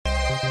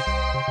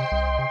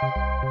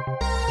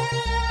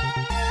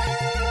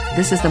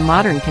This is the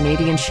Modern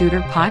Canadian Shooter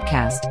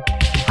Podcast,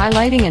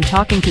 highlighting and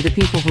talking to the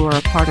people who are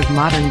a part of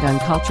modern gun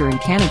culture in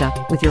Canada,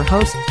 with your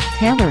hosts,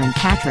 Taylor and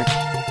Patrick.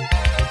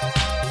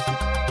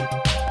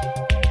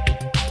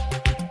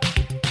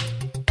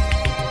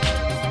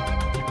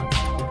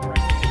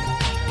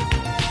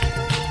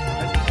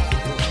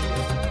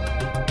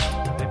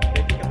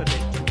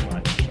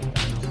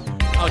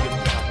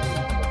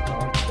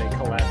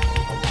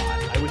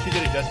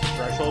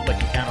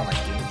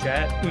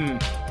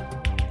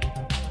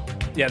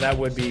 Yeah, that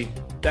would be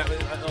that.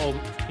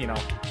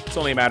 It's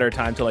only a matter of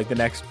time till like the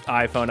next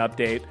iPhone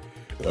update.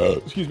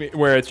 Excuse me,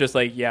 where it's just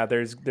like, yeah,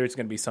 there's going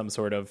to be some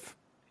sort of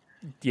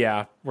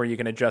where you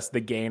can adjust the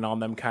gain on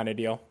them kind of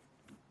deal.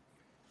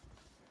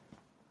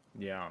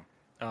 Yeah,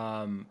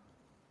 the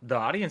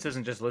audience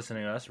isn't just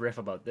listening to us riff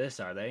about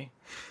this, are they?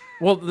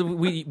 Well,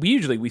 we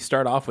usually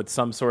start off with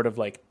some sort of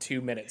like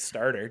 2-minute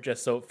starter,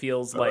 just so it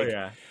feels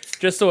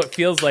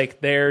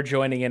like they're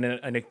joining in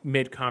a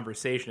mid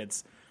conversation.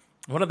 It's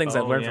one of the things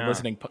I've learned from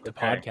listening to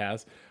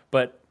podcasts.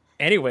 But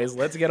anyways,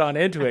 let's get on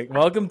into it.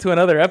 Welcome to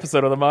another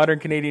episode of the Modern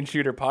Canadian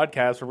Shooter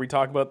Podcast, where we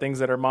talk about things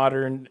that are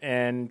modern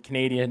and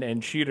Canadian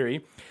and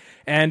shootery.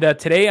 And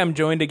today I'm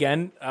joined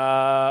again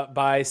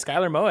by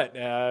Skyler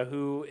Mowatt,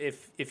 who,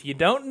 if you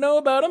don't know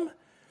about him,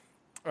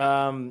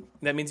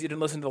 that means you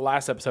didn't listen to the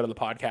last episode of the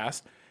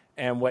podcast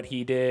and what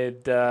he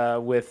did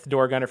with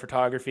Door Gunner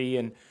Photography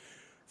and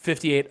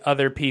 58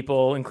 other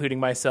people, including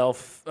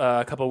myself,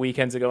 a couple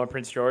weekends ago in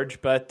Prince George.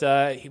 But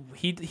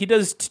he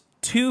does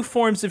two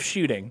forms of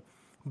shooting,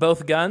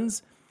 both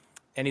guns,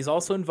 and he's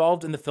also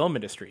involved in the film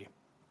industry.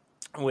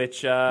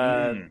 Which, you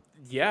know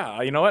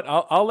what?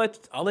 I'll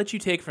let you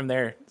take from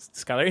there,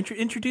 Skyler.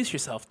 Introduce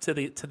yourself to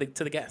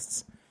the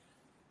guests.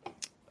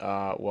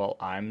 Well,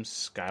 I'm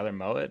Skyler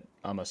Mowatt.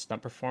 I'm a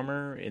stunt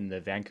performer in the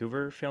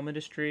Vancouver film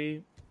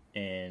industry,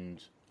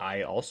 and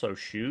I also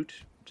shoot.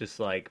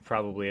 Just like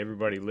probably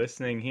everybody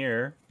listening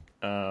here,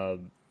 I've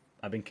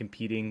been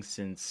competing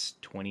since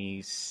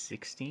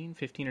 2016,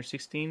 15 or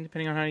 16,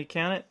 depending on how you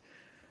count it.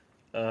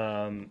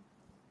 And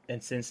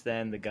since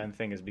then, the gun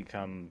thing has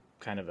become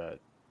kind of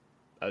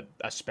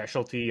a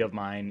specialty of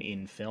mine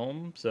in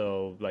film.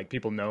 So like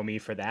people know me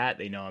for that.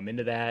 They know I'm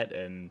into that.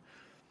 And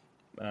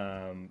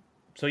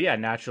so yeah,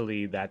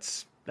 naturally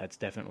that's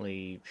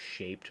definitely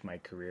shaped my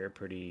career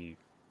pretty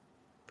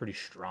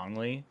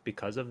strongly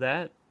because of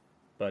that.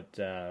 But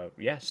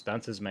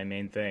stunts is my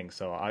main thing.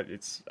 So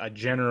it's a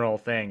general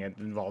thing. It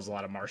involves a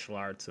lot of martial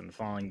arts and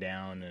falling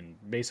down and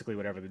basically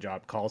whatever the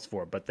job calls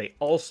for. But they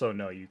also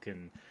know you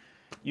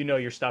know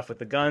your stuff with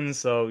the guns.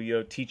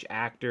 So, teach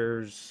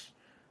actors,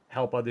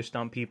 help other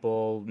stunt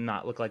people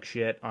not look like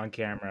shit on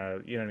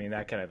camera. You know what I mean?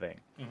 That kind of thing.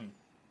 Mm-hmm.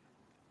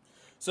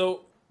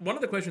 So one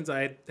of the questions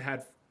I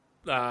had,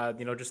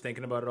 just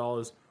thinking about it all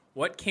is,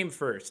 what came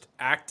first,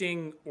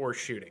 acting or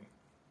shooting?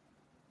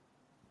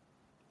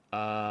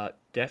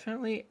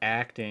 Definitely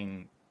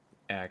acting,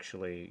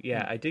 actually.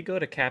 Yeah, I did go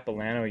to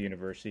Capilano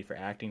University for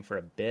acting for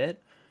a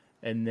bit,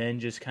 and then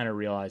just kind of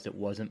realized it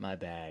wasn't my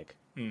bag.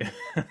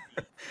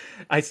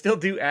 I still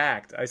do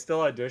act. I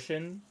still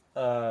audition,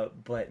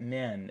 but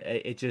man,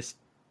 it just...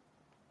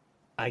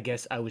 I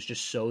guess I was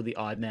just so the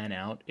odd man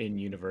out in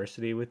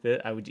university with it.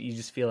 You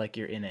just feel like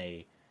you're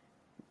in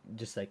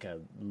just like a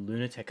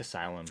lunatic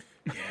asylum.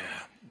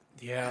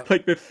 Yeah.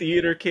 Like the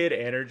theater kid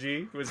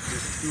energy was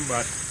just too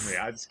much for me.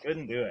 I just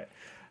couldn't do it.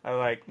 I'm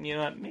like, you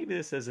know what? Maybe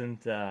this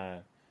isn't.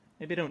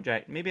 Maybe I don't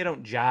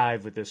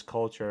jive with this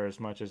culture as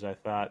much as I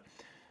thought.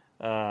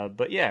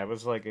 But yeah, it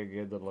was like a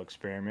good little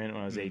experiment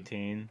when I was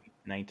 18,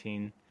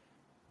 19.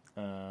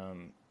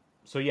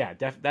 So yeah,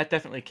 that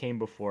definitely came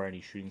before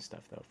any shooting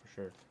stuff, though, for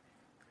sure.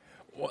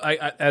 Well,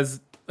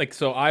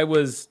 I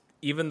was,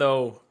 even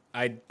though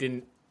I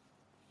didn't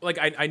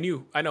I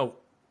know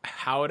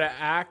how to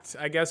act,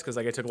 I guess, because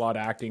I took a lot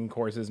of acting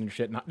courses and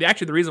shit. And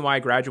actually, the reason why I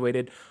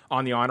graduated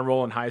on the honor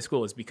roll in high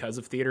school is because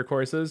of theater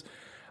courses.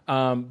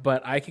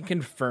 But I can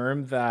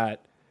confirm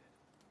that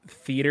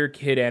theater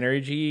kid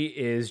energy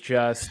is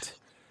just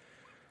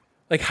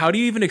like, how do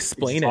you even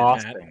explain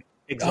it?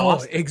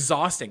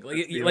 Exhausting.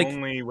 The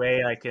only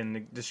way I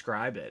can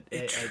describe it.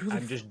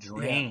 I'm just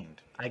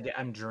drained. Yeah.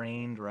 I'm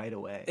drained right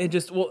away.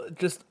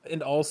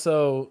 And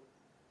also,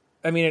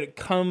 I mean, it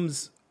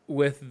comes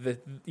with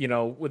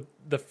with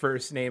the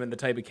first name and the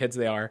type of kids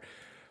they are,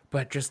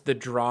 but just the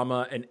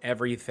drama and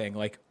everything.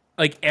 Like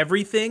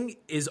everything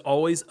is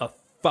always a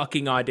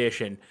fucking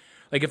audition.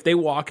 Like if they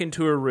walk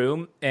into a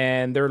room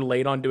and they're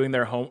late on doing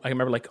their I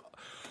remember like,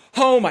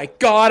 oh my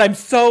God, I'm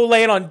so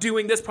late on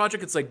doing this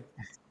project. It's like,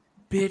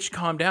 bitch,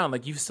 calm down.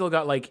 Like you've still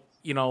got like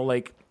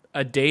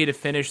a day to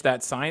finish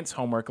that science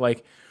homework.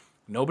 Like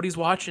nobody's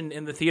watching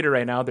in the theater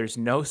right now. There's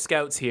no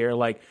scouts here.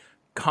 Like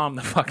calm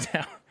the fuck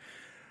down.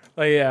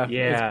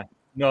 Yeah.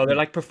 No, they're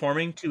like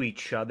performing to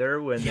each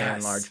other when they're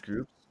in large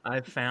groups,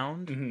 I've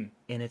found. Mm-hmm.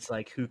 And it's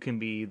like, who can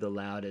be the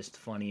loudest,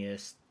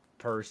 funniest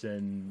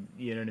person,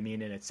 you know what I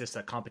mean? And it's just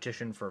a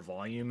competition for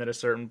volume at a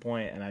certain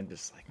point. And I'm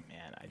just like,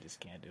 man, I just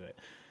can't do it.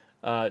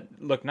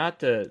 Look, not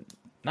to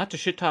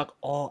shit talk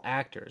all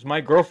actors. My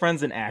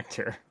girlfriend's an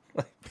actor.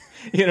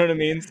 You know what I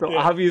mean? So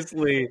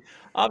obviously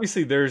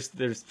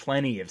there's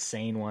plenty of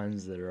sane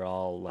ones that are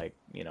all like,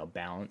 you know,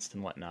 balanced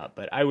and whatnot,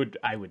 but I would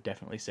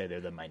definitely say they're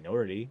the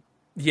minority.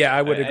 Yeah,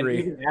 I would agree.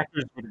 Even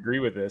actors would agree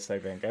with this, I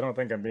think. I don't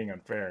think I'm being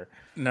unfair.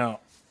 No.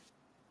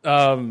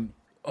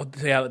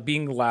 Yeah,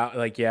 being loud,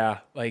 like, yeah,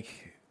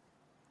 like,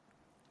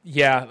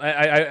 yeah,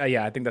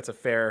 I think that's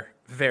a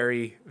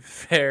very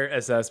fair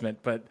assessment.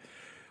 But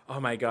oh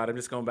my God, I'm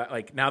just going back.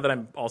 Like, now that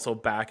I'm also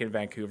back in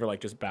Vancouver,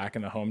 like just back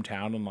in the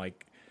hometown, and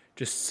like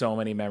just so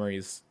many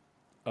memories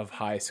of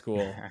high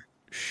school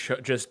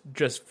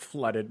just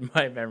flooded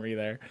my memory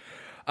there.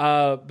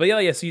 But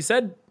yeah. So you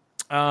said,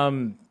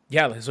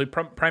 yeah, so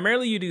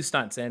primarily you do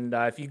stunts, and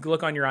if you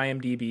look on your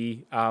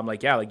IMDb,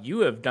 like you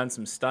have done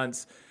some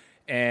stunts,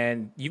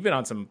 and you've been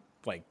on some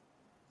like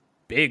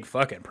big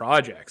fucking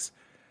projects.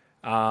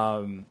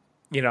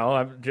 You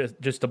know,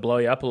 just to blow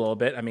you up a little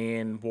bit. I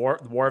mean,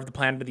 War of the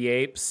Planet of the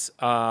Apes,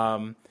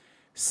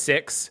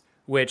 6,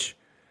 which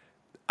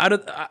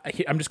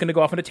I'm just going to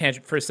go off on a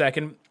tangent for a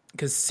second,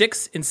 because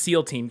 6 and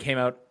SEAL Team came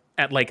out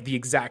at like the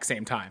exact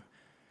same time.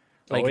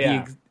 Like,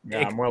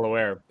 I'm well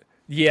aware.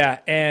 Yeah,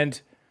 and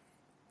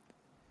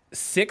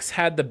 6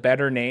 had the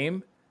better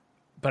name,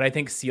 but I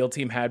think SEAL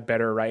Team had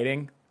better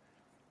writing.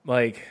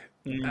 Like,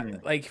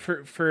 like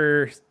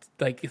for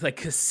like,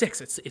 cause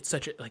 6, it's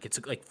such a, like,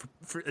 it's like,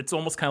 it's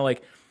almost kind of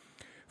like,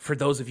 for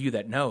those of you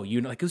that know,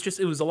 you know, like,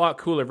 it was a lot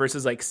cooler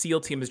versus like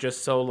SEAL Team is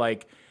just so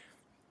like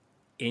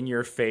in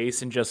your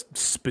face and just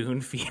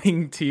spoon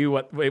feeding to you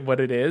what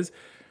it is.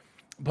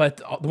 But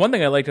the one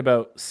thing I liked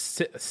about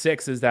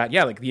 6 is that,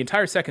 yeah, like the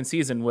entire second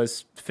season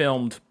was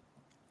filmed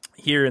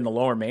here in the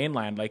Lower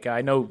Mainland. Like,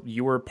 I know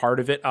you were part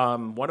of it.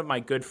 One of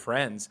my good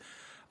friends,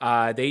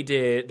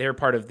 they're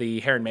part of the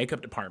hair and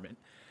makeup department.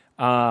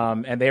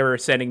 And they were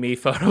sending me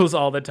photos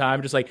all the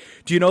time, just like,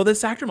 do you know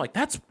this actor? I'm like,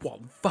 that's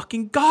Walton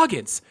fucking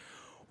Goggins.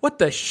 What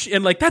the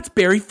and like, that's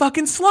Barry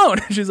fucking Sloan.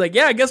 She's like,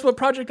 yeah, guess what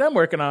project I'm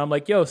working on? I'm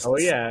like, yo,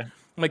 I'm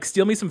like,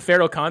 steal me some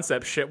Pharaoh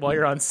concept shit while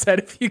you're on set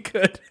if you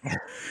could.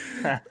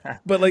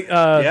 But like,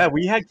 yeah,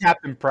 we had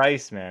Captain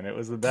Price, man. It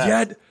was the best.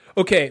 Yeah,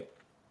 okay.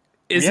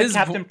 We had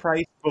Captain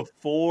Price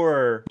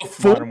before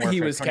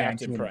he was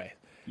Captain Price.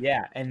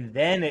 Yeah, and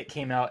then it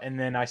came out, and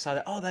then I saw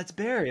that. Oh, that's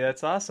Barry.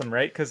 That's awesome,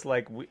 right? Because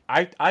like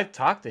I've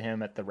talked to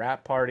him at the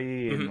rap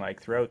party and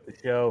like throughout the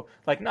show,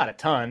 like not a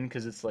ton,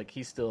 because it's like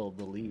he's still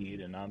the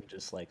lead, and I'm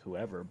just like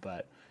whoever.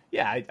 But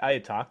yeah, I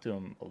had talked to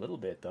him a little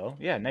bit though.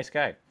 Yeah, nice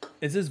guy.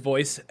 Is his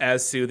voice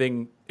as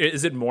soothing?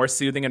 Is it more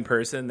soothing in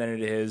person than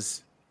it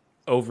is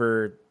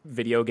over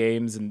video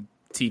games and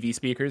TV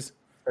speakers?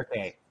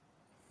 Okay,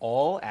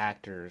 all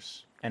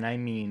actors, and I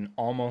mean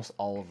almost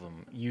all of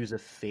them, use a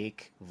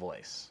fake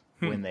voice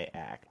when they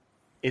act.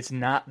 It's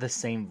not the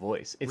same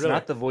voice. It's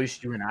not the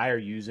voice you and I are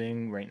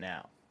using right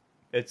now.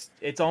 It's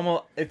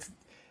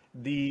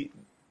the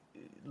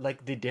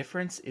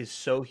difference is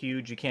so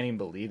huge you can't even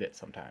believe it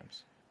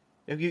sometimes.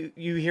 If you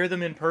hear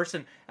them in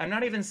person, I'm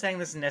not even saying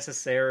this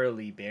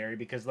necessarily Barry,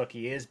 because look,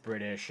 he is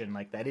British and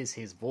like that is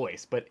his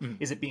voice, but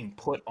is it being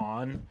put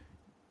on?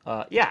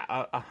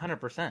 Yeah,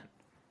 100%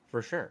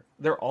 for sure.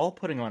 They're all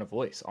putting on a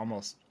voice,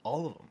 almost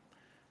all of them.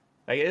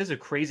 Like, it is a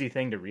crazy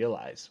thing to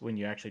realize when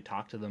you actually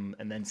talk to them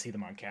and then see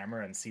them on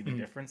camera and see the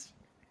difference.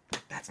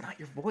 That's not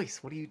your voice.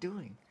 What are you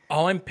doing?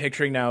 All I'm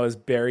picturing now is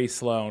Barry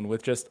Sloan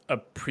with just a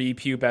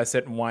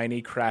prepubescent,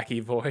 whiny, cracky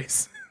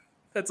voice.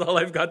 That's all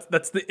I've got.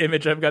 That's the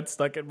image I've got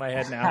stuck in my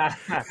head now.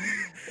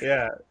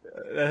 Yeah.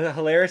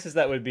 Hilarious as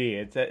that would be,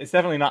 it's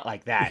definitely not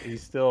like that.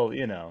 He's still,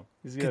 you know,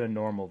 he's got a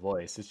normal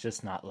voice. It's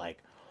just not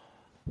like,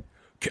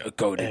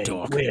 go to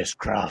talk. Where's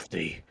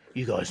Crafty?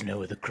 You guys know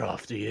where the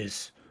Crafty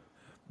is.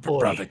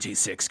 Brother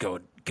T6, go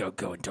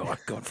and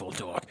talk. Go and full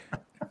talk.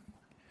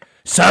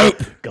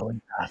 Soap!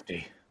 Going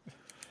Crafty.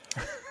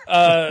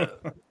 So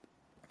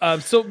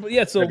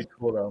that'd be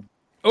cool,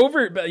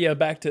 though.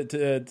 Back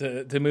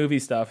to movie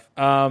stuff.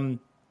 You know,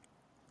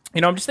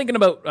 I'm just thinking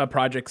about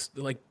projects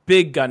like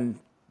big gun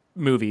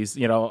movies.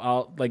 You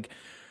know, like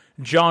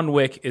John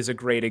Wick is a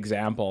great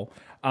example.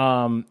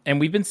 And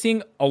we've been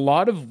seeing a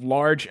lot of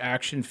large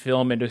action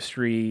film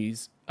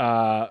industries,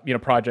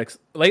 projects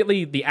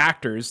lately. The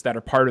actors that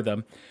are part of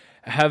them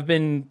have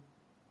been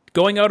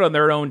going out on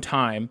their own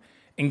time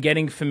and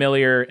getting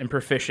familiar and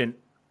proficient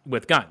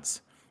with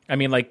guns. I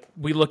mean, like,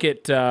 we look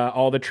at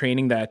all the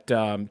training that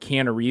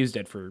Keanu Reeves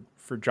did for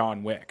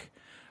John Wick.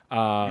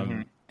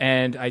 And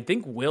I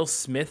think Will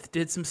Smith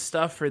did some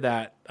stuff for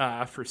that,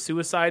 for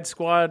Suicide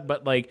Squad.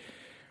 But, like,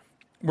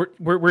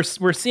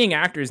 we're seeing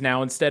actors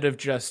now, instead of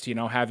just, you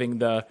know, having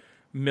the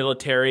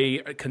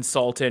military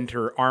consultant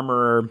or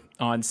armorer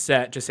on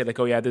set just say, like,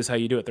 oh, yeah, this is how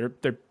you do it.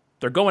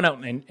 They're going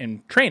out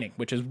and training,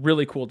 which is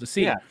really cool to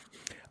see.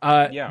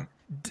 Yeah.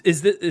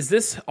 Is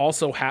this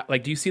also,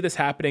 do you see this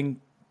happening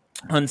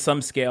on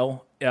some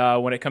scale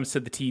when it comes to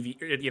the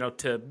TV, you know,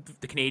 to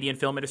the Canadian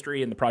film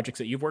industry and the projects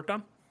that you've worked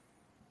on?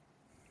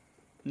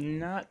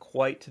 Not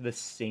quite to the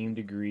same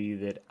degree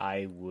that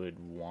I would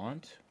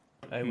want,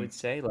 I would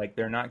say. Like,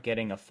 they're not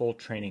getting a full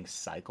training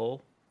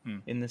cycle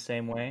in the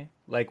same way.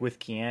 Like, with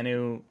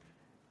Keanu,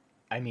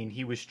 I mean,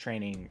 he was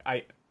training.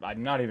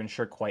 I'm not even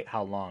sure quite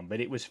how long, but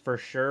it was for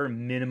sure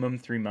minimum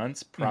 3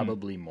 months,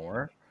 probably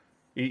more.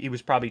 He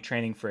was probably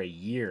training for a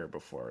year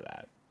before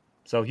that,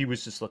 so he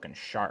was just looking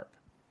sharp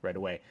right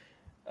away.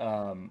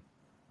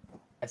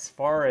 As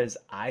far as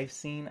I've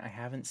seen, I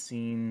haven't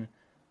seen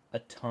a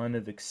ton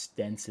of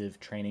extensive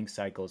training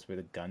cycles where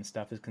the gun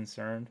stuff is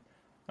concerned.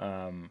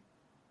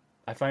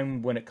 I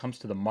find when it comes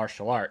to the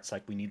martial arts,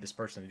 like we need this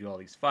person to do all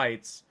these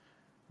fights,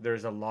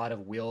 there's a lot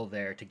of will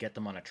there to get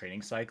them on a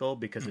training cycle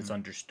because it's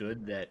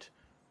understood that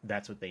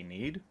that's what they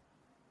need.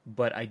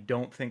 But I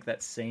don't think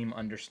that same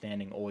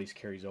understanding always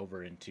carries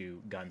over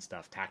into gun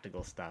stuff,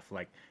 tactical stuff.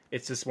 Like,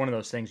 it's just one of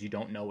those things, you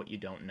don't know what you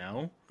don't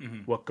know,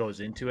 what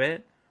goes into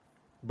it.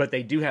 But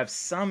they do have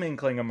some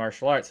inkling of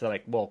martial arts. They're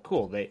like, well,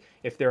 cool.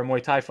 If they're a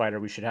Muay Thai fighter,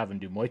 we should have them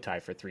do Muay Thai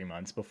for 3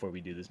 months before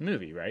we do this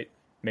movie, right?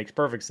 Makes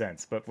perfect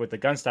sense. But with the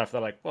gun stuff,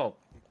 they're like, well,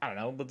 I don't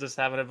know. We'll just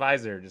have an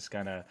advisor, just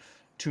kind of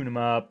tune them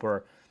up,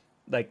 or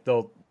like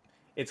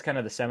it's kind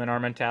of the seminar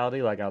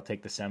mentality. Like, I'll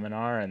take the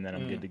seminar and then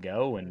I'm good to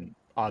go. And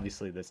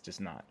obviously, that's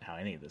just not how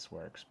any of this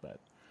works. But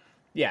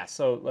yeah,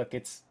 so look,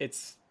 it's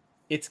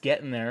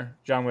getting there.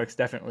 John Wick's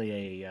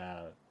definitely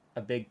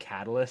a big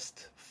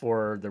catalyst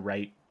for the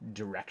right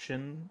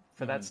direction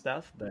for that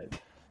stuff. But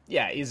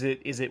yeah, is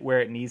it where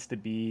it needs to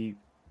be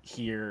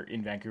here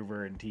in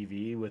Vancouver and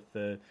TV with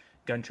the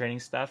gun training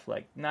stuff?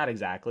 Like, not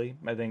exactly.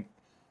 I think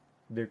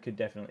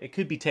it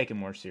could be taken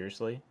more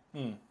seriously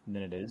than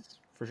it is,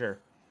 for sure.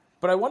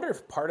 But I wonder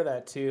if part of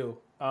that too,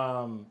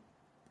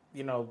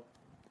 you know,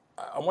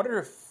 I wonder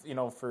if, you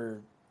know,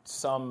 for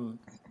some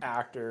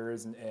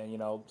actors and you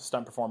know,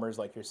 stunt performers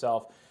like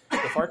yourself,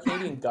 if our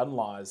Canadian gun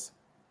laws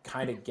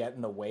kind of get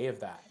in the way of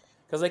that.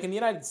 Because like in the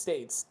United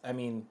States, I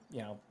mean,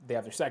 you know, they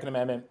have their Second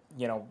Amendment,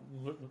 you know,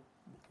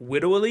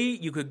 literally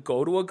you could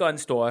go to a gun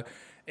store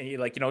and you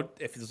like, you know,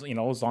 if it's, you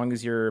know, as long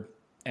as you're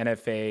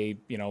NFA,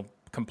 you know,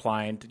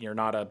 compliant, you're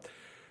not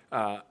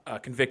a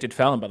convicted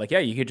felon, but like, yeah,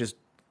 you could just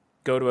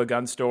go to a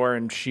gun store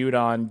and shoot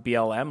on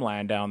BLM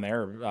land down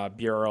there,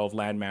 Bureau of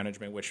Land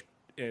Management, which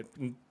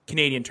in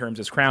Canadian terms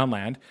is Crown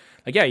land.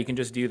 Like, yeah, you can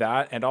just do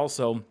that. And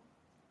also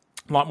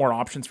a lot more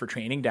options for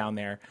training down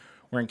there.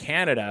 Where in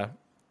Canada,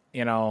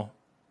 you know,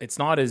 it's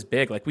not as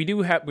big. Like we're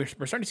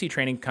starting to see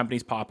training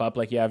companies pop up.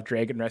 Like you have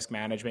Dragon Risk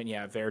Management, you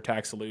have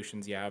Veritax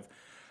Solutions, you have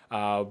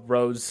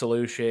Rose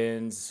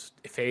Solutions,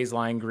 Phase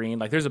Line Green.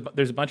 Like there's a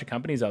bunch of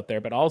companies out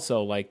there, but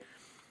also like,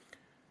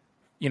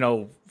 you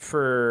know,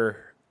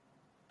 for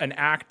an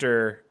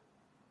actor,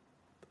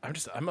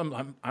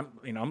 I'm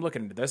you know, I'm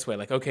looking at it this way.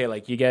 Like, okay,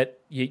 like you get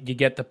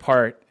the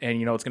part, and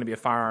you know it's going to be a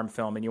firearm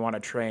film, and you want to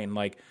train.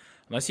 Like,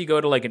 unless you go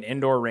to like an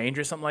indoor range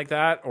or something like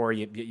that, or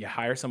you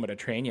hire someone to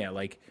train you,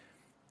 like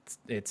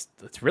it's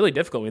really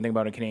difficult when you think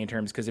about it in Canadian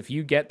terms. Because if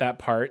you get that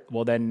part,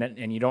 well then,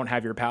 and you don't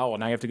have your PAL, well,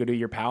 now you have to go do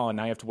your PAL, and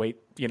now you have to wait,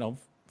 you know,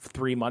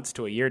 3 months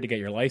to a year to get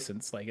your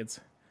license. Like I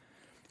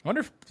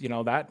wonder if, you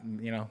know, that,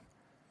 you know,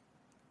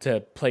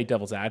 to play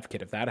devil's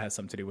advocate, if that has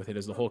something to do with it,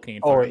 is the whole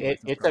Canadian. Oh,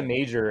 it's a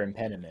major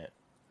impediment,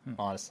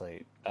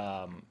 honestly.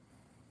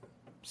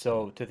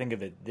 So to think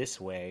of it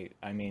this way,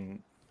 I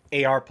mean,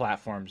 AR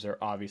platforms are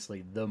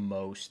obviously the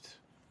most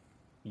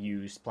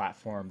used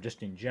platform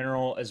just in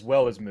general, as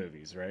well as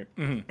movies, right?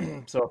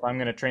 So if I'm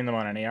going to train them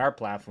on an AR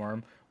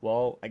platform,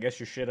 well, I guess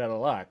you're shit out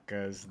of luck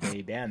because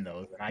they ban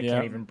those. And I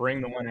can't even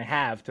bring the one I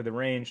have to the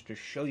range to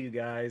show you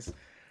guys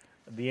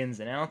the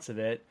ins and outs of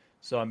it.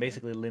 So I'm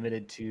basically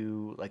limited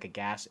to like a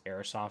gas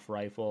airsoft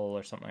rifle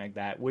or something like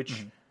that,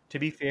 which, to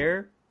be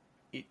fair,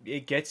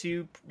 it gets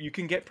you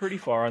can get pretty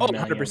far on the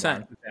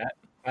 100%. with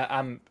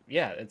that.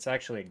 Yeah, it's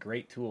actually a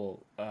great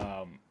tool,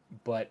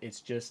 but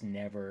it's just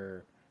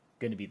never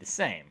going to be the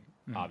same.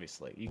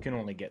 Obviously, you can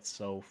only get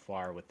so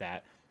far with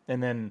that,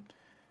 and then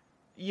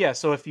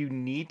so if you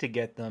need to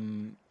get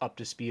them up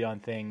to speed on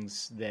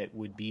things that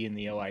would be in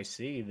the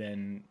OIC,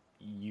 then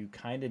you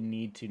kind of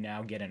need to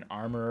now get an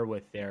armor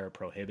with their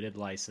prohibited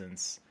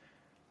license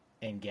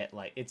and get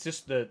like, it's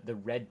just the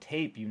red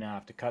tape you now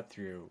have to cut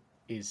through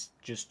is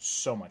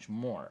just so much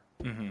more,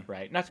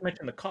 right? Not to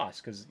mention the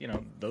cost, because, you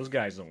know, those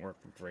guys don't work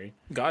for free.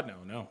 God,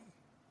 no.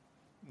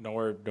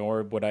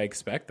 Nor would I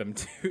expect them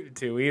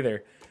to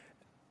either.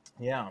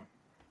 Yeah.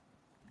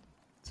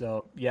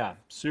 So, yeah,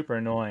 super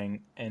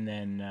annoying. And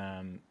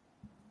then,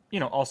 you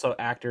know, also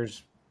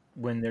actors,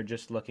 when they're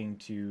just looking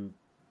to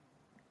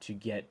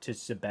get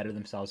to better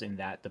themselves in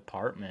that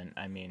department,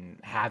 I mean,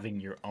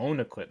 having your own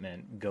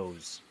equipment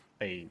goes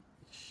a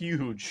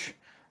huge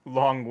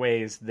long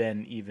ways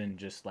than even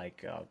just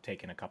like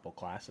taking a couple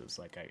classes.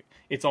 Like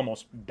it's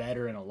almost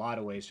better in a lot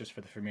of ways just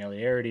for the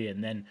familiarity,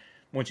 and then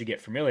once you get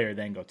familiar,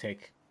 then go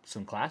take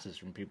some classes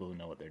from people who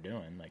know what they're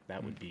doing. Like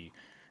that would be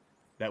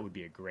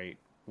a great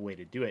way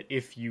to do it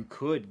if you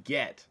could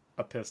get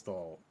a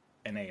pistol,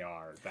 an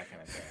AR, that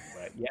kind of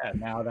thing. But yeah,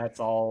 now that's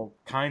all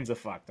kinds of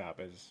fucked up,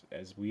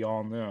 as we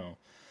all know.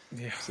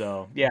 Yeah.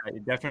 So yeah,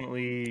 it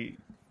definitely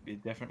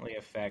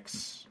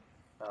affects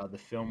the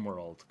film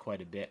world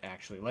quite a bit,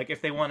 actually. Like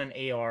if they want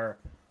an AR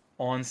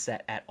on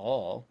set at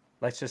all,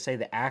 let's just say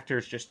the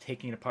actor's just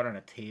taking it apart on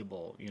a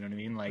table, you know what I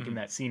mean? Like in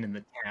that scene in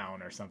the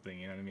town or something,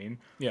 you know what I mean?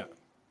 Yeah.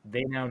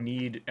 They now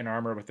need an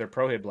armor with their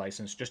Prohib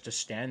license just to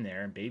stand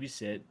there and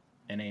babysit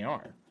an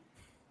AR.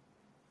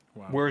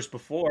 Wow. Whereas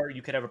before,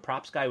 you could have a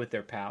props guy with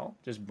their pal,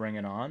 just bring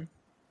it on,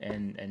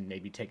 and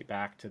maybe take it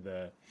back to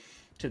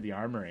the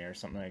armory or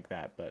something like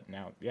that. But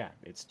now, yeah,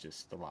 it's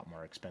just a lot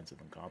more expensive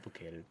and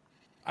complicated.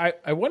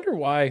 I wonder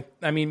why.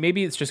 I mean,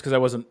 maybe it's just because I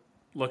wasn't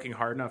looking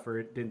hard enough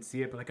or didn't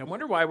see it. But like, I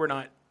wonder why we're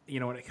not,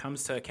 when it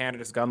comes to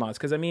Canada's gun laws.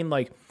 Because I mean,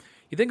 like,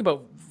 you think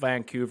about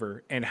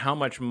Vancouver and how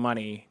much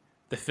money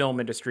the film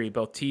industry,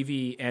 both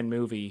TV and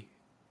movie,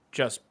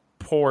 just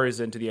pours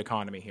into the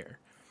economy here.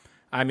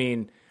 I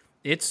mean,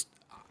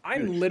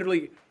 I'm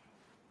literally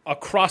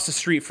across the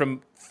street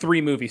from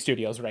 3 movie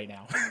studios right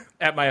now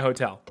at my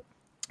hotel.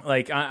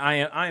 Like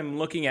I'm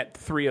looking at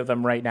 3 of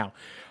them right now.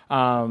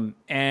 And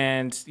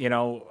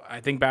I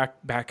think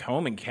back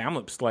home in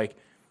Kamloops, like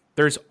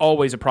there's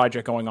always a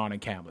project going on in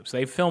Kamloops.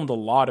 They filmed a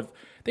lot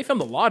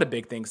of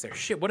big things there.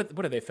 Shit, what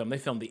did they film? They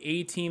filmed the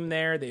A-Team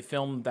there. They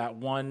filmed that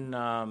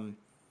one,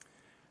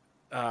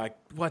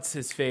 what's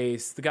his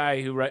face? The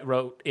guy who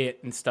wrote It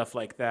and stuff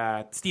like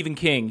that. Stephen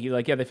King.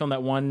 They filmed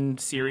that one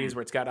series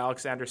where it's got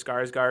Alexander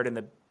Skarsgård and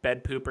the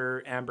bed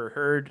pooper Amber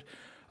Heard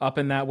up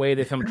in that way.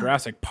 They filmed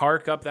Jurassic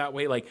Park up that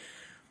way. Like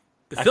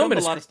I filmed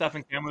a lot of stuff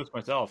in Kamloops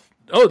myself.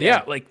 Oh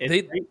yeah, like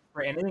it's great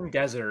for anything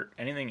desert,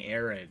 anything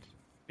arid.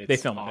 They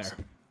filmed awesome.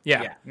 There.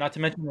 Yeah. Not to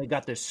mention they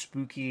got this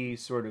spooky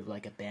sort of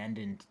like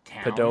abandoned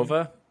town.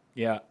 Padova.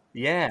 Yeah.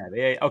 Yeah.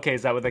 Okay,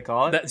 is that what they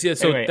call it?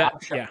 Anyway,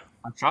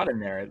 I'm shot in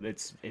there.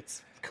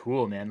 It's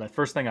cool, man. The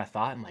first thing I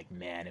thought, I'm like,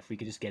 man, if we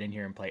could just get in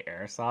here and play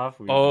airsoft.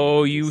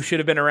 You should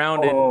have been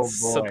around in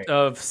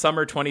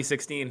summer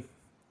 2016.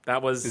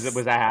 Was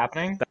that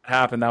happening? That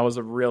happened. That was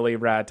a really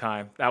rad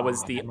time. That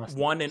was the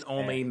one and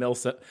only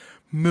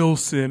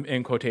milsim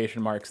in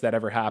quotation marks that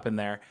ever happened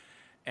there.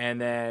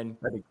 And then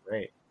that'd be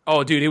great.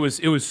 Oh, dude, it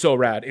was so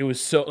rad. It was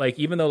so like,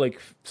 even though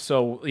like,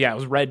 so yeah, it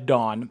was Red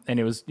Dawn, and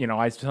it was,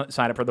 I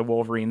signed up for the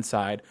Wolverine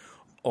side,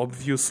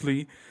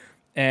 obviously,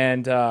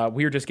 and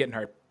we were just getting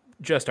our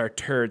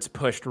turds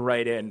pushed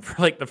right in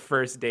for like the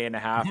first day and a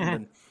half,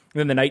 and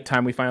then the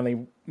nighttime we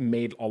finally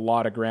made a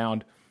lot of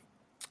ground.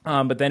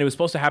 But then it was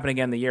supposed to happen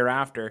again the year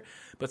after,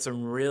 but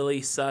some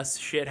really sus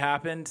shit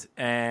happened,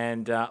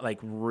 and like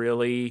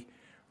really,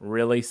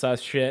 really sus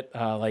shit,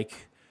 like.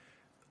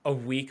 A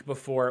week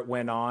before it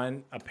went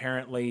on,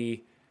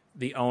 apparently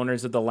the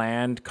owners of the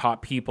land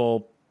caught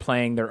people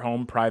playing their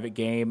own private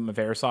game of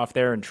airsoft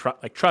there and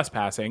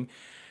trespassing,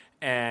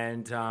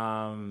 and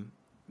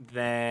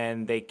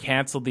then they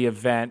canceled the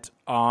event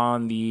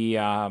on the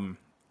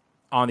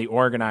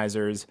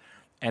organizers,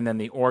 and then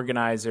the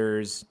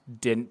organizers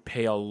didn't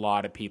pay a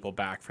lot of people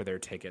back for their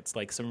tickets.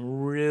 Like some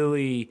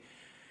really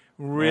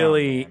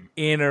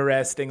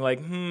interesting,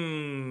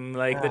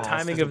 the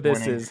timing of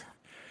this is.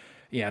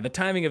 Yeah, the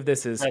timing of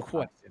this is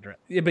quite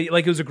interesting. Yeah, but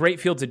like it was a great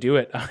field to do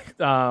it.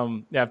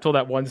 I've told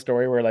that one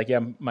story where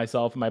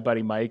myself and my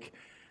buddy Mike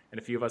and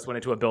a few of us went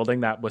into a building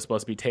that was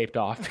supposed to be taped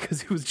off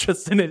because it was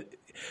just in it.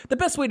 The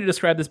best way to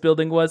describe this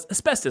building was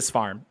asbestos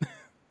farm.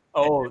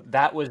 Oh,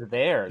 that was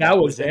there. That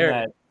was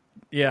there.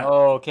 Yeah.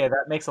 Oh, okay,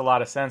 that makes a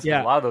lot of sense.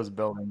 Yeah. A lot of those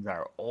buildings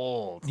are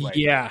old.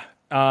 Yeah.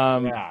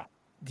 Yeah.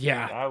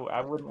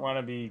 I wouldn't want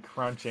to be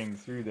crunching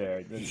through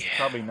there. It's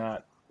probably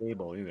not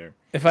stable either.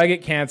 If I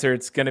get cancer,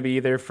 it's going to be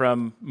either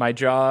from my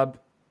job,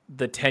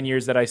 the 10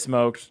 years that I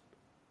smoked,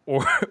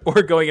 or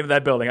going into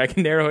that building. I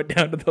can narrow it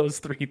down to those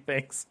 3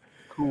 things.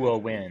 Who will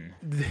win?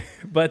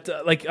 But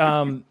I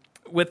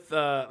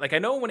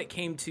know when it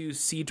came to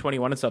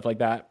C21 and stuff like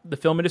that, the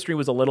film industry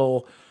was a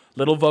little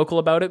vocal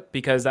about it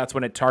because that's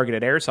when it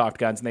targeted airsoft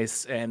guns,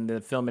 and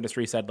the film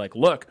industry said like,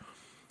 look,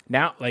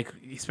 now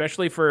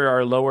especially for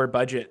our lower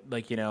budget,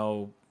 not,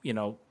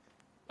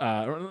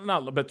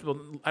 but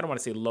I don't want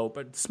to say low,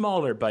 but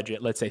smaller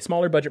budget. Let's say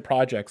smaller budget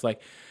projects,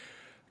 like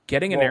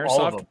getting an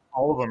airsoft.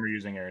 All of them are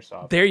using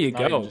airsoft. There you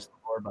not go. Even just the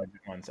lower budget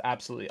ones,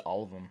 absolutely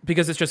all of them.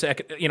 Because it's just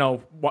it's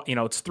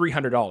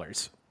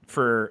 $300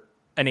 for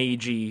an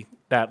AEG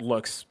that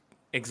looks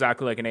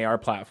exactly like an AR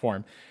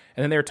platform,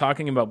 and then they were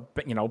talking about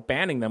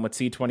banning them with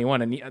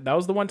C21, and that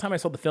was the one time I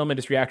saw the film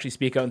industry actually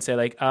speak out and say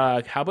like,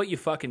 how about you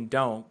fucking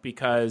don't,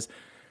 because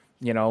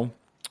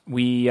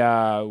we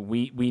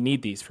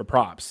need these for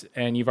props,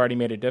 and you've already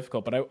made it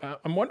difficult. But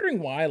I'm wondering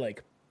why,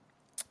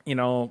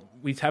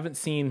 we haven't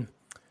seen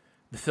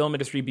the film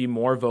industry be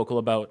more vocal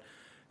about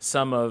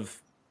some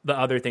of the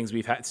other things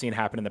we've seen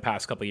happen in the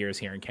past couple of years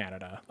here in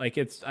Canada. Like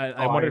I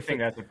think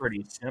that's a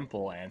pretty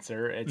simple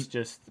answer. It's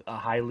just a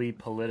highly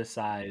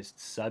politicized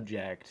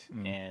subject,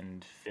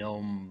 and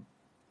film,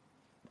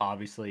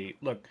 obviously,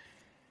 look.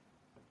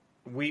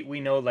 We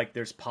know like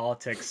there's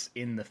politics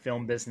in the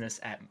film business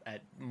at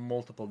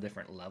multiple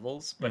different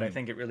levels, but I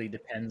think it really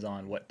depends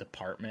on what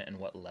department and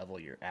what level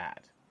you're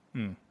at.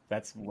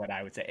 That's what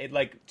I would say. It,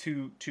 like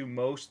to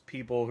most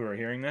people who are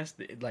hearing this,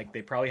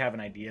 they probably have an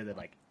idea that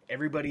like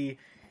everybody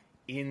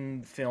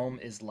in film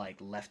is like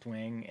left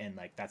wing and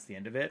like that's the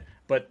end of it.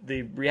 But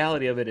the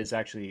reality of it is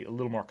actually a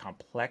little more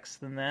complex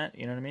than that.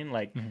 You know what I mean?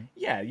 Like,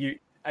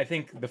 I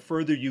think the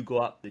further you go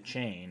up the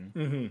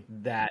chain,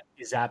 that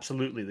is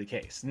absolutely the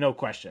case, no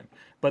question.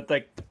 But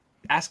like,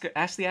 ask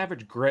the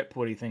average grip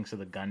what he thinks of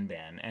the gun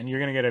ban, and you're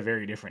gonna get a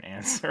very different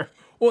answer.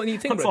 Well, and you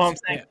think that's all I'm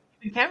saying.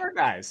 Yeah. Camera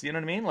guys, you know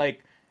what I mean?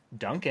 Like,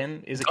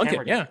 Duncan is a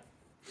camera guy.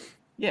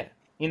 Yeah,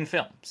 in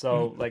film.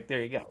 So like,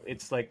 there you go.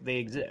 It's like they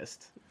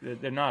exist.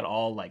 They're not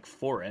all like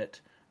for it.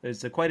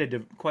 There's quite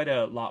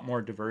a lot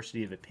more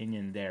diversity of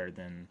opinion there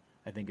than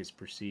I think is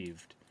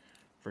perceived,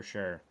 for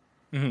sure.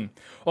 Mm-hmm.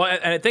 Well,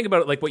 and I think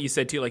about it like what you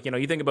said too. Like,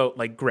 you think about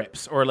like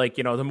grips or like,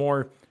 the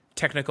more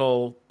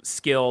technical,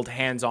 skilled,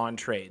 hands-on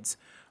trades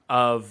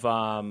of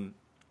the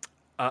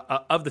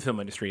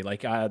film industry.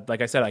 Like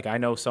I said, like I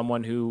know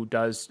someone who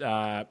does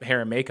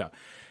hair and makeup,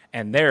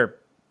 and they're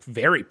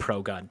very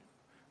pro gun.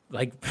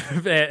 Like,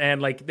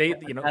 and like they,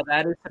 now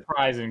that is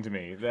surprising to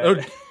me.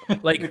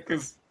 Like,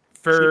 because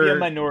for a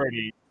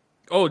minority.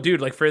 Oh,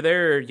 dude, like for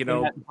their,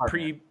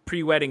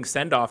 pre-wedding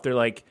send-off, they're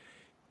like,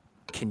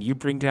 can you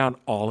bring down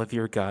all of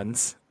your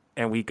guns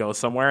and we go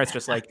somewhere? It's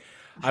just like,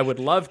 I would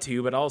love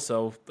to, but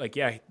also like,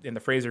 in the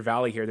Fraser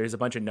Valley here, there's a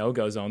bunch of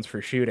no-go zones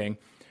for shooting.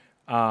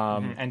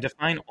 And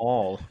define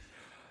all.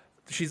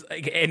 She's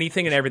like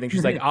anything and everything.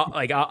 She's like,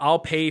 I'll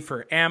pay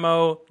for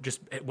ammo,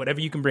 just whatever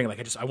you can bring.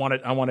 Like, I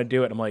want to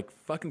do it. I'm like,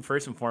 fucking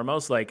first and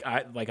foremost,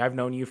 I've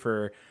known you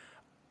for,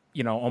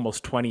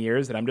 almost 20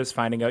 years, and I'm just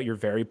finding out you're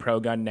very pro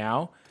gun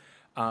now.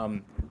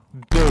 But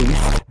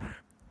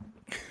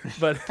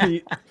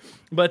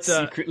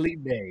secretly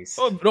based.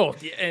 Oh no,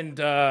 and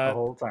the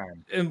whole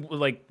time. And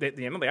like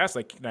they asked,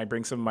 like, can I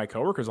bring some of my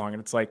coworkers along?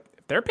 And it's like,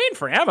 if they're paying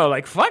for ammo,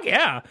 like, fuck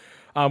yeah.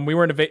 I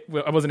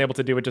wasn't able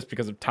to do it just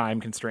because of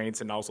time constraints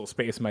and also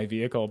space in my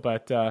vehicle.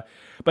 But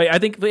I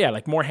think,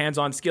 like more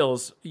hands-on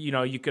skills,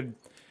 you could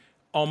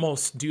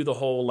almost do the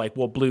whole like,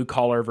 well, blue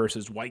collar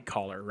versus white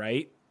collar,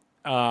 right?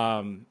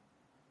 Because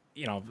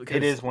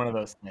it is one of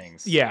those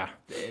things. Yeah.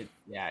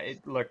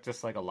 It looked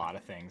just like a lot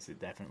of things. It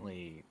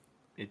definitely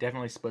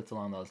splits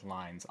along those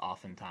lines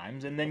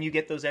oftentimes. And then you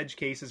get those edge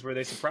cases where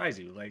they surprise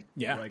you, like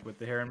with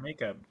the hair and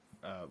makeup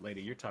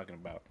lady you're talking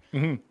about.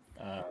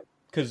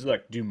 Because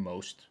look, do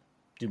most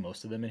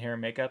of them in hair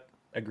and makeup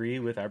agree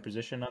with our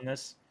position on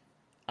this?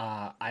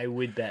 I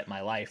would bet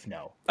my life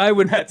no. I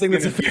would not think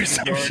that's a fair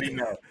assumption.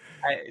 No.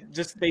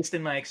 Just based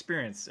in my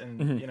experience,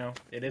 and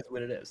it is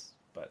what it is.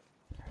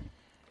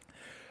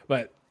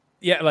 But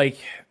yeah, like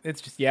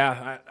it's just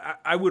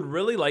I would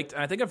really like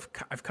to, I think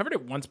I've covered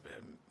it once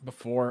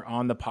before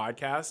on the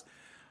podcast.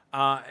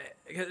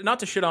 Not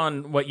to shit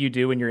on what you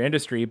do in your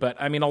industry, but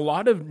I mean a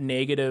lot of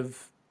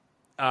negative.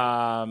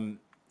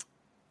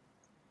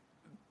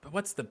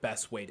 What's the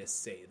best way to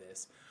say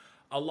this?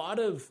 A lot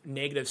of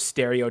negative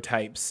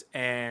stereotypes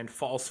and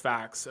false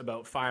facts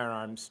about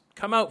firearms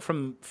come out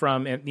from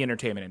the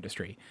entertainment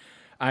industry.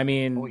 I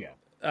mean, look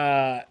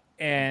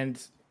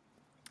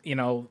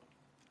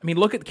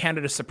at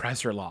Canada's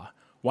suppressor law.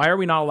 Why are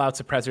we not allowed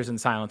suppressors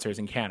and silencers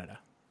in Canada?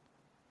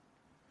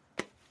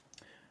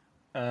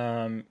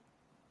 I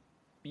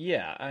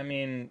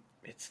mean,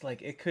 it's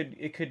like it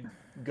could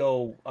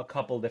go a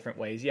couple different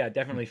ways. Yeah,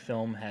 definitely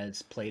film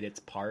has played its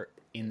part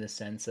in the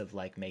sense of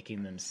like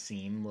making them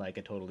seem like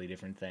a totally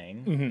different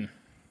thing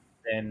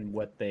than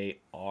what they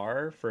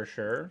are, for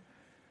sure.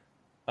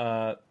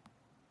 I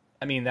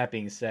mean, that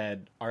being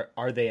said,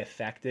 are they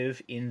effective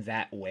in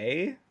that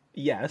way?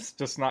 Yes,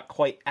 just not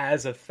quite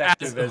as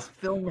effective as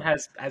film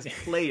has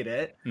played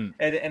it. And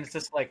it's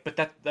just like, but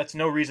that's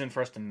no reason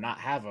for us to not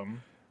have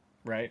them,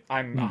 right?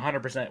 I'm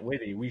 100%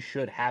 with you. We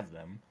should have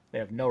them. They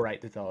have no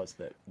right to tell us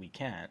that we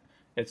can't.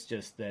 It's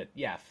just that,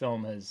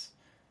 film has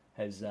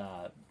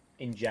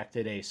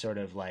injected a sort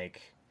of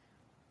like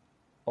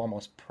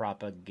almost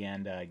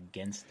propaganda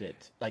against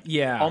it, like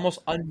almost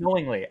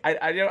unknowingly.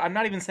 I'm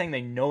not even saying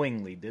they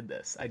knowingly did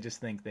this. I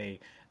just think they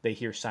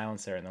hear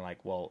silencer and they're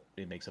like, well,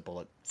 it makes a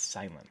bullet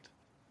silent.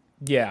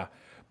 Yeah,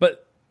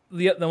 but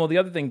the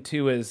other thing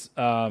too is,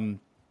 I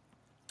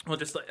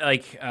would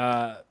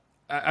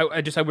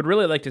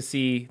really like to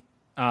see,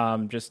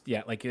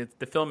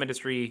 the film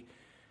industry,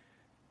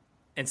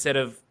 instead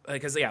of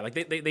because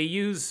they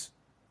use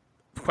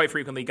quite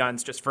frequently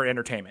guns just for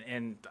entertainment,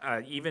 and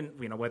even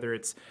whether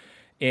it's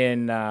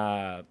in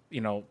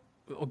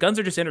guns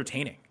are just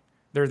entertaining.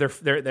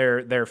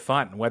 They're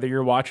fun. Whether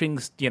you're watching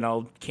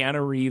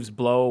Keanu Reeves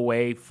blow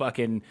away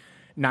fucking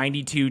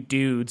 92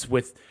 dudes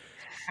with,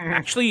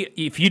 actually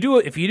if you do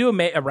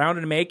a round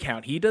and a mag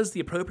count, he does the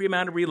appropriate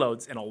amount of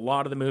reloads in a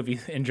lot of the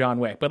movies in John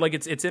Wick. But like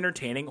it's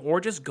entertaining,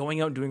 or just going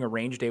out and doing a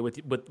range day with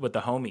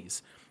the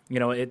homies.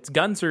 It's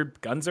guns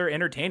are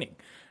entertaining.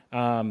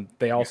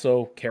 They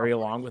also carry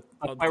along with.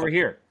 That's why we're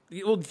here.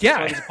 Well,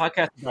 yeah, it's a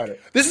podcast about it.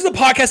 This is a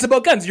podcast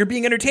about guns. You're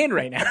being entertained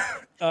right now.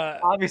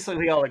 Obviously,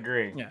 we all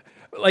agree. Yeah,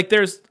 like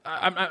there's,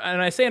 and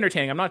I say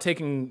entertaining. I'm not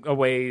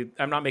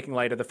making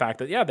light of the fact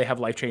that they have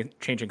life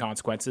changing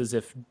consequences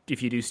if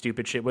you do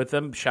stupid shit with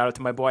them. Shout out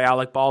to my boy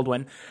Alec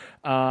Baldwin,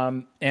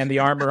 and the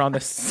armor on the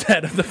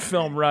set of the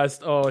film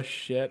Rust. Oh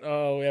shit.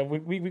 Oh yeah,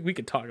 we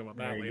could talk about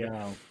that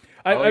later.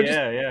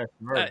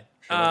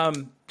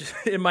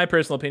 In my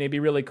personal opinion, it'd be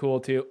really cool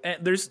too. And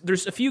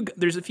there's a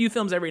few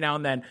films every now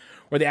and then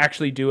where they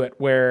actually do it,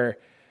 where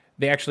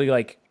they actually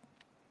like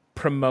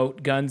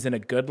promote guns in a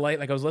good light.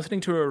 Like I was listening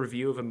to a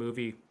review of a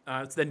movie.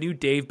 It's the new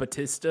Dave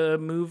Bautista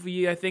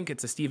movie. I think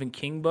it's a Stephen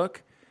King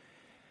book.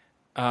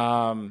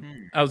 I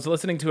was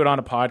listening to it on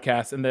a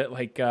podcast, and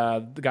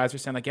the guys were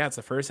saying like, yeah, it's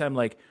the first time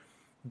like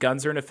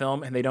guns are in a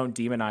film and they don't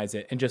demonize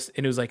it, and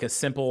it was like a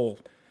simple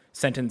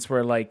sentence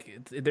where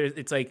like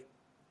it's like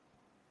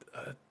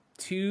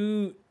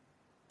two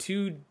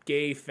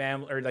gay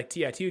family, or like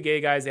two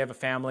gay guys. They have a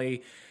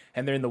family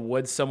and they're in the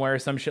woods somewhere or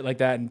some shit like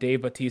that. And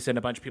Dave Bautista and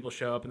a bunch of people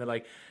show up, and they're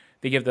like,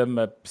 they give them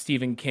a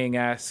Stephen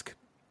King-esque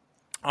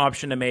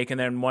option to make. And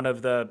then one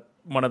of the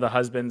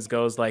husbands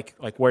goes like,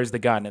 where's the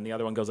gun? And the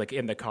other one goes like,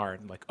 in the car.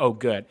 And like, oh,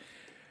 good.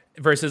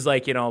 Versus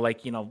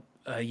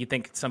you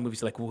think some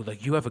movies are like, well,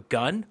 like, you have a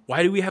gun?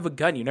 Why do we have a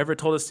gun? You never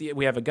told us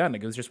we have a gun.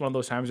 Like, it was just one of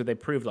those times where they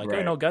proved like,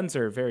 right. Oh no, guns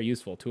are a very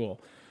useful tool.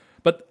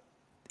 But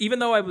even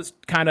though I was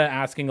kind of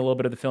asking a little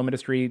bit of the film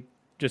industry,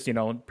 just,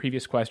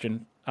 previous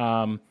question,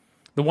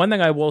 the one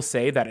thing I will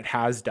say that it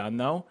has done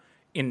though,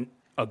 in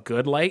a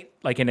good light,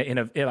 like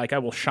I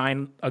will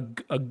shine a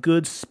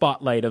good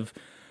spotlight of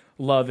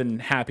love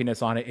and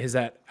happiness on it, is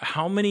that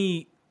how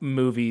many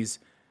movies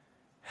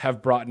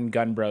have brought in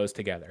gun bros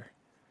together?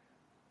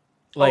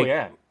 Like, oh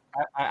yeah,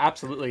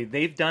 absolutely.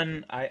 They've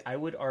done. I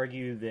would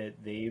argue that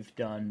they've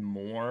done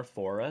more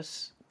for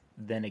us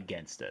than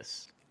against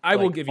us. I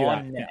will give you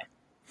on that. Net,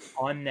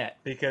 on net,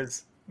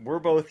 because we're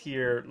both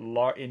here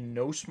in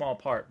no small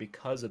part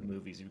because of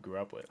movies we grew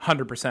up with.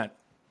 100%.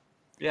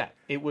 Yeah,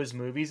 it was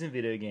movies and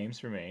video games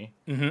for me.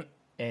 Mm-hmm.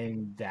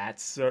 And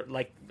that's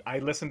like, I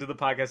listened to the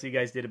podcast you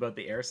guys did about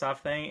the airsoft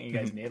thing, and you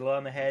guys nailed it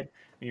on the head.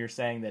 And you're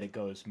saying that it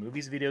goes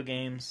movies, video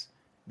games,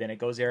 then it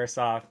goes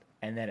airsoft,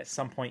 and then at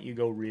some point you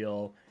go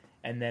real,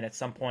 and then at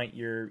some point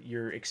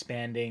you're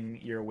expanding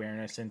your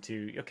awareness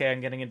into, okay,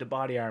 I'm getting into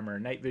body armor,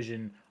 night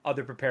vision,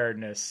 other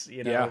preparedness,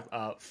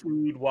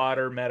 food,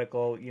 water,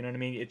 medical, you know what I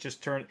mean? It's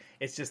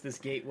just this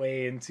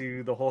gateway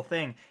into the whole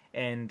thing.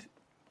 And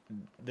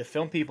the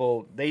film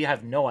people, they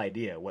have no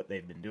idea what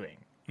they've been doing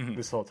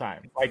this whole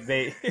time. Like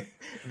they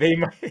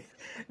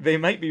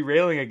might be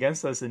railing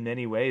against us in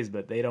many ways,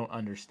 but they don't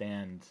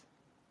understand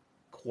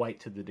quite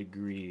to the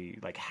degree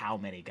like how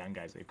many gun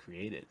guys they've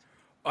created.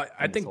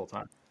 I think whole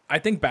time. I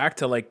think back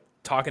to like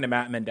talking to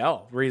Matt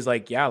Mendel, where he's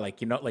like, yeah, like,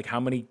 like how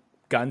many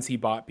guns he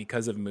bought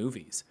because of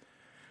movies.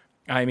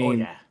 I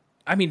mean,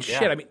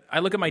 shit. I mean, I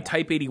look at my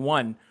Type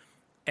 81,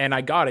 and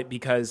I got it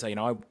because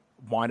I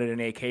wanted an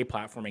AK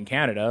platform in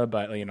Canada,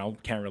 but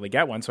can't really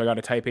get one, so I got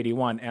a Type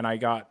 81, and I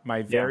got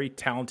my very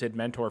talented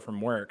mentor from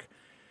work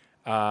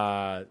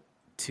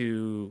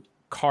to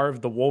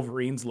carve the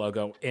Wolverines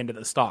logo into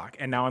the stock,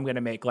 and now I'm going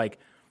to make like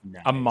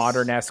a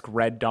modern-esque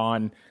Red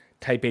Dawn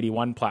Type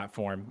 81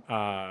 platform,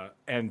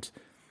 and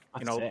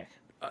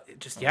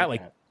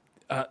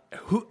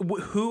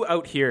who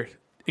out here,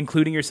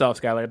 including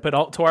yourself, Skyler,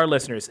 but to our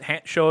listeners,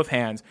 show of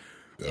hands,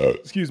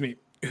 excuse me,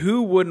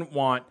 who wouldn't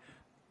want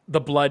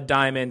the Blood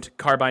Diamond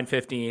Carbine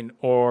 15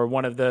 or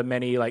one of the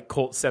many like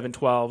Colt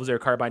 712s or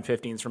Carbine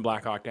 15s from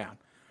Black Hawk Down?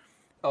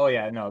 Oh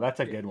yeah, no, that's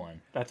a good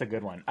one. That's a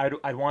good one.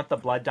 I'd want the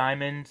Blood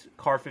Diamond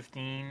Car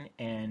 15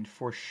 and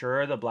for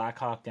sure the Black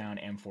Hawk Down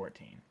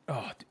M14.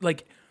 Oh,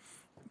 like,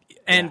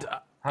 and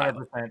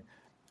 100%.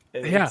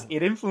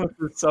 It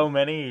influences so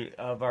many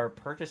of our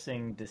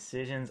purchasing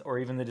decisions, or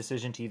even the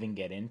decision to even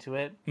get into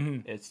it.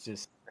 Mm-hmm. It's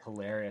just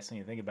hilarious when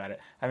you think about it.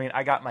 I mean,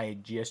 I got my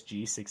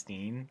GSG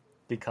 16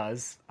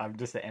 because I'm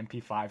just an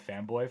MP5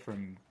 fanboy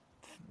from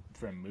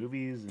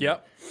movies, and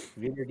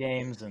video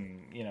games,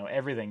 and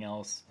everything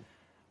else.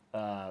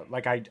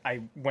 Like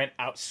I went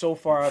out so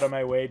far out of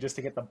my way just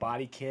to get the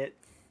body kit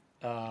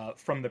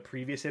from the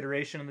previous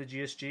iteration of the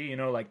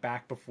GSG, like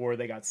back before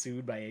they got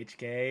sued by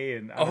HK,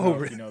 and I don't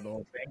know if you know the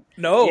whole thing.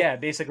 No. Yeah,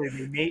 basically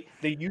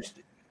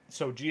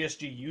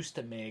GSG used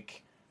to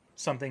make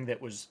something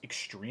that was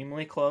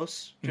extremely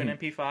close to an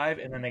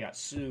MP5, and then they got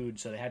sued,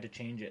 so they had to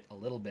change it a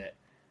little bit.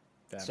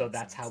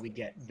 That's how we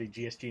get the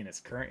GSG in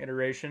its current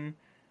iteration.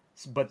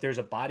 But there's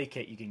a body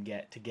kit you can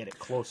get to get it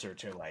closer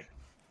to like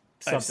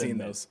something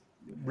that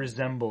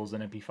resembles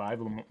an MP5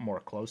 a little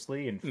more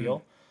closely in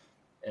feel.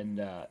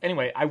 And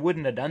anyway, I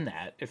wouldn't have done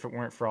that if it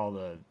weren't for all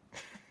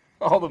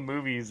the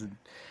movies and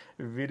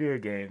video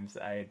games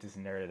I just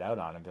nerded out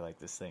on and be like,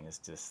 this thing is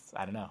just,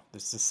 I don't know,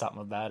 there's just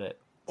something about it.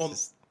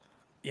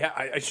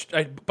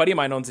 A buddy of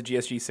mine owns a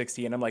GSG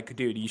 60, and I'm like,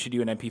 dude, you should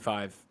do an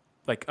MP5.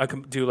 Like, I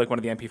can do like one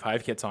of the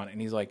MP5 kits on it. And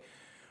he's like,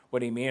 what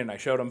do you mean? And I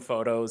showed him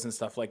photos and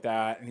stuff like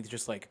that, and he's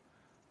just like,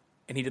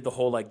 and he did the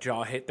whole like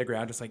jaw hit the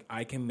ground, just like,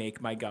 I can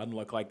make my gun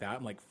look like that.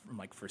 I'm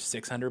like for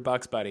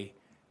 $600, buddy,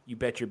 you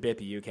bet your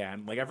bippy you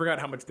can. Like, I forgot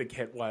how much the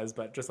kit was,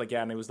 but just like,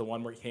 yeah, and it was the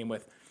one where it came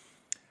with,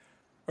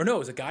 or no, it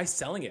was a guy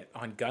selling it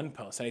on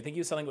Gunpost, and I think he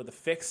was selling it with the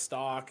fixed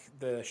stock,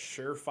 the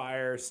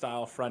Surefire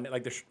style front,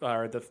 like the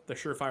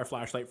Surefire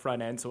flashlight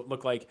front end, so it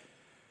looked like,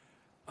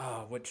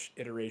 which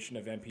iteration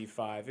of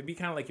MP5? It'd be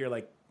kind of like your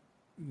like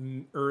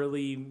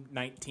early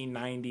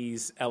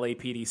 1990s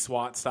LAPD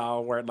SWAT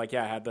style, where it like,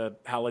 yeah, had the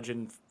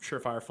halogen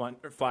Surefire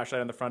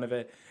flashlight on the front of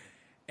it,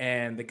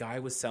 and the guy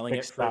was selling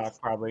fixed it for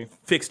stock, probably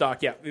fixed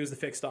stock. Yeah, it was the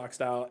fixed stock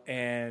style,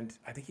 and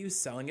I think he was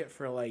selling it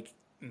for like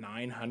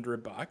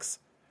 $900.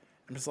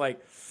 I'm just like,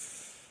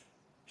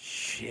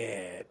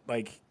 shit.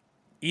 Like,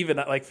 even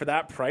like for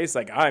that price,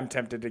 like I'm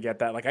tempted to get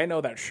that. Like, I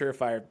know that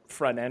Surefire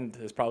front end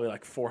is probably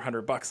like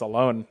 $400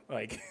 alone.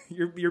 Like,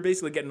 you're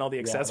basically getting all the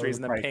accessories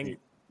and then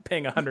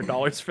paying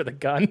 $100 for the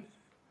gun.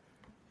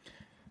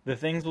 The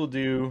things we'll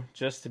do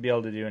just to be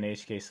able to do an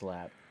HK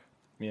slap,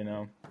 you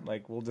know,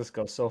 like we'll just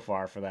go so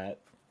far for that.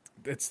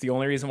 It's the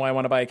only reason why I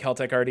want to buy a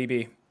Keltec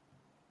RDB.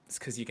 It's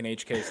because you can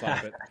HK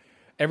slap it.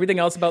 Everything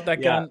else about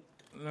that gun.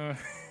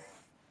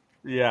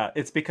 Yeah,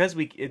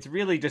 it's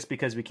really just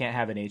because we can't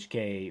have an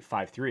HK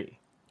 5.3.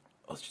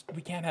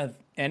 We can't have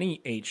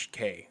any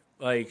HK.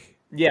 Like,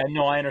 yeah,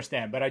 no, I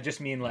understand, but I just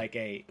mean like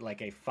a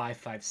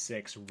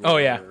 5.56. Oh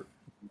yeah,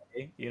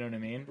 you know what I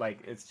mean?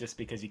 Like, it's just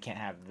because you can't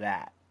have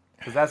that,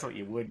 because that's what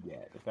you would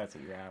get if that's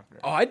what you're after.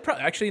 Oh, I'd go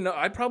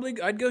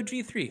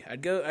G3.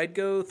 I'd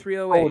go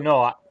 308. Oh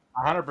no,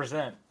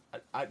 100%.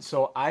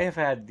 So I have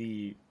had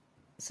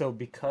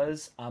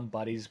because I'm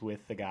buddies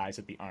with the guys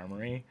at the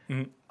Armory,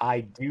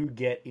 I do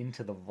get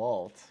into the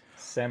vault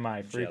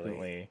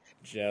semi-frequently.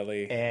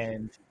 Jelly.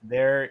 And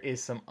there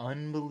is some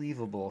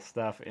unbelievable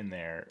stuff in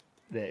there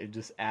that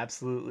just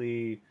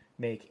absolutely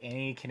make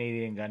any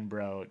Canadian gun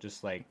bro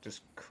just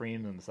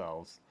cream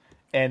themselves.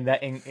 And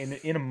that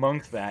in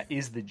amongst that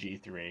is the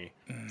G3.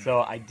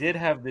 So I did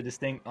have the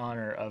distinct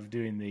honor of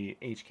doing the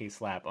HK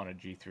slap on a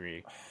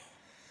G3.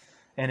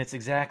 And it's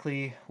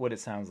exactly what it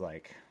sounds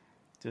like.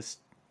 Just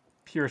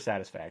pure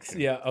satisfaction.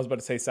 Yeah, I was about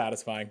to say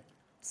satisfying.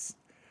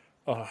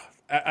 I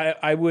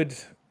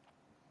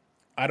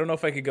don't know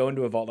if I could go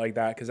into a vault like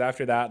that, because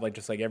after that, like,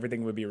 just like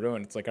everything would be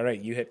ruined. It's like, all right,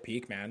 you hit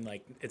peak, man.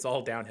 Like, it's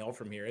all downhill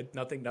from here.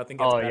 Nothing gets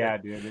better. Oh yeah,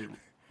 dude, it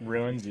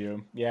ruins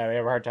you. Yeah, they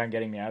have a hard time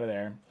getting me out of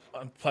there.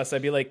 Plus,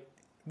 I'd be like,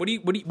 what do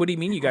you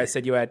mean? You guys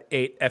said you had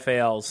 8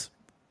 FALs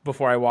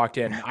before I walked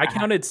in. I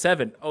counted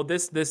 7. Oh,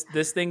 this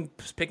thing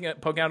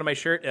poking out of my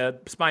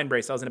shirt, spine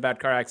brace. I was in a bad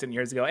car accident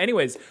years ago.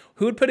 Anyways,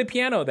 who would put a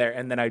piano there?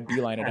 And then I'd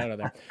beeline it out of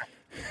there.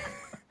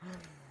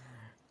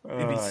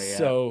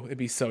 It'd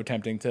be so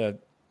tempting to,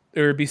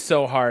 or it'd be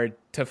so hard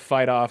to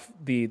fight off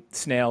the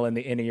snail in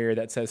the inner ear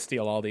that says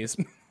steal all these.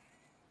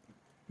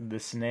 The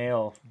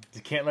snail.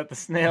 You can't let the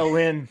snail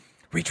win.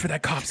 Reach for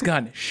that cop's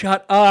gun.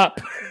 Shut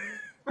up.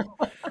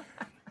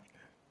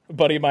 A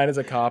buddy of mine is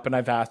a cop, and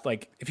I've asked,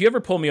 like, if you ever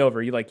pull me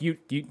over, you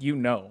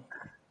know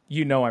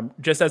I'm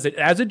just as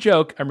a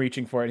joke, I'm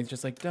reaching for it. And he's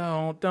just like,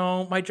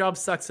 don't. My job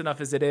sucks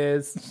enough as it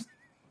is.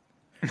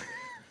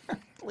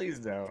 Please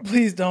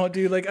don't,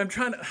 dude. Like, I'm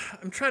trying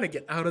to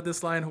get out of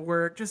this line of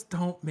work. Just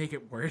don't make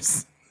it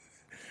worse.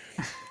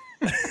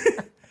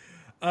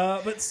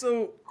 But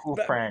so cool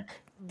prank.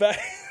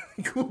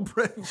 Cool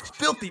prank.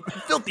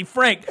 Filthy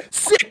Frank.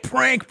 Sick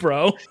prank,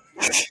 bro.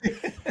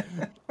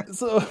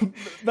 So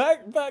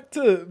back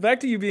to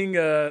you being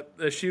a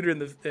shooter in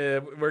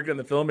the working in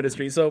the film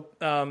industry. So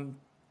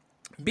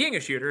being a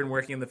shooter and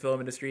working in the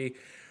film industry,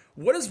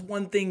 what is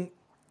one thing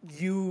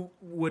you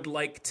would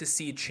like to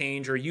see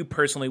change, or you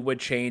personally would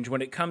change,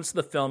 when it comes to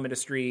the film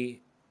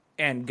industry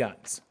and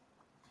guns?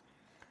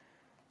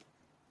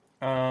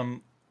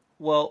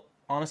 Well,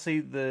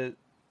 honestly, the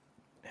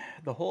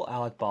whole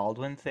Alec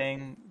Baldwin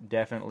thing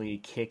definitely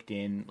kicked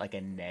in like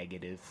a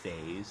negative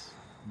phase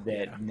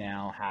that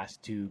now has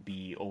to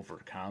be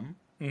overcome.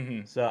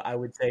 Mm-hmm. So I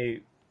would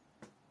say,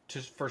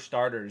 just for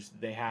starters,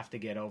 they have to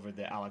get over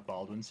the Alec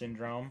Baldwin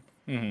syndrome,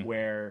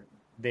 where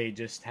they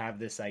just have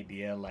this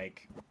idea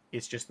like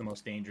it's just the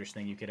most dangerous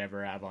thing you could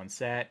ever have on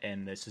set,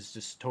 and this is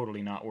just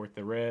totally not worth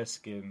the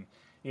risk. And,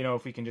 you know,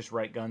 if we can just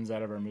write guns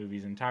out of our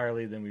movies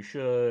entirely, then we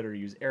should, or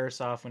use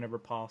airsoft whenever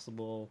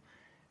possible.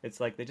 It's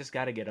like they just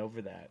got to get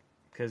over that.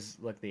 Because,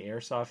 like, the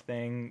airsoft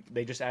thing,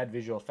 they just add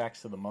visual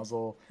effects to the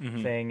muzzle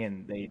thing,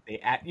 and they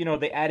add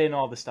in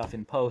all the stuff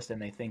in post,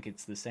 and they think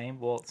it's the same.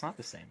 Well, it's not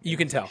the same. You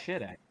can tell.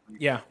 Shit, actually.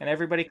 Yeah. And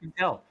everybody can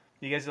tell.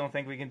 You guys don't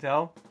think we can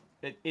tell?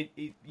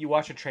 You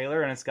watch a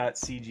trailer, and it's got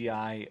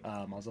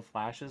CGI muzzle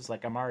flashes.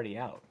 Like, I'm already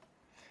out.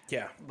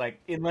 Yeah. Like,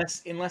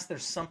 unless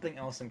there's something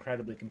else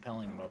incredibly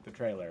compelling about the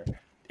trailer,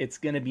 it's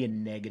going to be a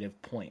negative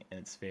point in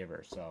its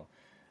favor. So,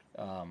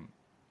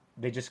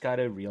 they just got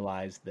to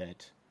realize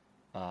that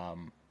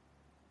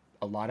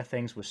a lot of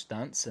things with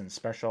stunts and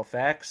special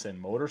effects and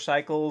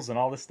motorcycles and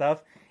all this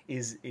stuff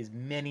is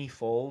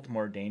many-fold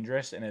more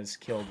dangerous and has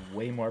killed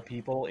way more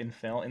people in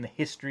the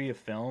history of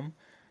film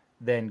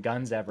than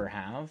guns ever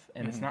have.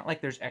 And it's not like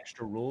there's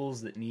extra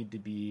rules that need to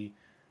be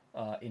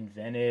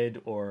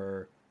invented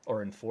or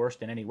or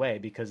enforced in any way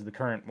because the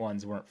current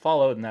ones weren't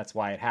followed, and that's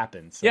why it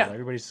happened. So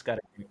everybody's just got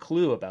a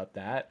clue about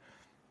that,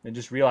 and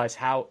just realize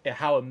how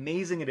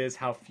amazing it is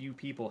how few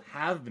people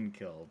have been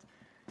killed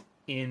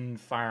in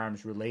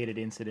firearms related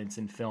incidents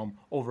in film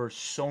over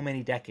so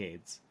many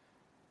decades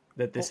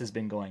that this has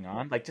been going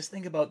on. Like, just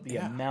think about the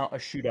amount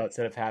of shootouts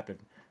that have happened.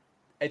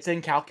 It's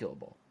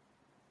incalculable.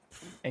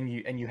 And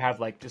you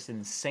have like just an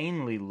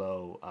insanely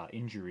low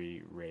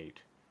injury rate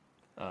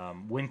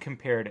when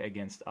compared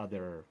against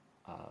other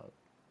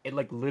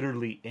like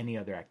literally any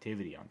other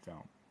activity on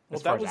film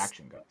as far as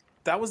action goes.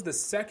 That was the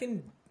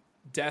second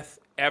death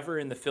ever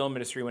in the film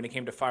industry when it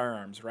came to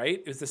firearms, right?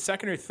 It was the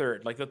second or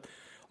third. Like the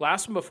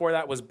last one before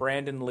that was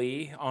Brandon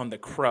Lee on The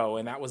Crow,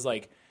 and that was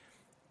like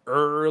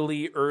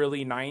early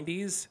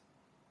 90s.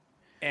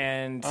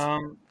 And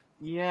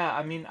yeah,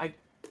 I mean, I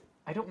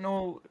don't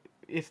know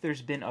if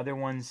there's been other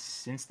ones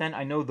since then.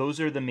 I know those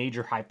are the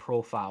major high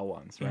profile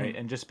ones, right? Mm-hmm.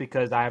 And just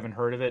because I haven't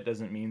heard of it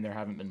doesn't mean there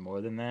haven't been more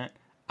than that.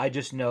 I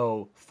just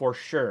know for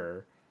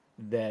sure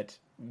that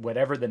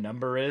whatever the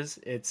number is,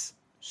 it's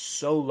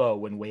so low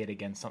when weighed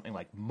against something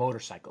like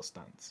motorcycle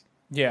stunts.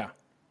 Yeah.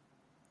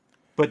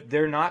 But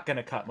they're not going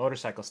to cut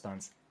motorcycle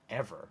stunts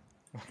ever.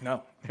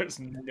 No. There's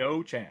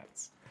no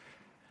chance.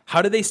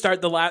 How did they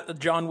start the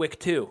John Wick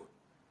 2?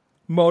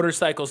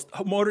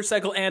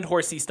 Motorcycle and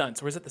horsey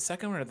stunts. Or was it the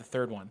second one or the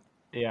third one?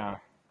 Yeah. It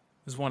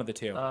was one of the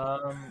two.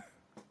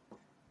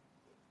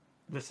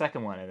 The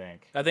second one, I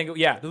think.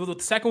 The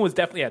second was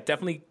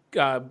definitely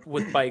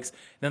with bikes. And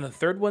then the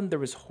third one, there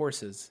was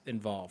horses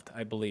involved,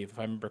 I believe, if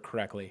I remember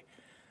correctly.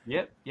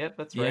 Yep,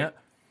 that's right. Yeah.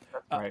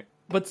 That's right.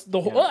 But the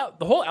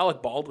whole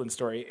Alec Baldwin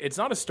story, it's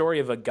not a story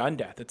of a gun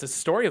death. It's a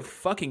story of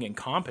fucking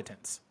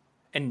incompetence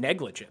and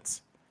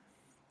negligence.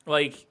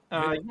 Like,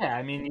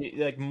 I mean,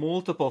 like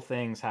multiple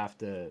things have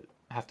to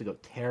go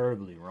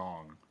terribly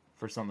wrong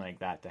for something like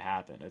that to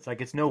happen. It's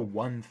like it's no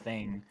one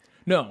thing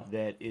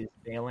that is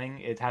failing.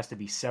 It has to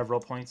be several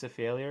points of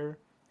failure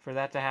for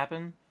that to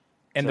happen.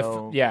 And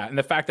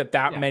the fact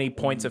that many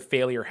points of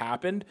failure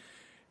happened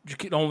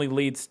only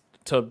leads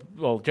to,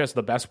 well, just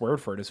the best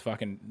word for it is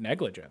fucking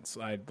negligence.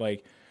 I mean,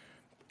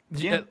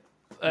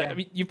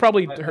 you've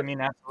probably heard. I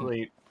mean,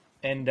 absolutely.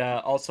 And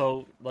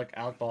also, like,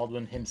 Alec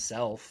Baldwin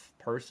himself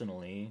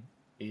personally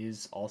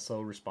is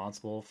also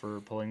responsible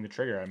for pulling the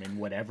trigger. I mean,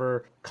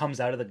 whatever comes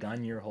out of the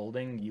gun you're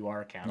holding, you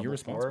are accountable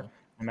for,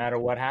 no matter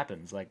what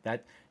happens. Like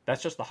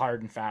that's just the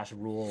hard and fast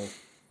rule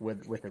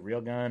with a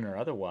real gun or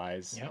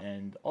otherwise. Yep.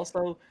 And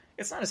also,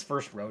 it's not his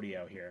first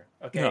rodeo here.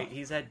 Okay, no.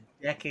 He's had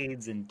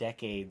decades and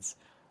decades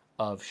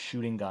of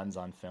shooting guns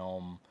on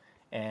film,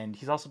 and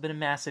he's also been a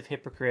massive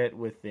hypocrite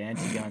with the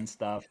anti-gun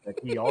stuff that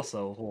he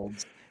also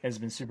holds and has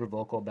been super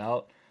vocal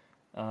about.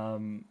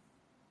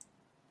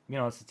 You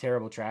know, it's a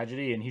terrible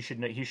tragedy, and he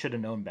should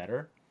have known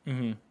better.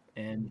 Mm-hmm.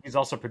 And he's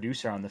also a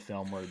producer on the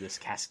film, where this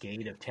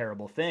cascade of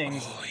terrible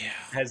things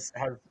has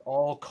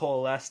all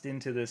coalesced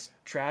into this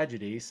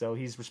tragedy. So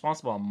he's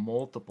responsible on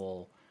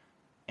multiple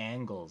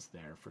angles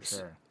there for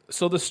sure.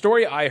 So the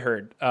story I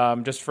heard,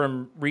 just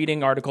from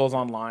reading articles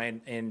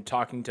online and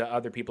talking to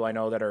other people I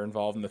know that are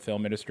involved in the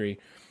film industry,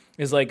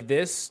 is like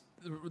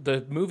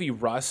the movie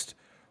Rust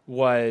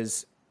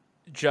was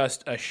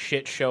just a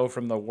shit show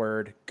from the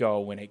word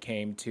go when it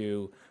came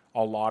to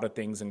a lot of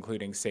things,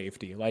 including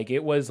safety. Like,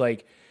 it was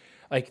like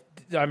I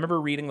remember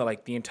reading that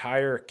like the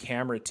entire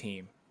camera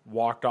team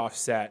walked off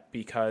set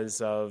because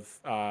of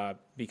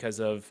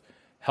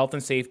health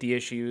and safety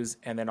issues,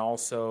 and then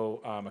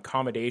also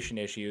accommodation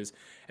issues.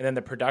 And then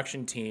the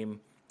production team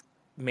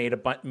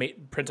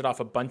printed off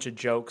a bunch of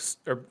jokes,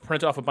 or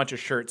printed off a bunch of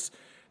shirts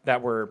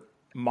that were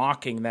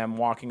mocking them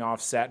walking off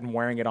set and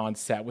wearing it on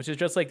set, which is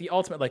just like the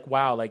ultimate, like,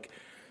 wow, like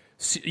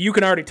you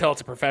can already tell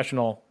it's a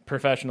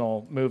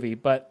professional movie.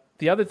 But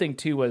the other thing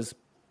too was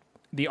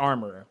the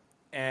armorer,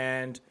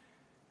 and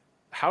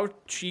how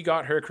she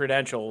got her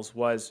credentials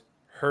was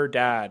her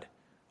dad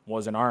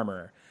was an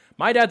armorer.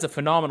 My dad's a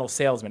phenomenal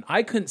salesman.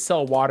 I couldn't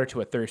sell water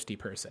to a thirsty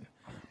person.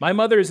 My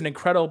mother is an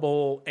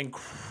incredible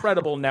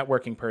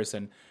networking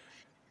person.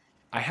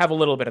 I have a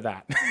little bit of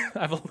that. I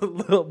have a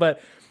little,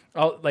 but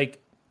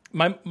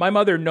my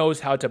mother knows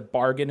how to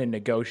bargain and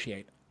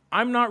negotiate.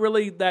 I'm not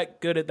really that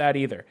good at that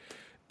either.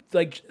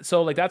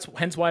 That's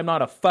hence why I'm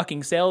not a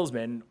fucking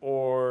salesman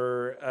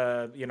or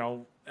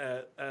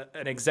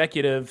an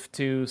executive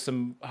to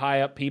some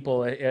high up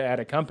people at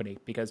a company,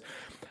 because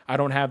I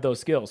don't have those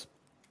skills.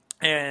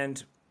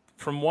 And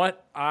from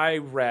what I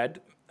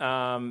read,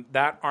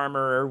 that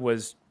armorer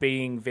was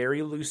being very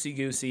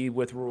loosey-goosey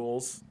with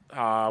rules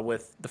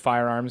with the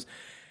firearms.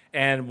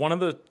 And one of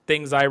the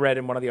things I read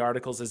in one of the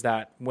articles is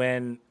that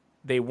when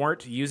they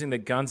weren't using the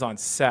guns on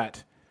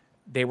set,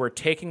 they were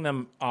taking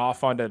them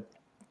off onto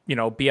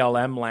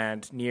BLM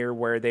land near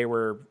where they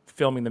were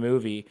filming the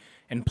movie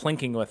and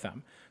plinking with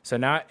them. So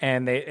now,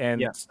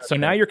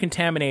 now you're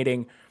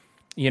contaminating,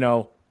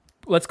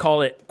 let's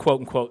call it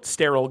quote unquote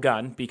sterile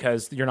gun,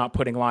 because you're not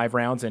putting live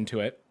rounds into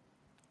it.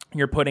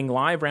 You're putting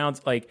live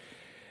rounds and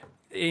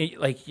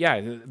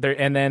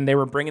then they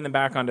were bringing them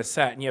back onto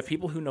set, and you have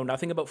people who know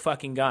nothing about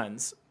fucking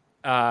guns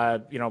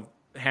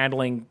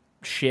handling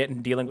shit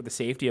and dealing with the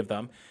safety of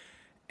them.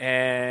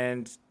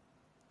 And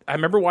I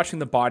remember watching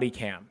the body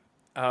cam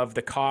of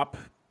the cop,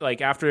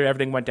 like after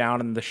everything went down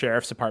and the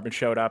sheriff's department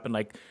showed up, and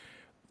like,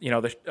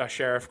 the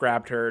sheriff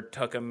grabbed her,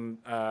 took him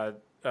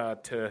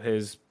to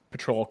his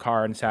patrol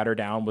car and sat her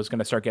down, was going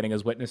to start getting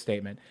his witness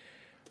statement.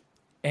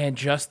 And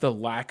just the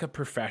lack of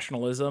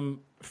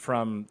professionalism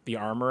from the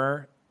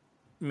armorer,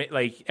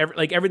 like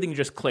everything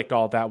just clicked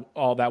all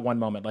that one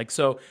moment. Like,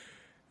 so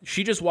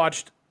she just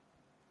watched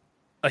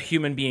a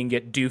human being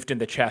get doofed in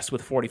the chest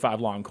with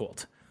 45 long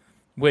Colt,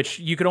 which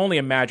you could only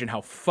imagine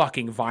how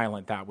fucking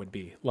violent that would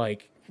be.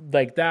 Like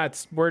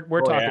that's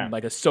we're talking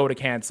like a soda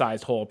can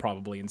sized hole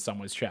probably in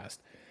someone's chest.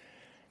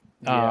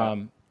 Yeah.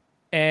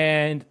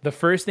 And the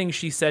first thing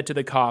she said to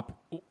the cop,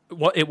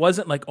 well, it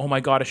wasn't like, "Oh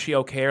my God, is she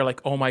okay?" Or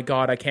like, "Oh my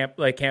God, I can't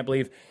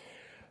believe."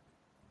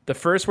 The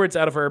first words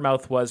out of her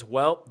mouth was,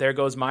 "Well, there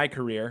goes my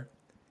career."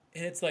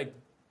 And it's like,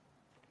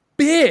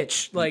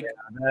 bitch, like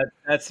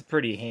that's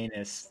pretty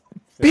heinous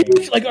thing.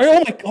 Bitch, like,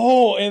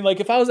 and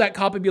like if I was that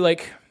cop, I'd be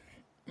like,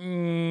 the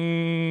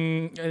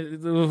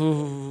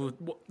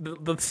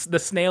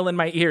snail in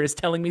my ear is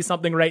telling me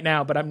something right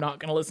now, but I'm not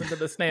going to listen to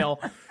the snail.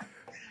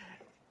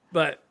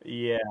 But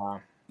yeah,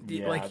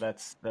 like,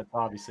 that's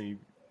obviously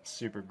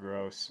super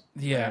gross.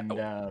 Yeah,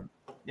 and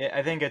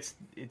I think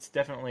it's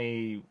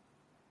definitely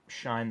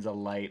shines a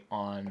light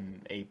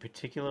on a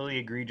particularly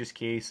egregious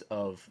case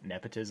of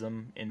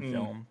nepotism in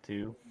film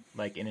too,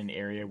 like in an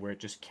area where it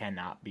just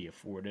cannot be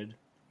afforded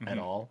at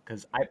all.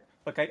 Because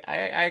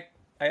I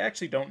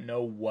actually don't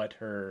know what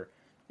her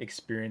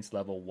experience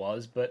level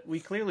was, but we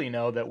clearly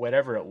know that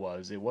whatever it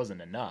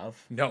wasn't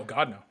enough. No,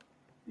 God, no.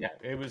 Yeah,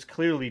 it was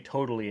clearly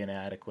totally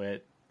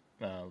inadequate,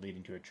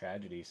 leading to a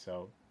tragedy.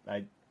 So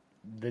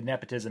the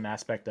nepotism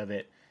aspect of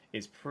it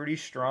is pretty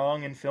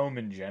strong in film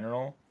in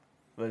general.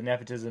 The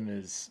nepotism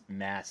is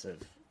massive,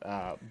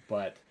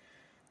 but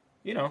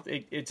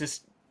it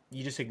just,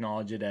 you just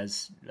acknowledge it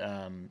as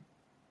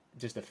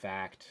just a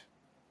fact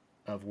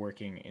of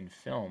working in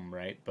film,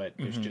 right? But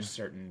there's just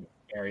certain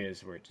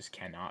areas where it just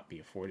cannot be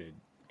afforded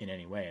in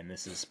any way, and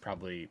this is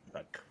probably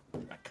a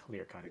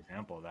clear-cut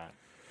example of that.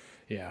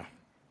 Yeah,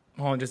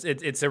 well, just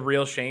it's a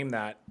real shame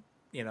that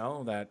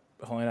that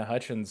Helena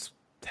Hutchins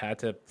had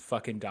to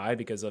fucking die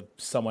because of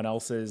someone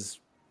else's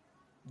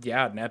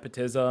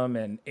nepotism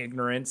and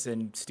ignorance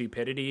and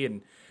stupidity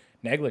and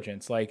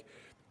negligence. Like,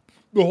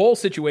 the whole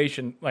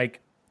situation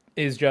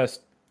is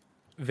just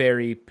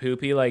very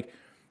poopy. Like,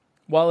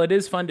 while it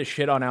is fun to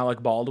shit on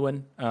Alec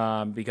Baldwin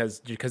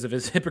because of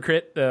his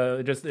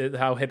just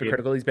how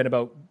hypocritical he's been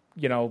about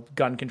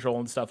gun control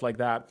and stuff like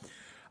that,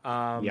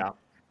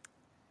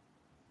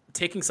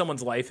 taking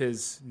someone's life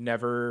is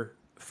never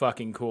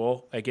fucking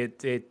cool. Like,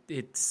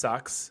 it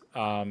sucks.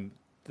 And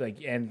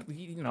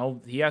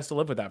he has to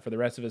live with that for the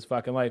rest of his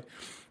fucking life,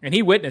 and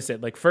he witnessed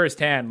it like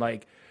firsthand.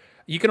 Like,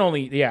 you can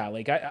only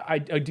I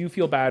do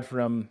feel bad for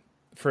him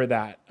for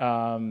that.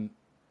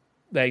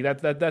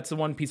 That's the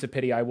one piece of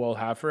pity I will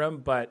have for him.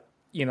 But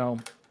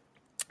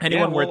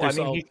anyone worth their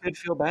salt, he should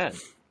feel bad.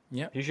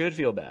 Yeah, he should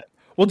feel bad.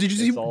 Well, did you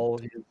see? It's all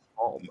his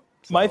fault.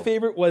 So. My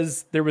favorite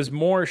was there was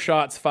more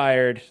shots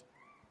fired,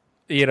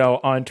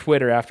 on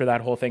Twitter after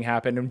that whole thing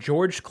happened, and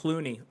George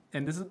Clooney.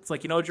 And this is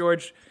like,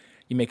 George,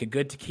 you make a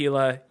good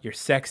tequila, you're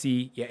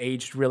sexy, you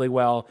aged really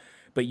well,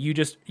 but you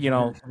just,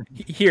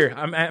 here,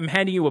 I'm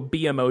handing you a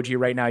B emoji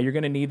right now. You're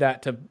going to need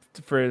that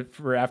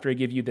for after I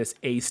give you this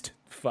aced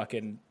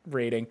fucking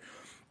rating.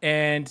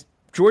 And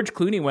George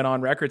Clooney went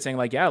on record saying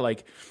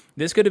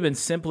this could have been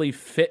simply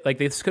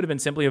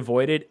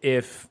avoided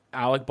if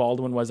Alec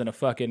Baldwin wasn't a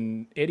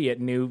fucking idiot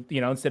and knew,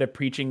 instead of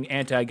preaching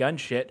anti-gun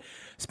shit,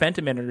 spent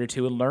a minute or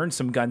two and learned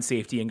some gun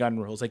safety and gun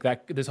rules. Like,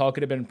 that, this all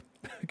could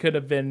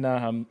have been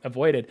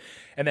avoided.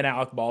 And then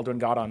Alec Baldwin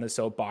got on the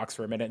soapbox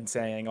for a minute and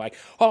saying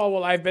 "Oh,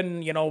 well, I've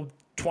been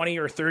 20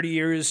 or 30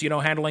 years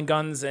handling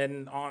guns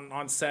and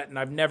on set, and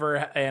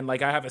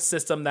I have a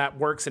system that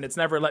works and it's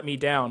never let me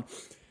down."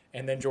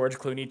 And then George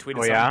Clooney tweeted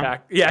something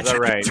back. Yeah, is that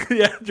right?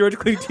 Yeah, George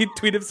Clooney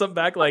tweeted something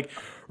back like,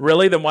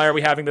 "Really? Then why are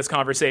we having this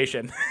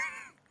conversation?"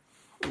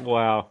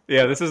 Wow.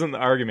 Yeah, this isn't the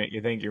argument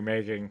you think you're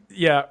making.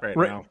 Yeah,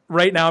 now.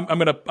 Right now, I'm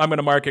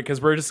gonna mark it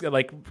because we're just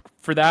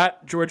for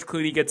that, George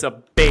Clooney gets a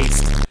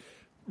base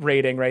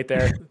rating right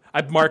there.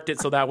 I've marked it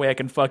so that way I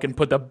can fucking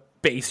put the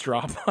bass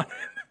drop on it.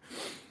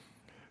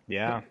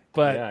 Yeah,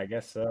 but I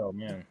guess so,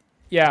 man.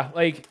 Yeah,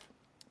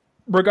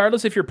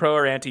 regardless if you're pro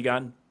or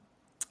anti-gun,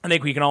 I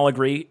think we can all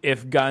agree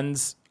if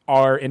guns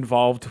are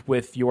involved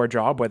with your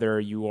job, whether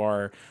you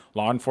are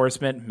law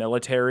enforcement,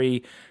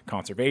 military,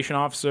 conservation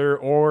officer,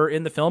 or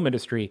in the film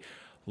industry,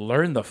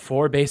 learn the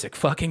 4 basic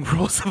fucking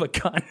rules of a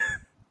gun.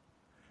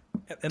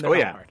 And they're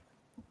not hard.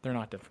 They're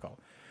not difficult.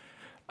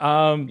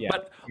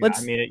 But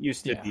it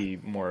used to be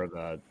more of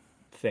a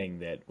thing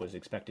that was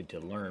expected to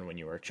learn when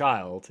you were a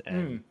child,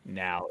 and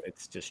now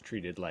it's just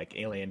treated like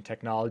alien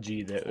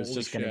technology that was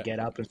just going to get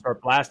up and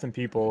start blasting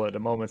people at a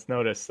moment's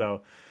notice.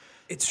 So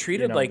it's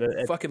treated like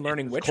fucking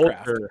learning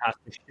witchcraft. Culture has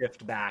to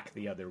shift back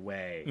the other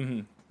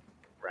way,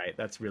 right?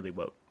 That's really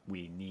what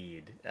we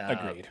need.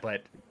 Agreed.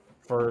 But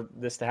for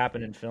this to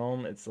happen in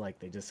film, it's like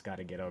they just got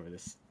to get over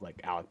this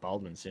like Alec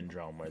Baldwin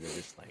syndrome, where they're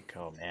just like,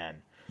 oh man,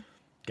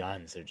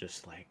 guns. They're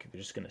just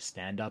gonna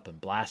stand up and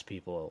blast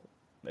people.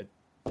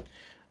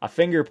 A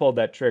finger pulled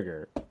that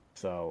trigger.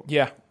 So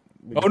yeah.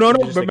 Oh no!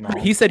 Remember,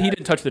 he said he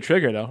didn't touch the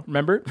trigger though.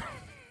 Remember?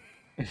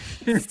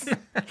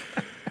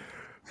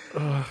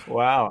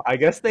 Wow. I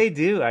guess they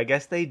do.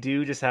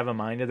 Just have a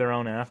mind of their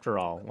own after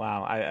all.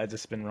 Wow. I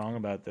just been wrong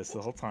about this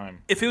the whole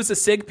time. If it was a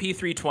SIG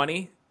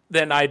P320,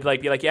 then I'd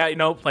be like, yeah,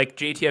 like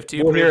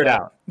JTF2. We'll hear it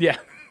out. Yeah.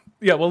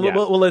 Yeah.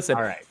 We'll listen.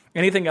 All right.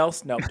 Anything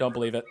else? No, don't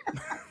believe it.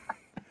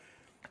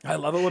 I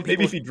love it when people.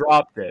 Maybe if you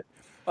dropped it.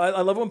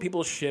 I love it when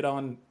people shit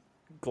on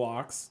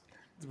Glocks.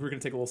 We're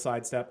gonna take a little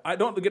sidestep.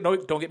 Don't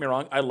get me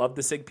wrong. I love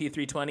the SIG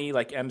P320,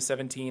 like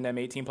M17,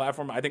 M18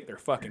 platform. I think they're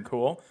fucking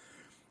cool.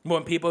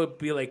 When people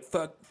be like,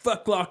 fuck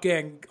Glock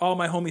gang, all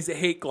my homies that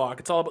hate Glock.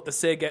 It's all about the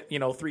SIG at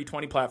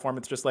 320 platform.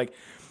 It's just like,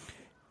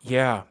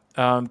 yeah.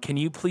 Can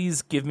you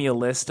please give me a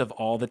list of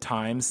all the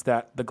times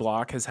that the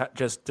Glock has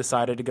just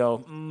decided to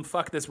go,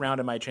 fuck this round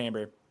in my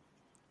chamber?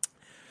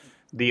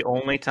 The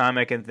only time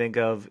I can think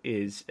of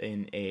is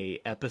in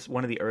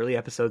one of the early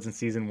episodes in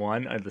season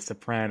 1 of The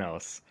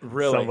Sopranos.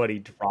 Really? Somebody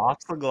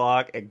drops the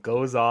Glock, it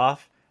goes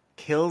off,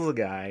 kills a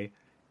guy,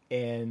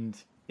 and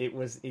it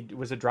was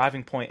a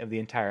driving point of the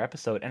entire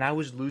episode. And I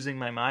was losing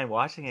my mind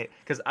watching it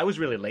because I was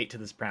really late to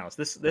The Sopranos.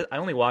 This I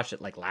only watched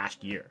it like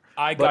last year.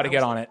 I got to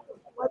get on it.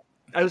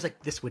 I was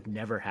like, this would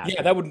never happen.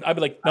 Yeah, I'd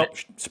be like, nope,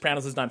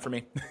 Sopranos is done for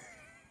me.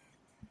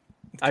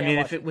 I mean,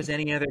 if it was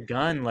any other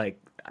gun, like,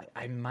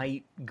 I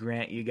might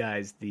grant you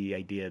guys the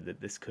idea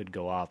that this could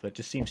go off. It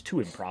just seems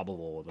too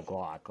improbable with a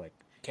Glock. Like,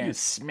 you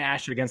just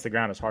smash it against the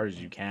ground as hard as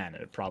you can,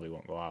 and it probably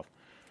won't go off.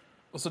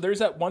 Well, so there's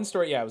that one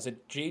story. Yeah, it was a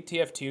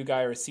JTF2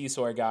 guy or a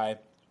CSOR guy.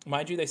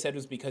 Mind you, they said it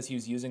was because he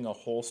was using a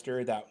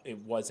holster that it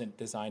wasn't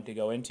designed to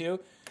go into.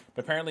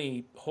 But apparently,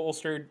 he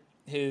holstered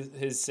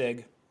his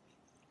SIG,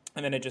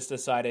 and then it just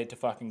decided to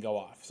fucking go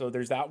off. So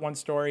there's that one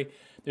story.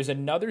 There's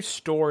another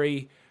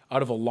story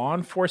out of a law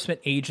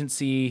enforcement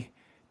agency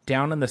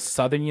down in the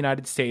southern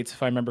United States,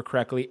 if I remember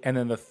correctly. And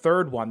then the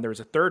third one, there was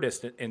a third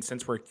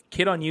instance where a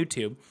kid on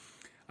YouTube,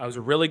 it was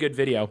a really good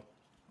video,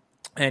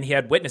 and he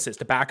had witnesses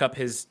to back up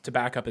his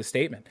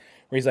statement.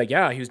 Where he's like,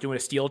 yeah, he was doing a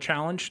steel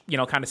challenge,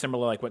 kind of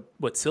similar like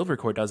what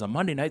Silvercore does on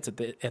Monday nights at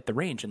the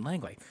range in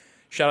Langley.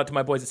 Shout out to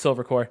my boys at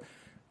Silvercore.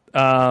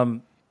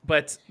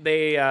 But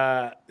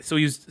they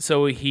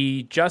so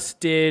he just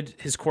did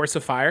his course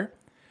of fire,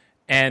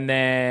 and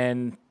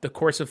then the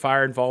course of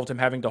fire involved him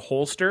having to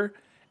holster,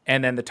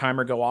 and then the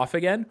timer go off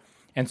again.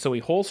 And so he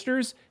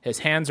holsters, his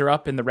hands are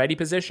up in the ready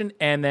position,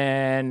 and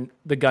then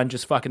the gun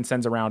just fucking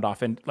sends a round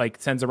off into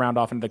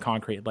the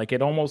concrete. Like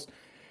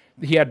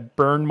he had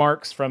burn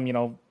marks from,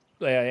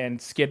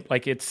 and skin,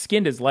 like it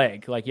skinned his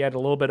leg. Like he had a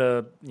little bit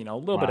of,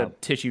 bit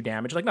of tissue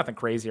damage, like nothing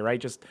crazy,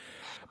 right?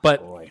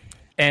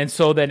 And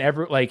so then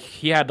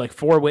he had like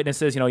 4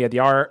 witnesses, he had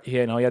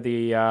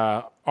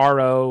the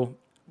RO,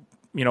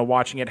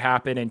 watching it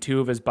happen, and 2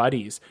 of his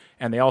buddies.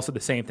 And they all said the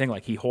same thing.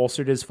 Like he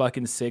holstered his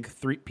fucking SIG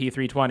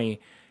P320,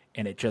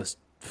 and it just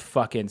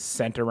fucking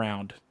sent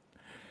around.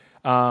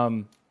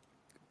 But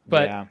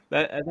yeah,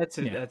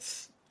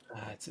 that's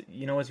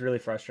what's really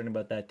frustrating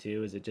about that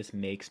too is it just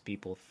makes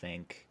people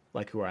think,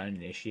 like, who are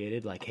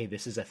uninitiated, like, hey,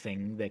 this is a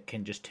thing that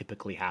can just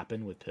typically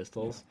happen with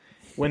pistols,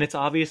 when it's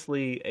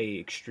obviously a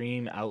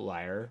extreme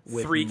outlier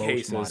with 3 most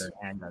cases. modern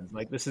handguns.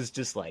 Like, this is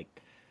just like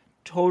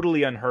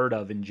totally unheard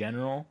of in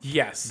general.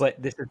 Yes.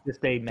 But this is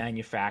just a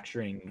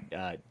manufacturing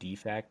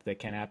defect that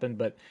can happen.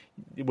 But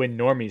when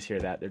normies hear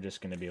that, they're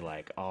just going to be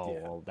like, oh,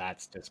 well,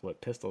 that's just what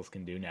pistols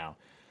can do now.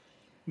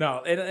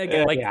 No, and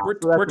again,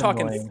 we're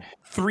talking annoying.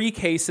 3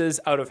 cases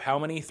out of how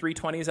many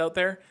 320s out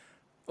there?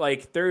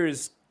 Like,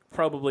 there's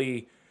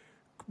probably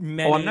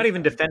many. Oh, I'm not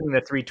even defending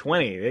the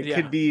 320. It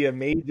could be a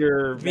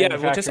major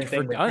manufacturing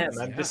thing for guns.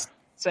 I'm just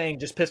saying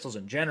just pistols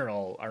in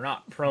general are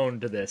not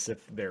prone to this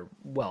if they're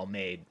well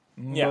made.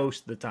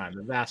 Most of the time,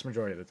 the vast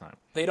majority of the time,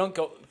 they don't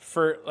go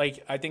for I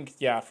think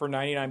for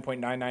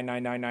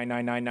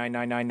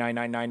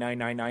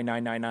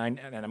 99.999999999999999,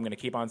 and I'm gonna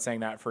keep on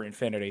saying that for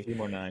infinity. A few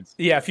more nines.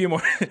 Yeah, a few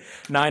more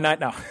 99.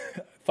 No,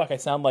 fuck, I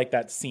sound like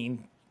that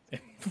scene in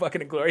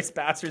fucking Inglourious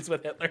Bastards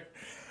with Hitler.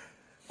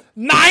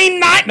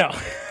 99. No,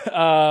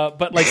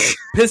 but like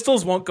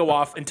pistols won't go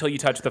off until you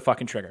touch the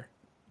fucking trigger.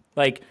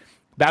 Like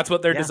that's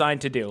what they're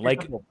designed to do.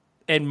 Like,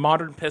 and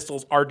modern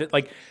pistols are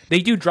they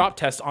do drop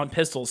tests on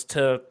pistols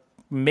to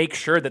make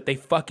sure that they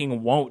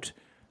fucking won't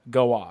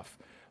go off.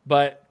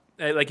 But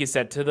like you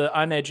said, to the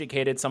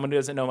uneducated, someone who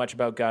doesn't know much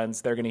about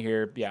guns, they're going to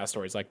hear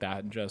stories like that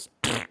and just,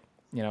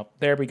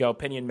 there we go.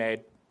 Opinion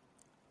made.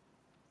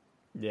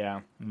 Yeah.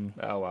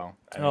 Oh, well.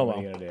 What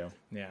are you going to do?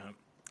 Yeah.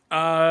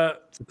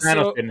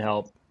 Sopranos didn't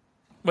help.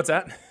 What's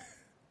that?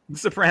 The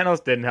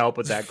Sopranos didn't help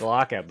with that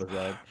Glock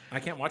episode. I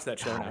can't watch that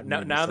show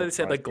now. Now that they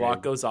said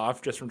Glock goes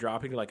off just from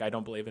dropping, I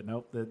don't believe it.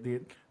 Nope.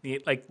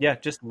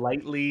 Just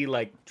lightly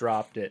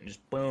dropped it and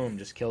just boom,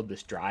 just killed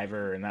this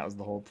driver, and that was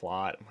the whole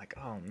plot. I'm like,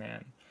 oh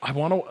man. I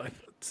want to.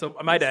 So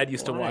my dad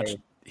used to watch.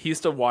 He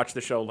used to watch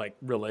the show like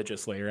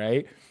religiously,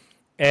 right?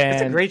 And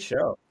it's a great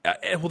show.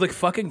 Well, like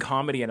fucking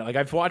comedy in it. Like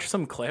I've watched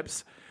some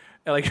clips,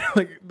 and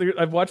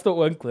I've watched the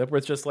one clip where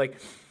it's just like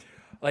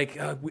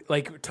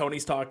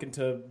Tony's talking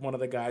to one of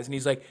the guys, and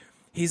he's like,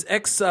 he's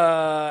ex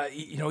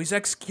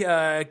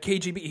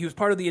KGB. He was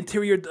part of the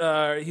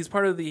interior. He's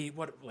part of the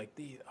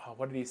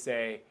what did he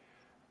say?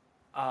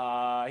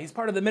 He's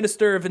part of the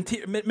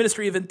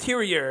Ministry of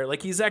Interior.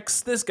 Like he's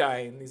ex this guy,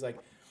 and he's like,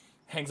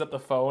 hangs up the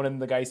phone,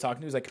 and the guy he's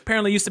talking to is like,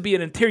 apparently used to be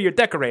an interior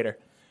decorator.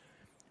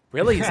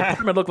 Really? His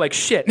apartment looked like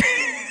shit.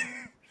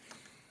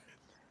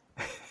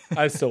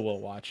 I still will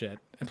watch it,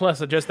 and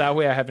plus, just that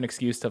way, I have an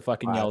excuse to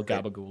fucking yell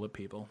gabagool at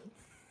people.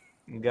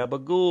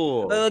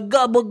 Gabagool.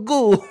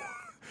 Gabagool.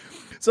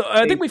 So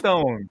I think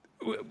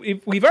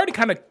we've already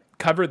kind of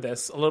covered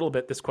this a little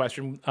bit. This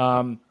question.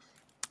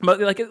 But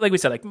like we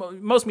said, like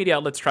most media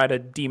outlets try to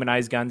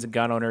demonize guns and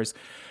gun owners.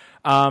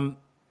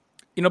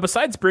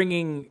 Besides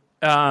bringing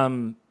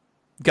gun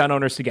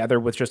owners together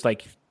with just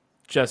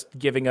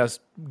giving us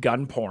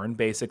gun porn,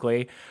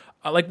 basically,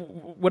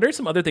 what are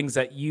some other things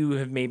that you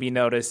have maybe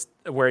noticed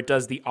where it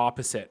does the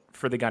opposite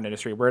for the gun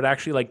industry, where it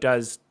actually like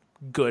does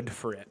good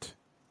for it?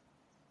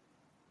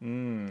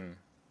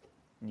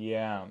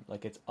 Yeah,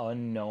 like it's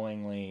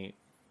unknowingly.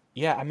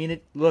 Yeah, I mean,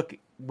 look,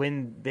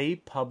 when they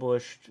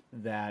published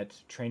that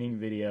training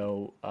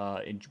video,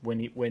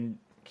 when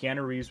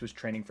Keanu Reeves was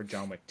training for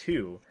John Wick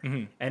 2,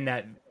 and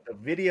the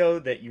video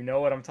that you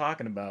know what I'm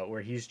talking about,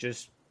 where he's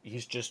just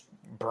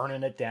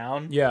burning it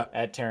down,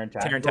 at Terran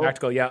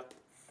Tactical,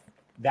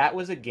 that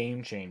was a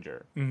game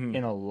changer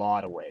in a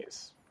lot of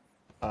ways,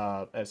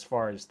 as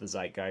far as the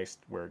zeitgeist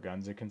where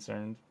guns are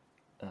concerned.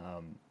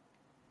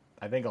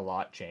 I think a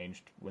lot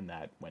changed when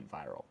that went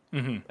viral.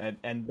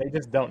 And they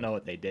just don't know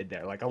what they did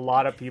there. Like, a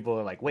lot of people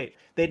are like, wait,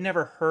 they'd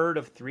never heard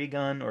of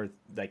 3-gun or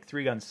like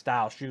 3-gun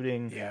style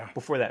shooting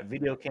before that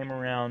video came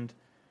around.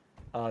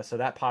 So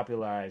that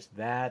popularized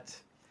that.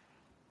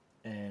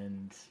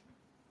 And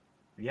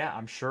yeah,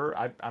 I'm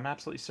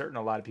absolutely certain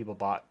a lot of people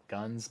bought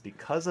guns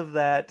because of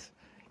that,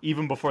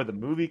 even before the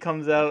movie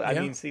comes out. I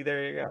mean, see,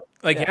 there you go.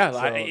 That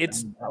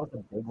was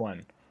a big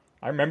one.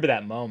 I remember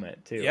that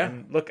moment too. Yeah.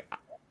 And look,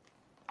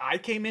 I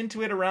came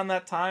into it around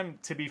that time,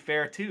 to be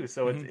fair, too,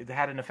 so it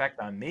had an effect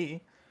on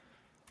me.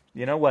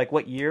 You know, like,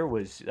 what year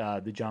was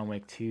the John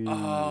Wick 2?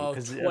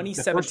 2017.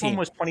 The first one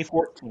was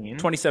 2014.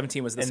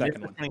 2017 was the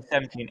second one.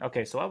 2017.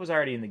 Okay, so I was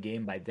already in the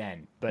game by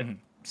then, but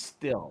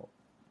still,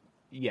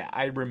 yeah,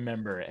 I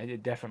remember it.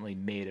 It definitely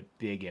made a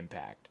big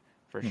impact,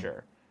 for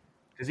sure.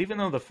 Because even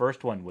though the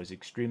first one was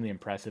extremely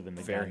impressive in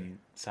the gun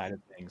side of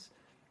things,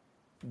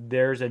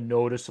 there's a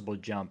noticeable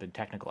jump in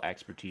technical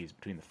expertise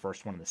between the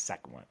first one and the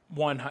second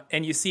one.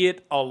 And you see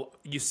it all.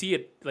 You see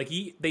it like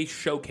they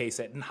showcase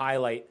it and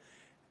highlight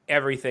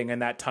everything in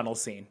that tunnel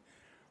scene,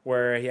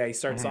 where he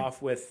starts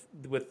off with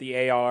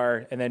the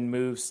AR and then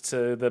moves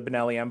to the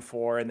Benelli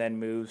M4 and then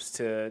moves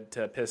to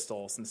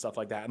pistols and stuff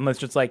like that. And it's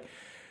just like,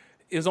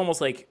 it was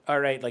almost like, all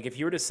right, like if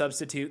you were to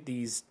substitute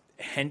these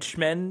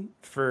henchmen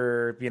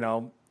for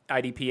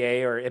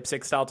IDPA or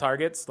IPSC style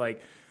targets,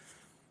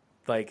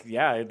 it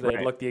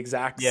looked the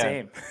exact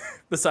same.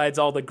 Besides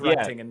all the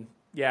grunting and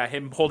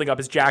him holding up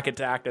his jacket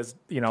to act as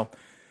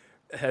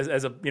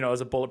as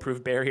a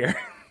bulletproof barrier.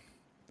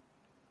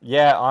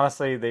 Yeah,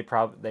 honestly,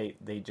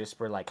 they just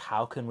were like,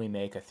 how can we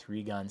make a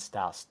 3-gun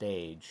style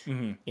stage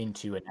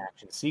into an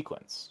action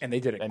sequence? And they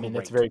did it. I mean,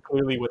 that's very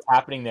clearly what's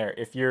happening there.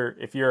 If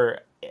you're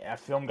a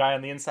film guy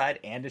on the inside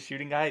and a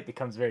shooting guy, it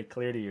becomes very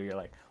clear to you. You're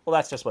like, well,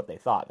 that's just what they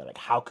thought. They're like,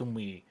 how can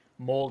we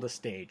mold a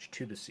stage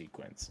to the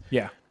sequence?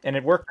 Yeah. And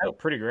it worked out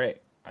pretty great,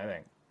 I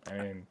think. I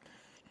mean,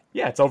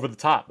 yeah, it's over the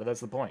top, but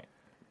that's the point.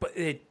 But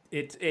it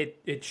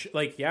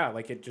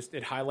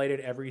highlighted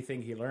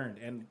everything he learned.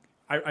 And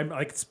I'm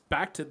like, it's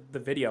back to the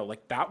video.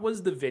 Like, that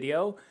was the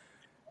video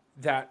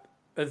that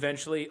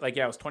eventually, it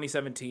was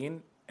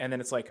 2017, and then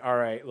it's like, all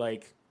right,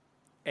 like,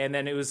 and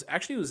then it was I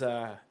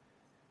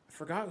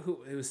forgot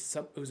who it was.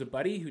 It was a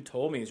buddy who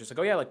told me. He's just like,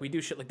 oh yeah, like, we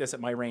do shit like this at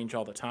my range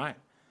all the time.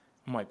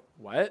 I'm like,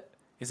 what?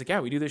 He's like, yeah,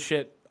 we do this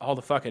shit all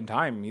the fucking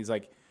time. He's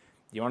like,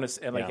 you want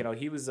to, and like,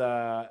 he was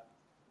down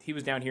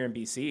here in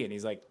BC, and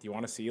he's like, do you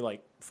want to see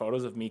like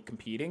photos of me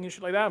competing and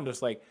shit like that? I'm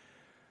just like,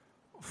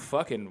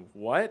 fucking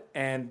what?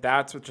 And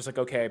that's what, just like,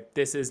 okay,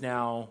 this is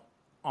now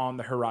on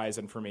the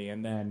horizon for me.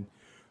 And then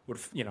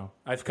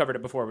I've covered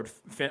it before, but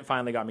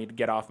finally got me to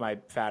get off my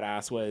fat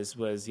ass was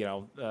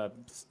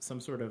some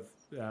sort of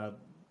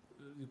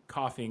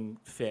coughing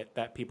fit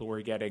that people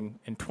were getting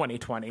in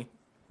 2020.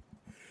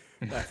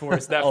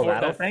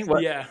 That thing?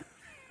 What? Yeah.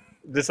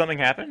 Did something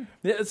happen?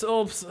 Yeah,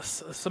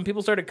 some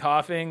people started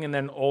coughing, and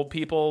then old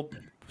people,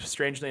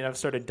 strangely enough,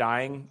 started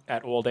dying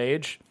at old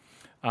age.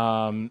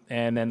 And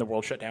then the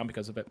world shut down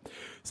because of it.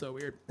 So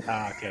weird.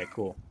 Okay,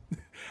 cool.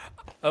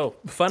 Oh,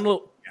 fun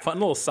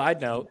little side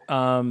note.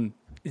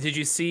 Did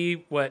you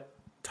see what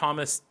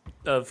Thomas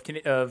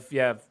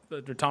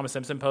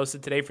Simpson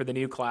posted today for the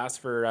new class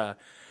for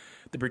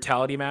the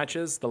brutality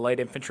matches, the light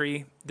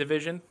infantry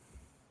division?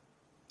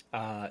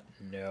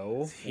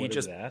 No. What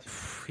is that?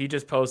 He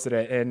just posted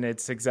it, and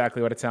it's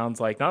exactly what it sounds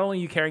like. Not only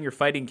are you carrying your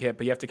fighting kit,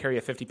 but you have to carry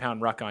a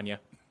 50-pound ruck on you.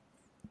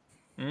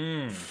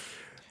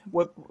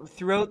 What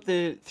throughout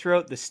the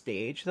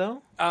stage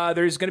though?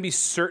 There's going to be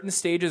certain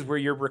stages where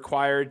you're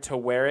required to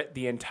wear it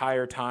the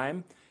entire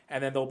time,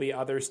 and then there'll be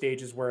other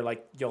stages where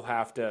like you'll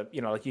have to,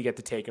 like you get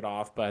to take it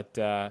off. But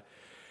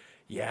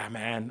yeah,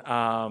 man.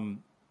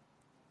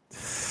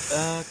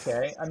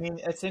 Okay. I mean,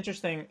 it's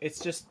interesting. It's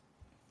just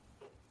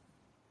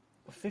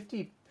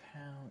 50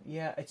 pound.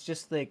 Yeah, it's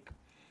just like.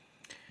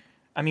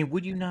 I mean,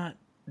 would you not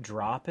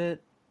drop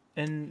it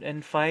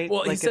and fight?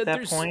 Well, he said at that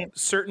there's point,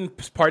 certain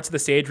parts of the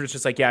stage where it's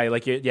just like,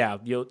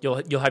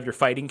 you'll have your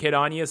fighting kit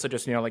on you, so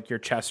just like your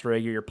chest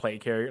rig or your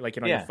plate carrier, like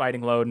your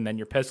fighting load, and then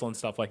your pistol and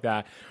stuff like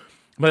that.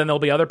 But then there'll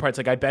be other parts,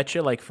 like I bet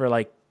you, like for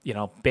like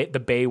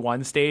the Bay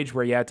 1 stage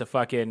where you had to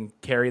fucking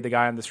carry the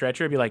guy on the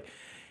stretcher, it'd be like,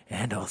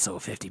 and also a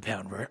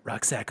 50-pound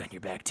rucksack on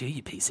your back too,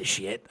 you piece of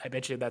shit. I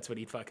bet you that's what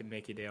he'd fucking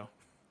make you do.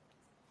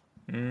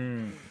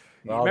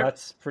 Well,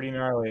 that's pretty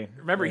gnarly.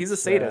 Remember, he's a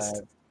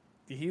sadist.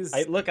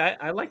 I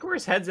like where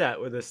his head's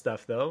at with this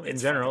stuff, though. In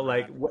general,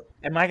 like,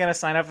 am I gonna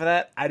sign up for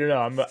that? I don't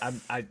know.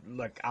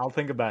 I'll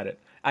think about it.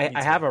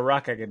 I have a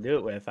ruck I can do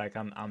it with. Like,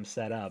 I'm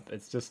set up.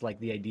 It's just like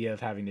the idea of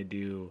having to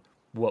do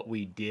what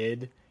we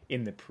did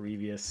in the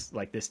previous,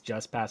 like this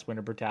just past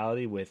Winter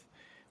Brutality with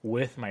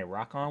my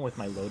ruck on, with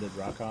my loaded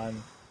ruck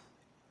on.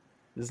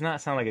 Does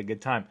not sound like a good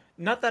time.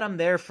 Not that I'm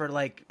there for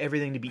like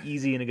everything to be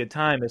easy and a good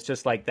time. It's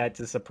just like that's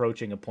just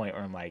approaching a point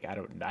where I'm like, I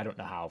don't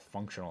know how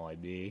functional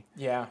I'd be.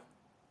 Yeah.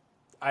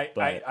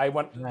 I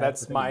want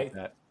that's my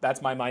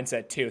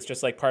mindset too. It's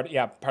just like part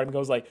of me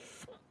goes like,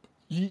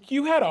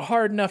 you had a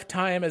hard enough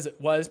time as it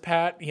was,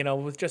 Pat,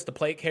 with just the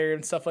plate carrier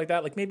and stuff like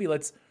that. Like maybe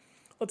let's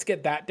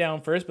get that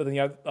down first. But then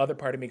the other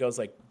part of me goes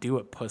like, do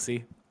it,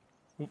 pussy.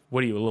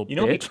 What are you, a little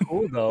bitch? What's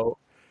cool though?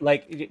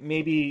 Like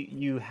maybe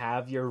you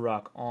have your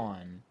ruck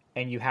on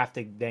and you have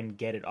to then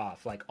get it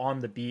off. Like on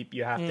the beep,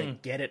 you have to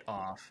get it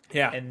off.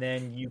 Yeah. And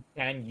then you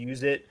can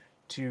use it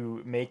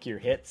to make your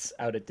hits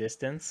out of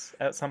distance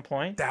at some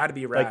point. That'd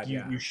be rad. Like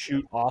you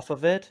shoot off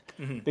of it.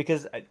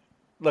 Because I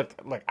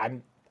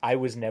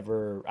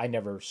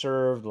never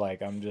served.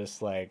 Like I'm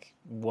just like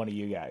one of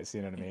you guys,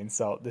 you know what I mean?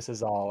 So this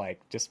is all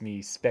like just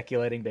me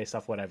speculating based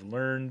off what I've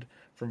learned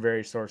from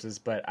various sources.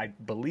 But I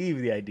believe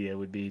the idea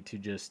would be to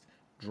just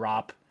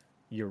drop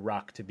your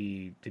ruck to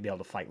be able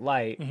to fight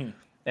light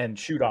and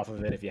shoot off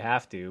of it if you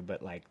have to.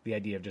 But like the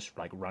idea of just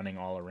like running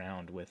all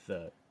around with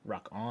the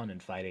ruck on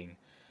and fighting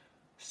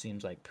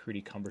seems like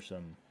pretty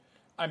cumbersome.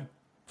 I'd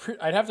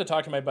have to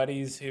talk to my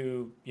buddies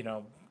who,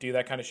 do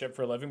that kind of shit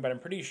for a living, but I'm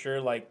pretty sure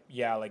like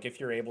if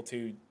you're able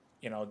to,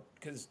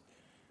 because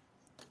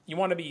you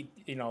want to be,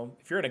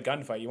 if you're in a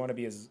gunfight, you want to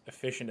be as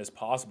efficient as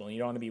possible. And you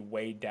don't want to be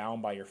weighed down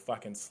by your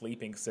fucking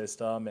sleeping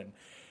system and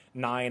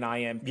 9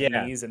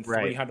 IMPs and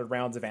 300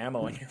 rounds of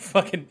ammo and you're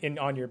fucking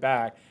on your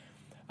back.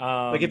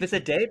 Like if it's a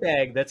day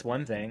bag, that's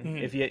one thing.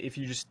 If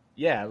you just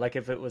like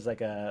if it was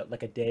like a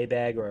day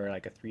bag or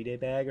like a 3-day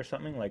bag or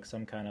something, like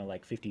some kind of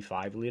like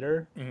 55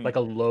 liter, like a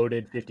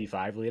loaded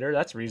 55 liter,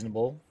 that's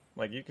reasonable.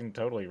 Like you can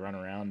totally run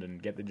around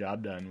and get the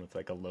job done with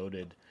like a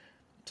loaded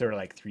sort of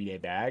like 3-day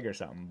bag or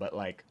something. But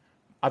like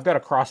I've got a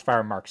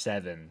Crossfire Mark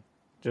 7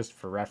 just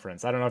for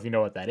reference. I don't know if you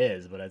know what that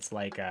is, but it's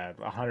like a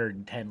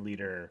 110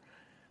 liter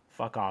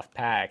fuck off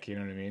pack. You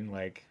know what I mean?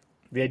 Like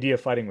the idea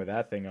of fighting with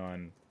that thing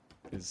on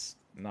is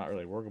not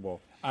really workable.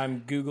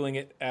 I'm Googling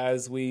it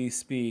as we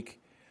speak.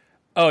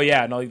 Oh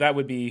yeah, no, that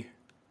would be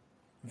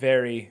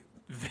very,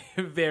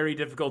 very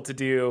difficult to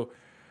do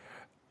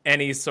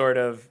any sort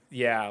of,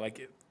 I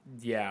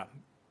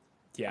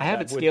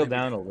have it scaled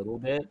down a little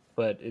bit,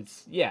 but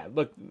it's,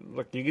 look,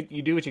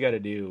 you do what you got to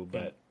do,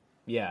 but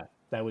it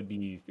wouldn't be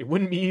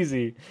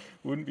easy.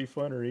 It wouldn't be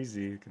fun or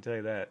easy. I can tell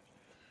you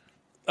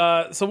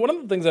that. So one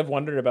of the things I've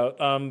wondered about,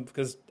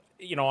 because,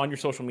 on your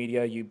social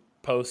media, you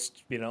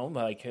post,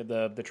 like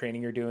the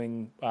training you're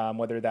doing,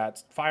 whether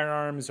that's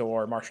firearms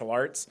or martial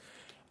arts,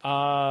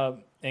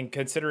 and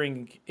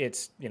considering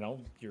it's,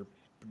 your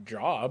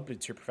job,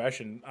 it's your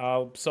profession.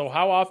 So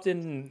how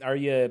often are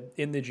you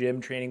in the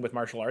gym training with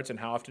martial arts, and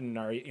how often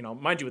are you,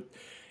 mind you, with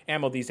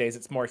ammo these days,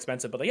 it's more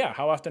expensive, but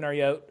how often are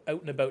you out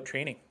and about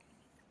training?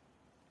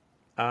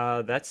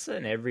 That's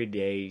an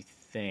everyday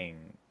thing,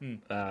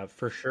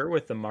 for sure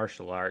with the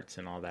martial arts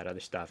and all that other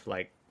stuff.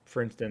 Like,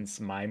 for instance,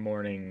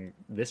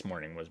 this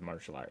morning was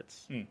martial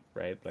arts,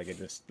 right? Like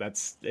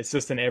it's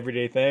just an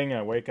everyday thing.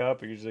 I wake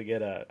up, I usually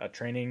get a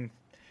training,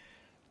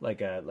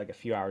 like a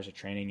few hours of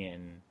training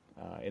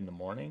in the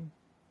morning.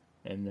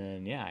 And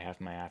then, I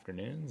have my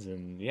afternoons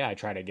and I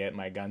try to get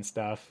my gun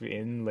stuff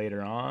in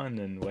later on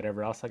and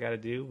whatever else I got to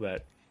do.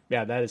 But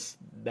that is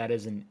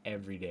an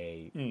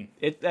everyday,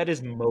 that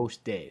is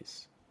most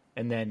days.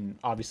 And then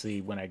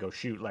obviously when I go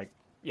shoot, like,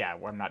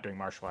 I'm not doing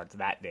martial arts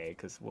that day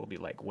because we'll be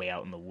like way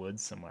out in the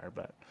woods somewhere.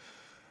 But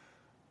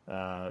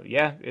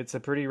Yeah, it's a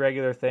pretty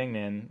regular thing,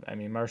 man. I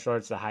mean, martial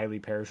arts is a highly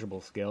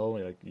perishable skill.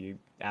 Like, you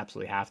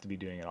absolutely have to be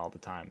doing it all the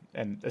time,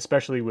 and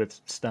especially with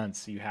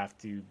stunts, you have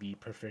to be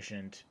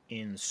proficient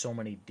in so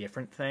many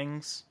different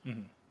things,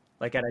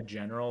 like at a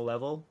general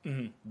level,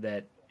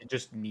 that it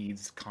just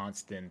needs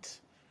constant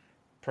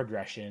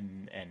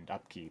progression and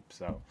upkeep.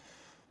 So,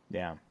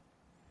 yeah.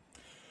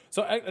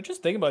 So I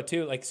just think about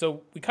too, like,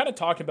 so we kind of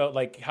talked about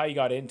like how you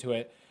got into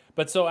it,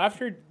 but so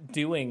after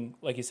doing,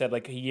 like you said,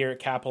 like a year at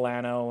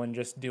Capilano and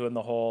just doing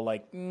the whole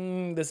like,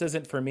 this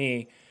isn't for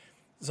me.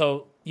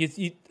 So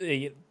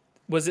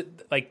was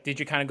it like, did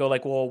you kind of go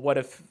like, well, what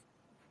if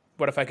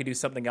I could do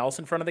something else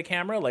in front of the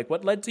camera? Like,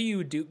 what led to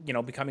you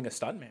becoming a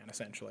stuntman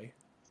essentially?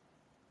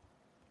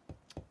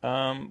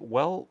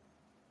 Well,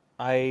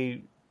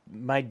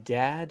 my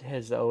dad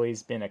has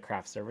always been a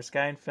craft service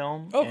guy in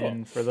film. Oh, cool.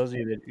 And for those of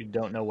you that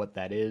don't know what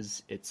that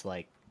is, it's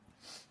like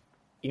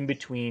in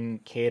between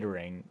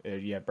catering,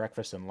 you have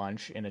breakfast and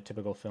lunch in a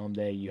typical film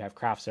day. You have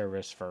craft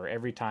service for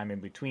every time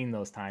in between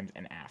those times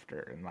and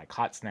after, and like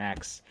hot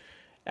snacks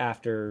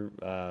after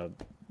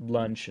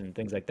lunch and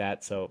things like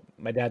that. So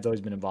my dad's always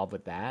been involved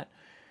with that.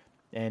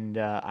 And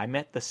I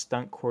met the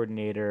stunt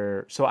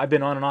coordinator. So I've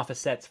been on and off of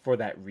sets for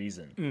that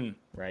reason,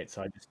 right?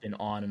 So I've just been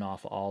on and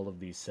off all of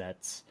these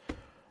sets.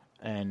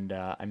 And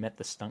I met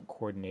the stunt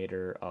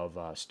coordinator of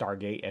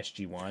Stargate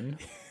SG-1.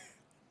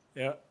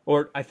 Yeah.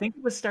 Or I think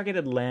it was Stargate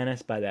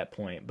Atlantis by that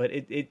point, but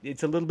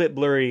it's a little bit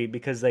blurry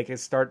because like it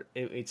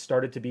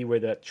started to be where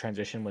the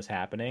transition was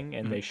happening,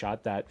 and they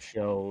shot that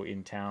show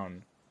in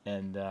town,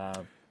 and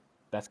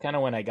that's kind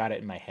of when I got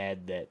it in my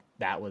head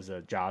that was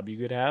a job you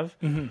could have.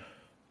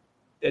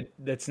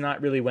 That's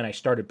not really when I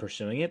started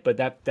pursuing it, but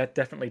that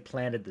definitely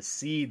planted the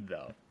seed,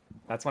 though.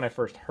 That's when I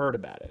first heard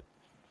about it.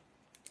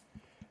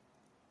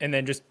 And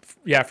then just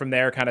from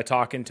there, kind of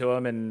talking to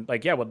him and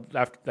like,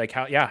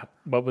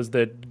 what was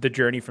the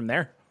journey from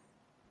there?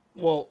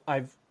 Well,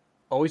 I've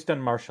always done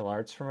martial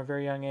arts from a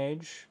very young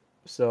age,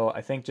 so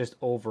I think just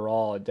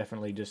overall, it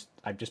definitely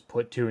I've just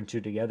put two and two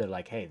together.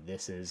 Like, hey,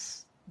 this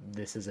is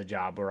a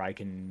job where I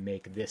can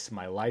make this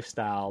my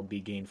lifestyle,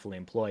 be gainfully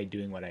employed,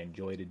 doing what I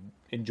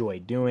enjoy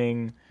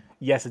doing.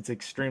 Yes, it's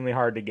extremely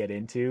hard to get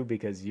into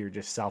because you're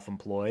just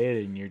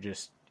self-employed and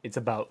it's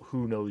about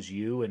who knows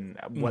you and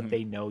what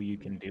they know you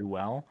can do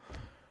well.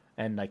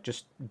 And like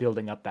just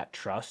building up that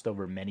trust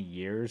over many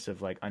years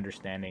of like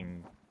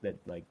understanding that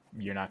like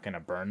you're not going to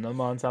burn them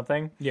on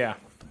something. Yeah.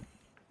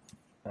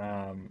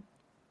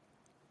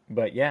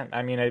 But yeah,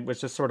 I mean, it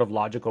was just sort of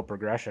logical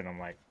progression. I'm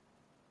like,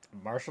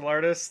 martial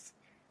artist,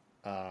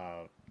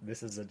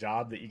 this is a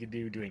job that you could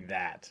do doing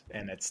that,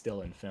 and it's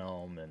still in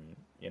film, and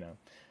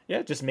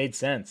it just made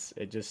sense.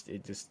 It just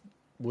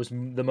was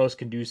the most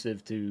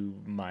conducive to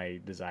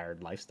my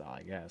desired lifestyle,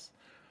 I guess.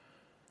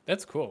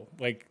 That's cool.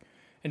 Like,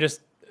 and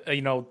just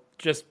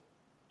just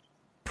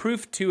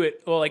proof to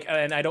it. Well, like,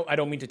 and I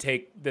don't mean to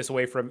take this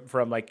away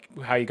from like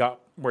how you got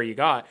where you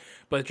got,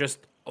 but just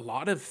a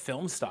lot of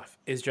film stuff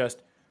is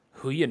just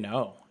who you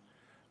know.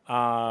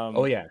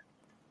 Oh yeah.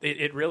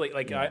 It really,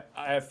 like, yeah.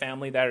 I have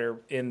family that are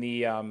in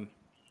the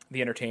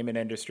entertainment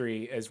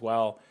industry as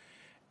well,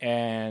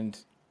 and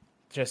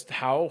just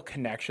how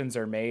connections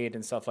are made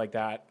and stuff like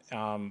that.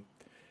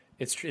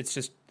 It's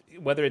just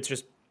whether it's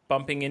just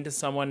bumping into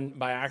someone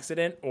by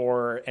accident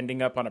or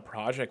ending up on a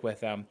project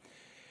with them.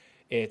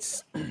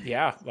 It's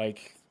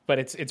but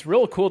it's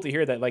real cool to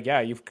hear that, like,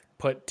 yeah, you've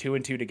put two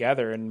and two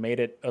together and made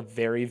it a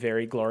very,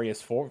 very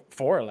glorious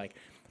four. Like,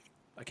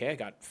 okay, I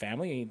got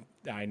family.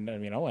 I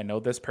know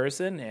this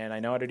person, and I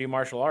know how to do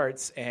martial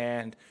arts,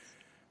 and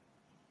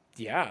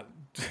yeah.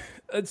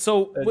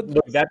 So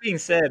that being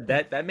said,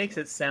 that makes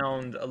it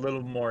sound a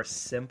little more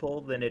simple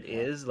than it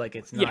is. Like,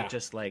 it's not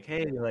just like,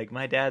 hey, like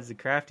my dad's a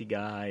crafty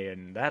guy,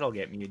 and that'll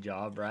get me a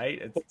job,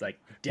 right? It's like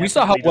we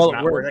saw how well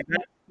it worked.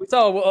 We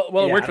saw how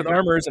well it worked with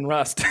armors and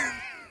rust.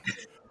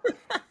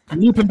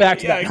 Looping back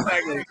to that.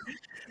 Exactly.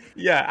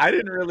 Yeah, I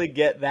didn't really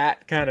get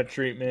that kind of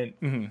treatment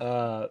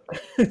because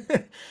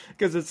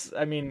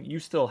you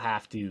still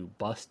have to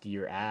bust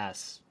your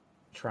ass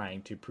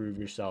trying to prove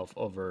yourself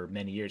over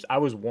many years. I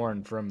was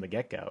warned from the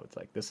get-go. It's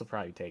like, this will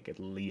probably take at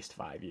least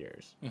 5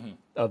 years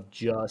of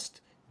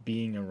just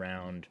being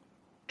around,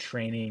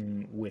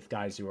 training with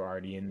guys who are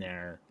already in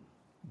there,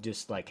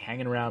 just like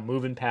hanging around,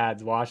 moving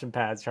pads, washing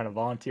pads, trying to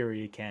volunteer where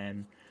you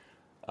can.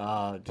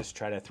 Just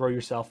try to throw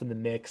yourself in the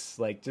mix,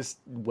 like just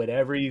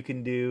whatever you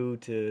can do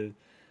to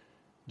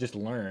just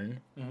learn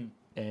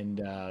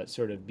and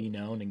sort of be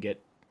known and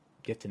get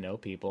to know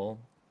people.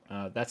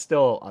 That's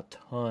still a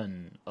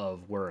ton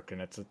of work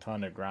and it's a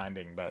ton of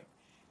grinding, but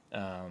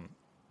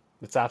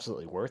it's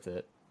absolutely worth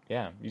it.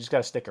 Yeah, you just got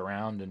to stick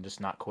around and just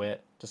not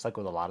quit, just like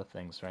with a lot of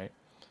things, right?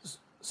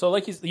 So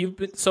like you've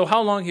been, so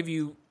how long have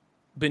you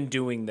been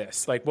doing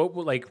this?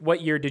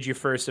 What year did you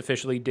first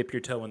officially dip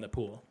your toe in the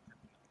pool?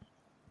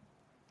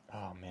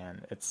 Oh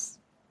man, it's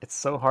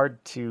so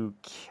hard to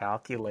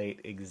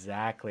calculate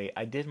exactly.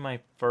 I did my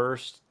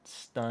first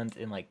stunt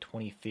in like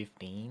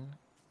 2015.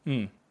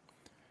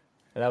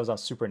 And that was on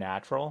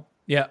Supernatural.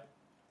 Yeah.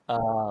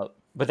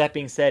 But that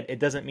being said, it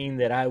doesn't mean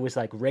that I was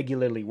like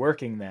regularly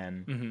working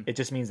then. Mm-hmm. It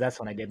just means that's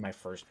when I did my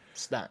first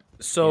stunt.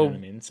 So, you know what I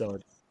mean? So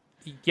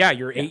yeah,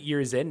 you're 8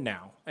 years in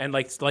now, and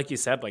like you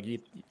said, like you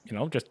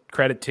know, just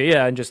credit to you,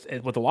 and just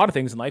with a lot of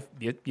things in life,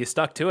 you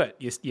stuck to it.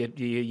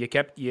 You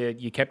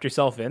kept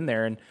yourself in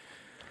there, and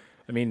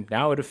I mean,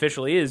 now it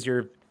officially is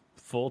your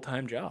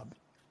full-time job.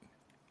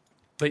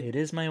 But it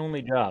is my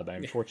only job,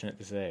 I'm fortunate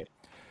to say.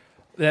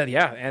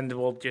 Yeah, and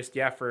we'll just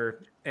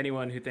for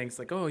anyone who thinks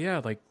like, oh yeah,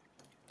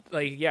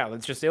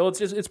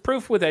 it's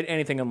proof with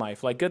anything in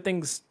life. Like good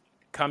things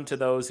come to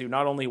those who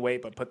not only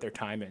wait but put their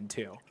time in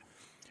too.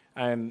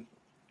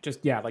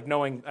 Like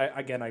knowing.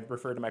 I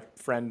refer to my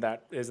friend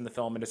that is in the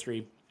film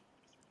industry.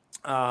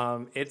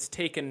 It's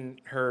taken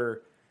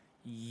her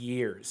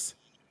years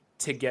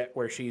to get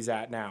where she's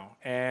at now,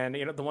 and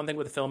you know the one thing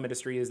with the film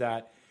industry is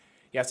that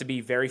you have to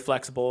be very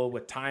flexible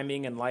with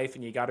timing and life,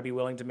 and you got to be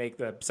willing to make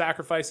the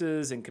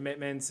sacrifices and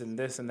commitments and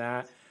this and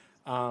that.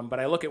 But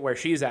I look at where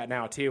she's at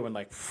now too, and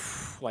like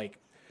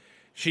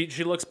she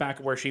looks back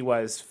at where she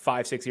was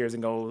 5-6 years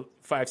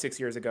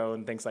ago,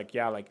 and thinks like,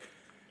 yeah, like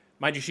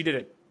mind you, she did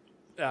it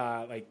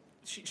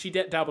she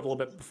dabbled a little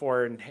bit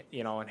before in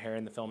hair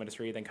in the film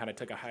industry, then kind of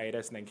took a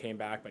hiatus and then came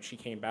back, but she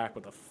came back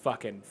with a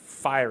fucking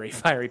fiery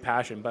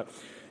passion. But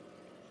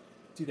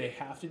do they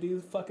have to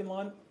do fucking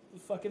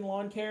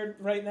lawn care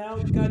right now?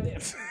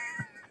 Goddamn.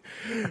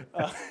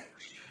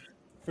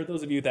 For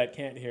those of you that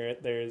can't hear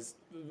it, there's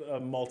a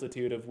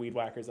multitude of weed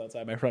whackers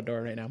outside my front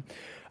door right now.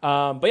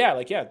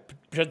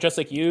 Just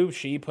like you,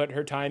 she put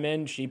her time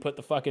in, she put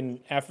the fucking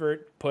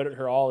effort, put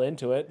her all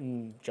into it,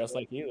 and just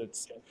like you,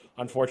 it's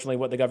unfortunately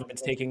what the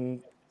government's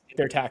taking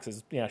their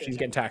taxes. Yeah, she's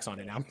getting taxed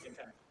on it now.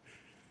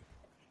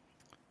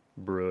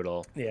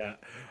 Brutal. Yeah.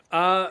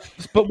 But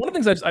one of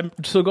the things I'm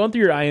so going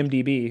through your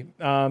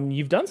IMDb,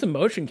 you've done some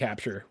motion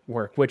capture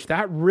work, which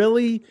that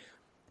really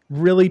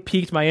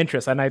piqued my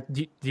interest. And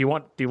do you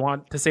want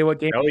to say what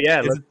game? Oh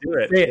yeah, let's do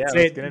it. Let's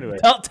get into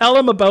it. Tell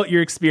them about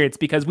your experience,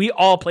 because we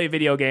all play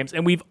video games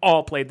and we've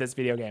all played this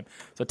video game.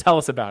 So tell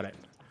us about it.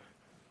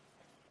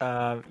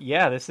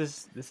 This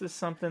is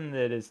something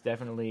that is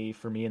definitely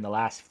for me in the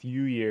last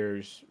few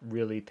years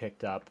really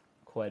picked up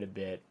quite a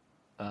bit.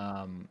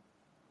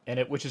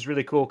 Which is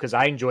really cool because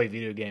I enjoy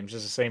video games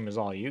just the same as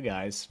all you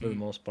guys for the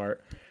most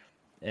part.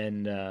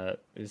 And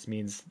this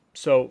means,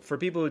 so for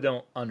people who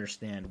don't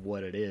understand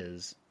what it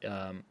is,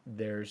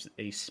 there's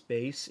a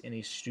space in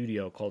a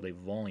studio called a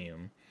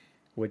volume,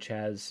 which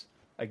has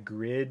a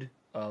grid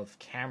of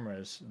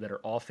cameras that are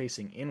all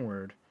facing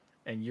inward,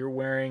 and you're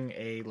wearing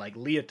a like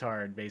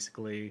leotard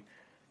basically,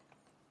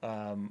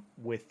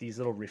 with these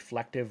little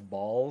reflective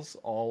balls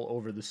all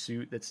over the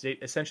suit that's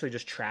essentially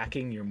just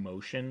tracking your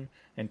motion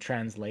and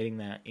translating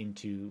that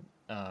into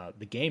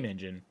the game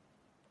engine,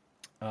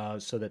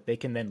 so that they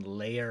can then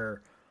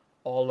layer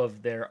all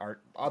of their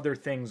other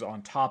things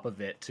on top of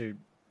it to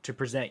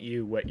present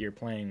you what you're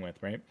playing with,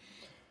 right?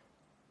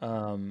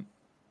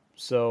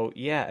 So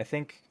yeah, I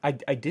think I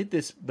did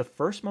this. The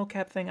first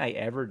mocap thing I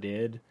ever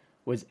did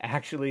was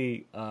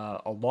actually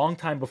a long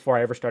time before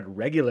I ever started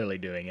regularly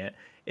doing it.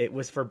 It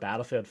was for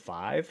Battlefield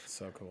 5.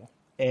 So cool.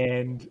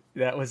 And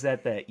that was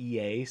at the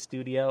EA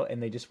studio,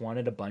 and they just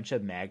wanted a bunch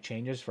of mag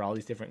changes for all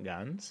these different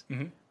guns.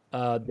 Mm-hmm.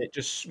 That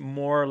just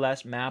more or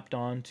less mapped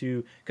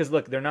onto, because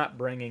look, they're not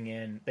bringing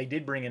in, they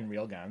did bring in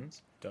real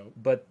guns. Dope.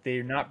 But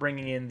they're not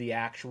bringing in the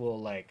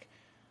actual like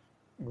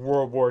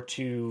World War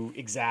II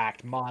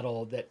exact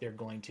model that they're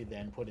going to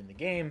then put in the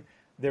game.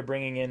 They're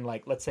bringing in,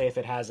 like, let's say if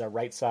it has a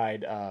right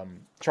side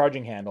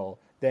charging handle,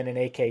 then an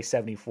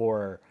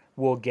AK-74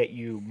 will get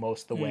you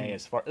most of the way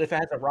as far. If it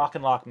has a rock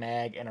and lock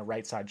mag and a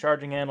right side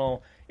charging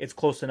handle, it's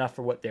close enough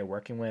for what they're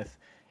working with.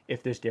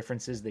 If there's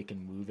differences, they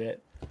can move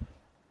it.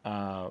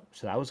 So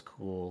that was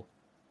cool.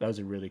 That was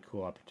a really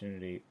cool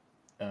opportunity.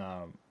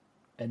 And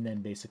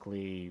then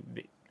basically,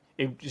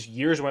 it just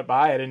years went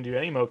by. I didn't do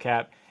any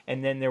mocap.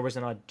 And then there was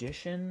an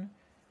audition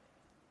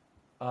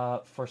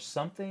for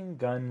something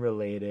gun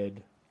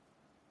related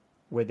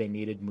where they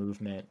needed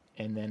movement.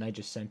 And then I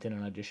just sent in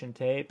an audition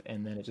tape,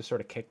 and then it just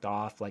sort of kicked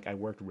off. Like, I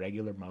worked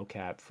regular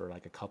mocap for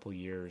like a couple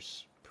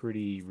years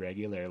pretty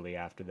regularly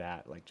after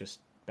that, like just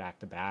back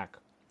to back,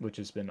 which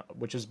has been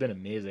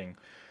amazing.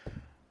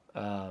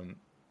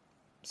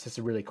 It's just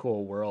a really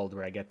cool world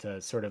where I get to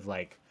sort of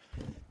like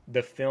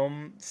the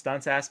film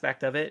stunts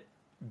aspect of it,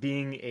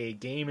 being a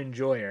game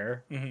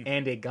enjoyer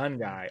and a gun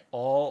guy,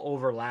 all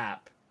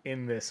overlap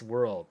in this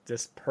world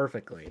just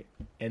perfectly.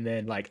 And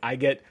then like I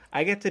get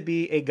to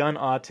be a gun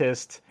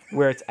autist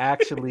where it's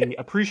actually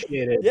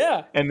appreciated.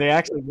 Yeah. And they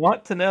actually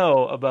want to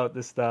know about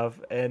this stuff,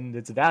 and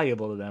it's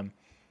valuable to them.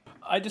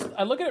 I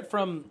look at it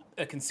from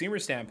a consumer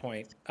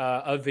standpoint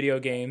of video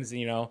games,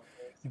 you know,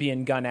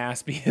 being gun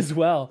aspy as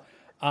well.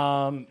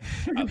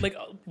 Like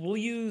we'll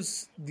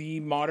use the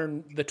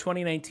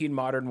 2019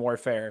 Modern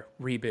Warfare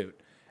reboot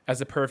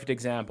as a perfect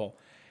example.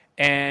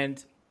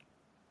 And,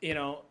 you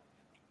know,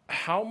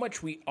 how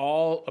much we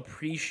all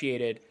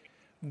appreciated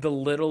the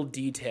little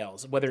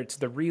details, whether it's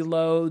the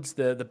reloads,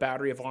 the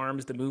battery of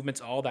arms, the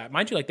movements, all that.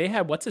 Mind you, like they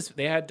had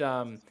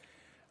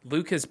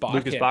Lucas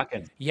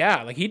Botkin.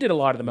 Yeah, like he did a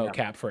lot of the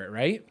mocap for it,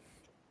 right?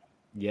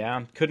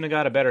 Yeah, couldn't have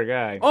got a better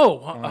guy. Oh,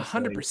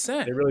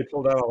 100%. They really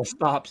pulled out all the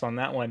stops on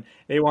that one.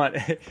 They want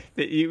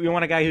you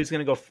want a guy who's going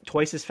to go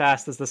twice as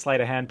fast as the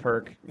sleight of hand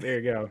perk. There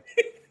you go.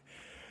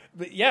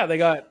 But yeah, they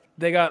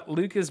got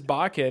Lucas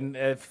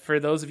Botkin.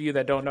 For those of you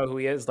that don't know who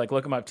he is, like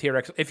look him up.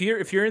 TRX.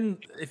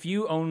 If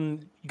you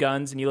own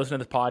guns and you listen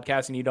to this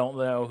podcast and you don't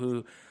know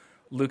who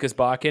Lucas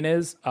Botkin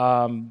is,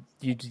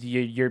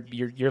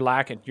 you're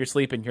lacking. You're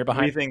sleeping. You're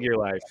behind. Rethink your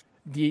life.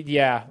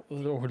 Yeah,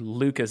 or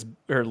Lucas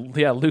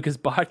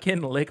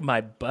Botkin, lick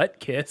my butt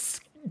kiss.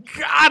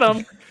 Got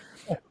him.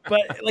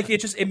 But like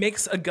it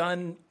makes a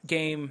gun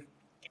game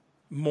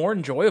more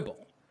enjoyable.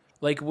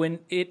 Like when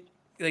it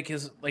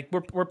is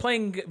we're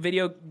playing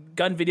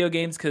gun video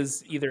games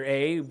because either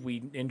A,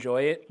 we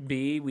enjoy it,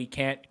 B, we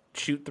can't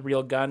shoot the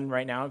real gun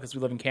right now because we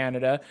live in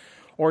Canada,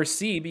 or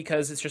C,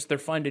 because they're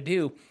fun to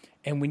do.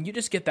 And when you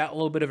just get that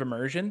little bit of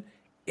immersion,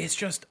 it's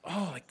just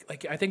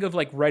like I think of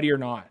like Ready or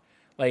Not.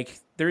 Like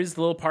there is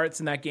little parts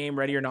in that game,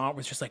 Ready or Not,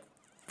 was just like,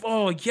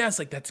 oh yes,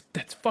 like that's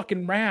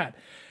fucking rad.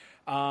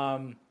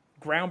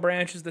 Ground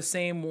Branch is the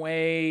same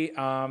way.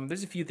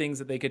 There's a few things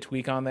that they could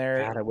tweak on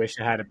there. God, I wish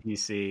I had a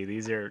PC.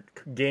 These are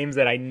games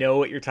that I know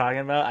what you're talking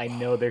about. I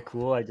know they're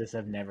cool. I just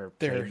have never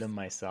played them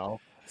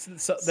myself.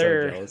 So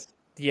they're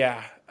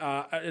yeah.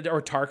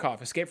 Or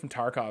Tarkov. Escape from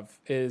Tarkov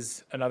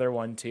is another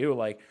one too.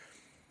 Like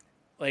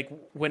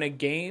when a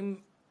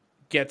game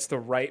gets the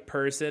right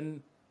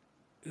person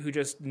who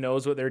just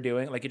knows what they're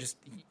doing, like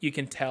you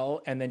can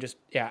tell, and then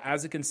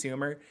as a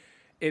consumer,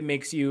 it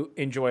makes you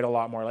enjoy it a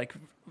lot more. Like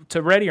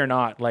to Ready or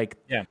Not, like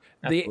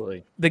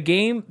absolutely. The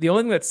game, the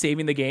only thing that's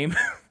saving the game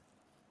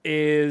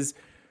is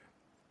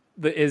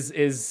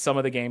some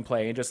of the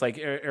gameplay, and just like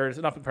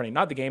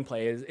not the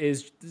gameplay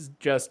is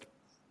just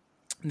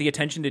the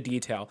attention to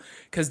detail,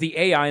 because the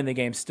AI in the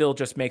game still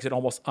just makes it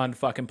almost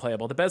unfucking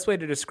playable. The best way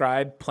to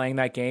describe playing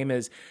that game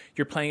is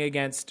you're playing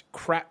against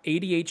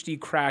ADHD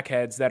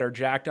crackheads that are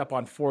jacked up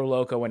on 4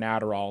 Loko and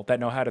Adderall that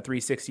know how to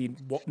 360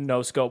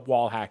 no scope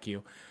wall hack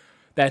you.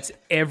 That's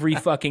every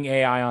fucking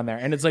AI on there,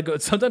 and it's like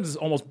sometimes it's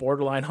almost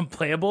borderline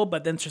unplayable.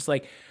 But then it's just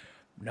like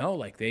no,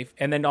 like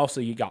and then also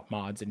you got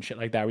mods and shit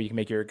like that where you can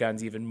make your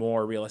guns even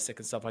more realistic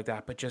and stuff like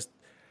that. But just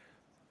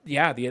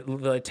yeah,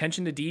 the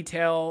attention to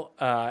detail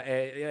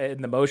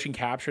and the motion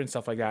capture and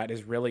stuff like that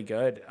is really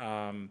good.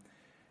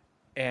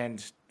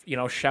 And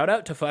shout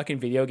out to fucking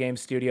video game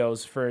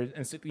studios for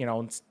I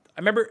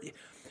remember. Do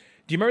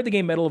you remember the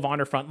game Medal of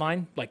Honor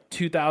Frontline, like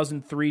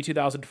 2003,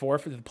 2004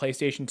 for the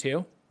PlayStation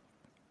 2?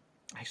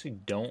 I actually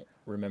don't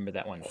remember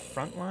that one.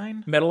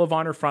 Frontline? Medal of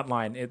Honor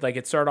Frontline.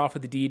 It started off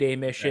with the D-Day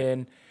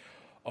mission.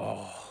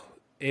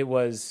 Okay.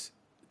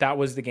 That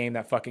was the game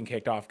that fucking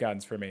kicked off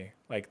guns for me.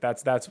 Like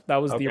that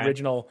was the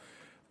original.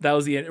 That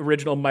was the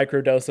original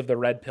microdose of the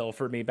red pill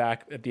for me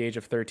back at the age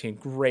of 13.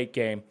 Great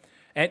game,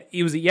 and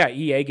it was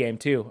EA game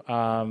too.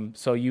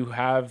 So you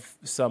have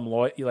some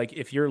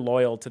if you're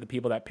loyal to the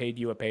people that paid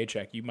you a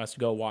paycheck, you must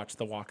go watch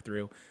the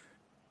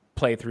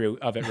playthrough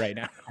of it right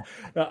now.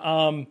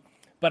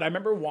 But I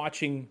remember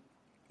watching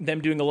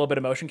them doing a little bit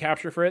of motion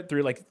capture for it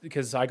through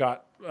because I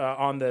got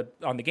on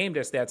the game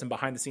disc they had some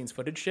behind the scenes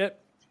footage shit,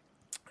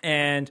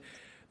 and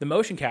the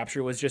motion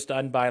capture was just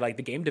done by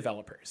the game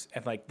developers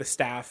and the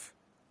staff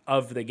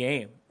of the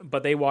game,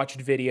 but they watched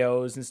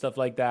videos and stuff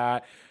like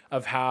that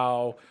of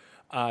how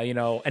an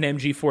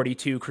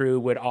MG42 crew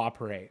would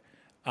operate.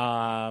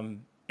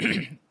 And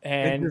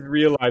they just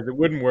realized it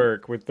wouldn't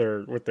work with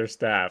their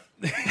staff.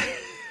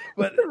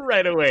 But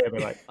right away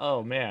they're like,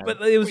 oh man,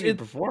 but it was a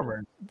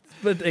performer.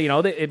 But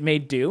it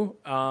made do.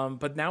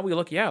 But now we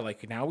look,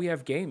 now we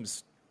have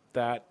games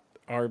that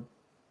are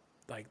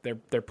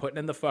they're putting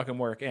in the fucking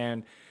work.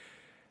 And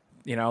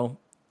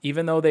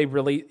even though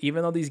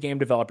these game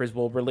developers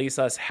will release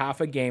us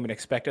half a game and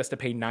expect us to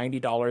pay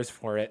 $90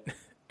 for it,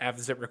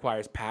 as it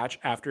requires patch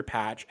after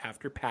patch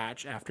after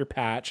patch after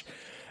patch,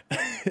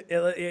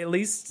 at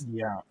least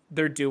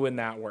they're doing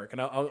that work,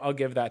 and I'll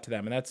give that to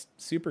them, and that's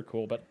super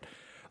cool. But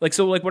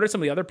what are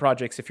some of the other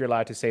projects, if you're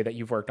allowed to say, that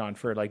you've worked on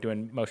for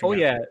doing motion? Oh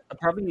yeah,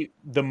 probably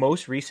the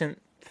most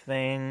recent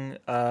thing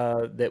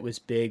that was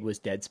big was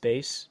Dead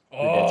Space.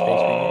 Dead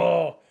Space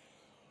remake.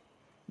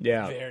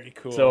 Yeah, very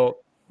cool. So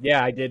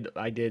yeah, I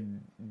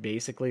did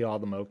basically all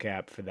the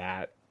mocap for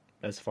that,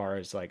 as far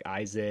as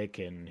Isaac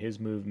and his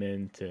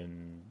movement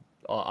and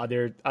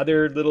other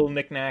little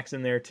knickknacks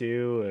in there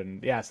too,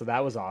 and yeah, so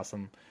that was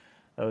awesome.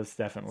 That was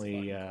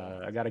definitely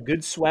I got a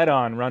good sweat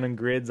on running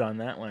grids on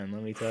that one.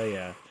 Let me tell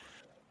you,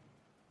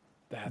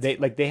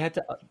 they had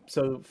to.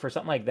 So for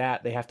something like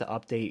that, they have to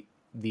update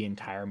the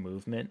entire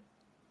movement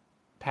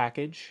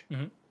package.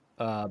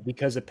 Mm-hmm.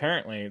 Because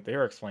apparently they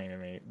were explaining to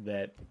me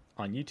that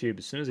on YouTube,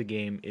 as soon as a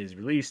game is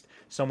released,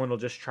 someone will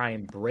just try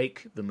and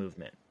break the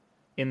movement,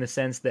 in the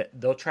sense that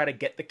they'll try to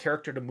get the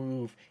character to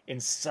move in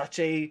such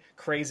a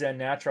crazy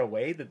unnatural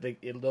way that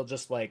it'll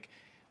just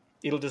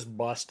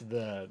bust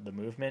the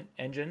movement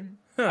engine.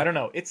 I don't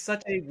know. It's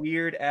such a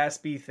weird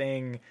aspy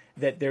thing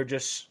that they're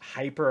just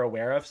hyper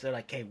aware of. So they're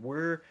like, hey,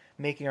 we're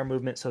making our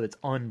movement so that it's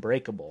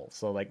unbreakable.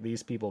 So like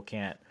these people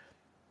can't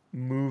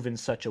move in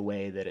such a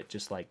way that it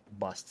just like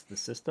busts the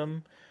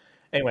system.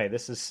 Anyway,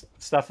 this is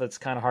stuff that's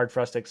kind of hard for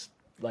us to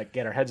like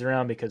get our heads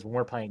around, because when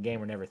we're playing a game,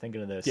 we're never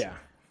thinking of this. Yeah.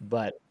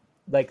 But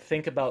like,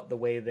 think about the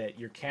way that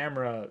your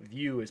camera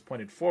view is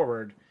pointed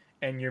forward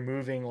and you're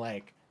moving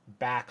like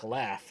back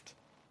left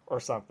or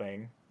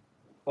something,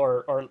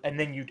 or and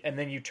then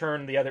you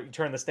turn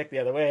the stick the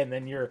other way, and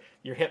then your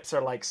hips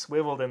are like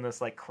swiveled in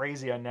this like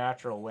crazy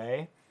unnatural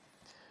way.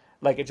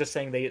 Like, it's just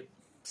saying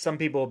some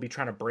people will be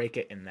trying to break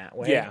it in that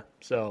way. Yeah.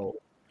 So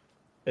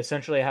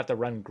essentially I have to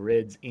run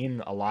grids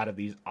in a lot of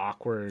these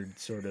awkward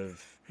sort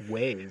of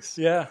ways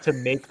to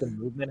make the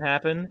movement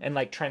happen and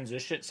like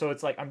transition. So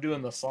it's like I'm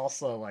doing the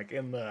salsa like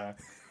in the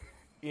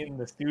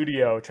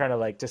studio, trying to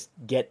like just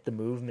get the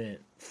movement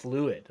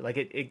fluid. Like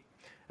it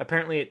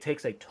apparently it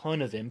takes a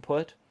ton of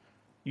input.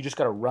 You just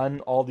got to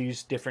run all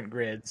these different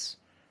grids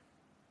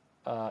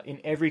in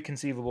every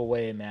conceivable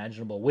way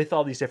imaginable, with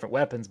all these different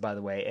weapons, by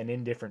the way, and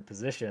in different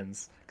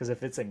positions, because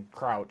if it's in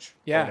crouch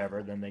or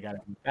whatever, then they got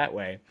to be that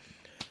way.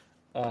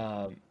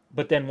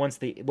 But then once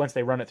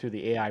they run it through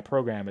the AI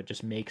program, it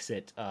just makes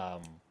it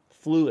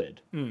fluid.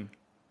 So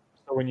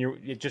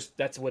when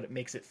that's what it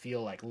makes it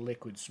feel like,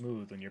 liquid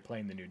smooth, when you're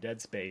playing the new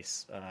Dead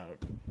Space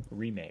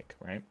remake,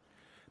 right?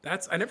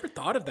 I never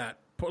thought of that.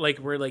 Like,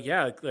 we're like,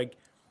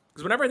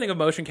 because whenever I think of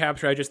motion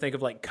capture, I just think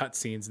of like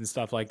cutscenes and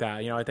stuff like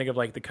that. I think of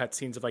like the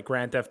cutscenes of like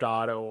Grand Theft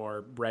Auto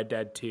or Red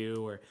Dead 2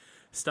 or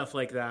stuff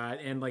like that.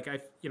 And like I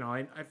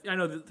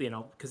know that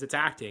because it's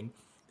acting,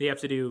 they have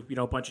to do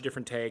a bunch of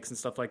different takes and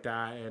stuff like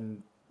that,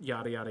 and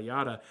yada yada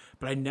yada.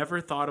 But I never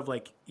thought of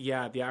like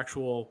the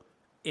actual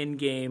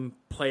in-game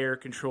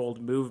player-controlled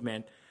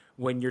movement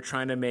when you're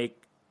trying to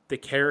make the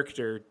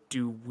character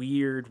do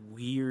weird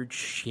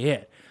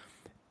shit.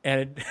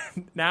 And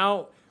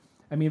now,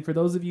 I mean, for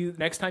those of you,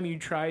 next time you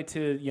try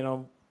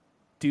to,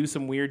 do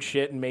some weird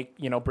shit and make,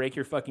 break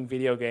your fucking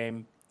video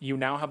game, you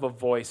now have a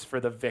voice for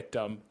the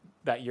victim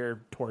that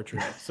you're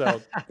torturing.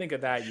 So think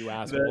of that, you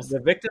assholes. The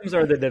victims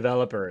are the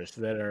developers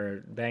that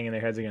are banging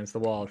their heads against the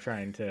wall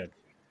trying to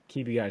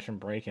keep you guys from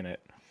breaking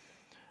it.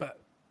 But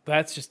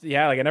that's just,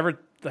 like I never,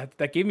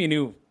 that gave me a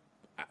new,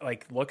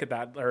 like, look at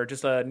that, or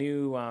just a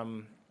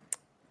new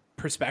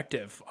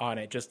perspective on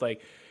it. Just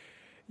like,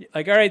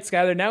 all right,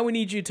 Skyler, now we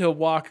need you to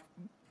walk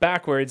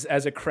backwards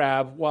as a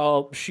crab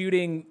while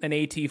shooting an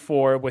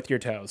AT-4 with your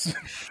toes.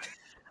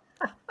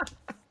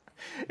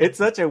 It's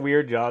such a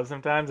weird job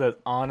sometimes that's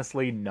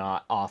honestly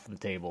not off the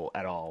table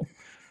at all.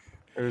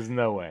 There's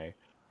no way.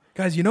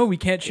 Guys, we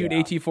can't shoot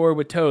AT-4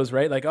 with toes,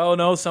 right? Like, oh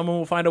no, someone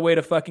will find a way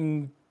to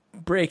fucking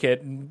break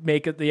it and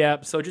make it the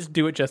app, so just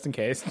do it just in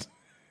case.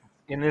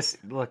 In this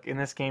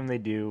game they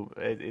do,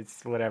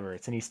 it's whatever.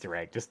 It's an Easter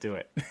egg. Just do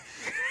it.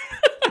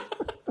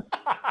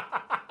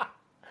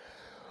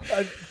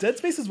 Dead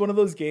Space is one of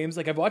those games.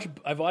 Like I've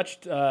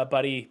watched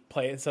Buddy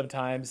play it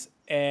sometimes,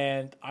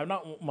 and I'm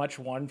not much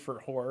one for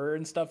horror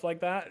and stuff like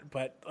that.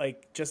 But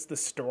like just the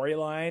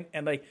storyline,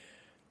 and like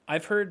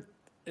I've heard,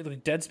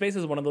 Dead Space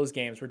is one of those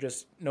games where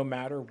just no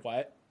matter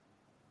what,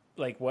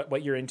 like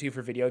what you're into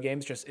for video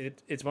games, just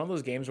it's one of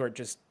those games where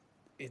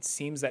it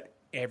seems that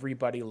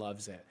everybody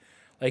loves it.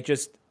 Like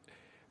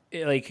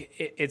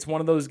it's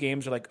one of those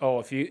games where like, oh,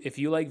 if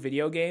you like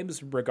video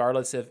games,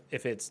 regardless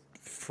if it's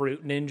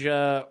Fruit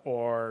Ninja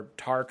or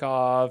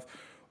Tarkov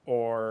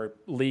or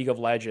League of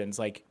Legends,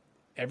 like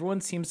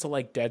everyone seems to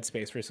like Dead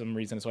Space for some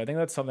reason. So I think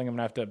that's something I'm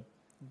gonna have to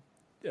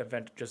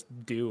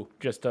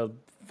just to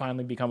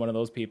finally become one of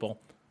those people.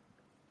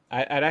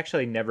 I'd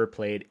actually never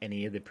played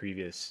any of the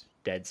previous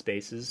Dead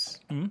Spaces.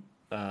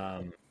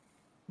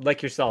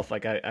 Like yourself,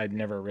 like I'd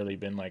never really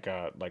been like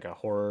a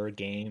horror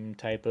game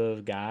type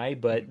of guy,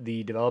 but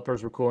the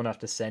developers were cool enough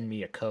to send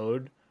me a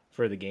code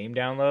for the game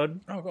download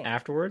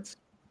afterwards,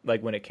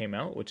 like when it came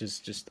out, which is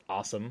just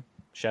awesome.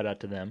 Shout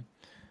out to them.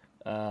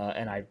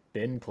 And I've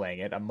been playing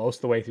it. I'm most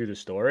of the way through the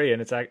story,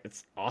 and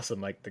it's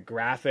awesome. Like the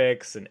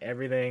graphics and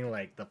everything,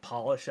 like the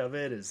polish of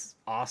it is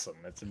awesome.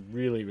 It's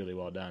really, really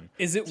well done.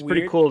 It's weird?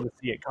 Pretty cool to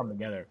see it come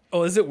together.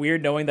 Oh, is it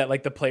weird knowing that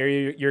like the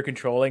player you're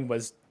controlling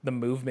was the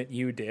movement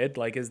you did?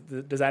 Like,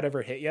 does that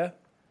ever hit you?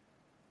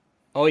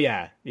 Oh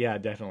yeah,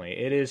 definitely.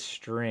 It is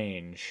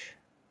strange.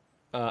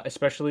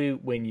 Especially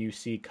when you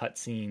see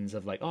cutscenes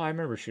of like, oh, I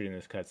remember shooting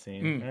this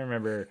cutscene. I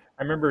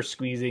remember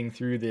squeezing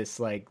through this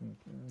like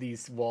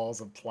these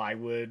walls of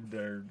plywood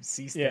or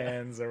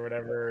C-stands or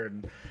whatever.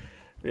 And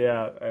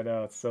yeah, I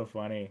know, it's so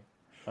funny.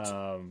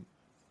 One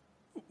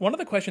of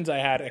the questions I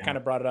had, I kind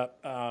of brought it up,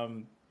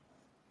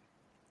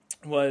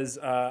 was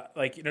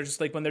like,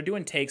 just like when they're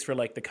doing takes for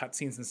like the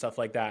cutscenes and stuff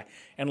like that,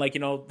 and like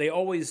they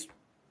always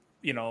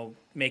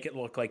make it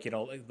look like,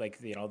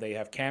 they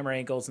have camera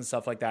angles and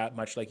stuff like that,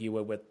 much like you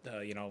would with,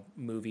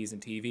 movies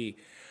and TV.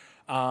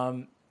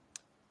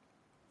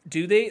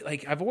 Do they,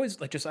 like, I've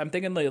always, like, I'm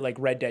thinking like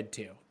Red Dead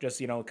 2,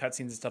 just, cutscenes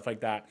and stuff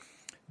like that.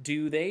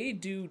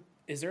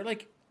 Is there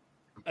like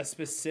a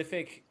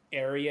specific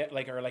area,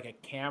 like, or like a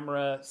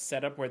camera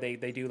setup where they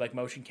do like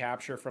motion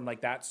capture from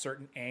like that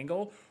certain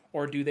angle,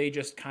 or do they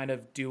just kind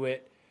of do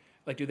it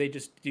Like, do they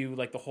just do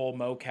like the whole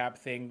mocap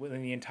thing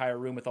within the entire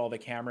room with all the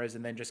cameras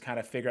and then just kind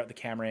of figure out the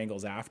camera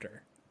angles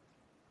after?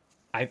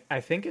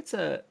 I think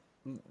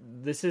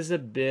this is a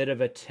bit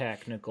of a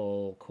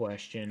technical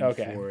question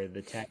for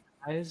the tech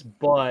guys,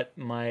 but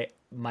my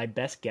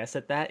best guess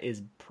at that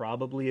is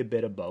probably a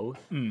bit of both,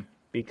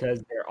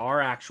 because there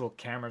are actual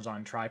cameras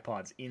on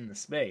tripods in the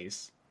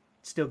space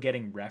still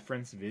getting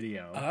reference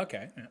video.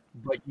 Okay. Yeah.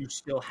 But you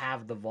still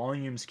have the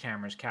volumes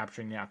cameras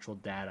capturing the actual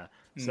data.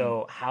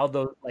 So how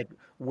those, like,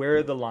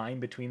 where the line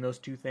between those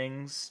two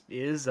things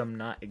is, I'm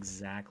not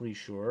exactly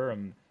sure.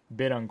 I'm a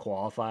bit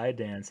unqualified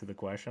to answer the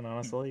question,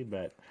 honestly,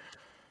 but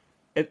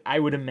I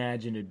would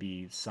imagine it'd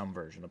be some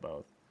version of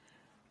both.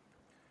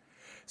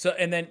 So,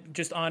 and then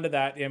just onto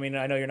that, I mean,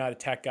 I know you're not a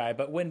tech guy,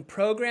 but when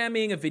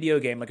programming a video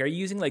game, like, are you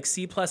using like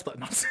C++? So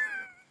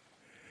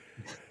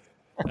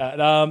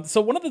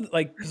one of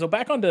the, so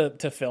back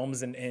onto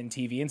films and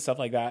TV and stuff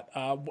like that.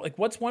 Like,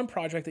 what's one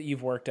project that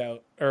you've worked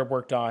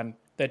on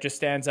that just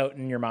stands out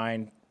in your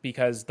mind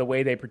because the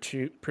way they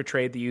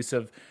portrayed the use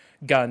of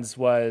guns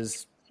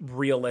was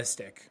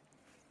realistic?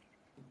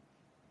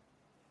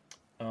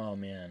 Oh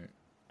man,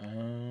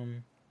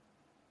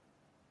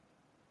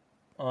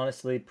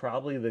 honestly,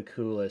 probably the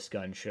coolest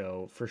gun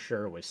show for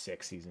sure was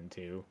 6 season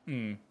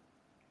 2.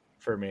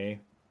 For me,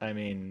 I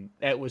mean,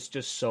 it was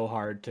just so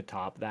hard to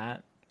top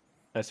that.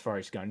 As far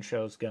as gun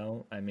shows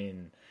go, I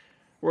mean,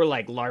 we're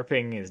like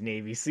LARPing as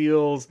Navy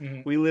SEALs.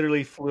 We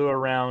literally flew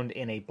around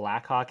in a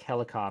Black Hawk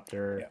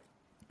helicopter,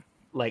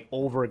 like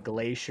over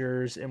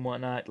glaciers and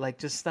whatnot, like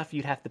just stuff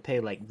you'd have to pay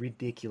like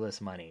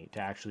ridiculous money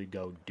to actually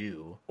go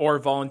do, or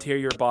volunteer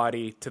your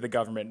body to the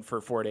government for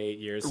 4 to 8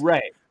 years.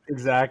 Right?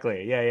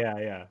 Exactly.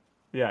 Yeah.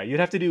 You'd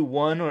have to do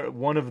one or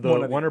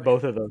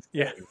both of those.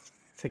 Yeah,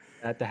 to get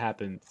that to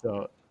happen.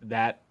 So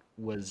that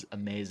was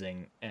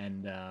amazing,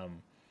 and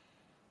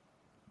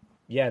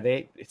yeah,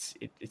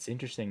 it's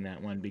interesting,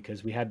 that one,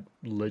 because we had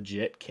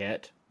legit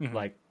kit.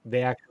 Like,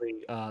 they actually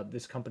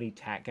this company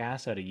TAC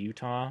Gas out of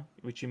Utah,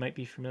 which you might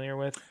be familiar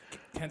with.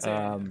 Can't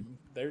say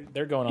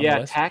they're going on the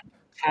list.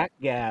 TAC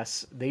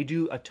Gas, they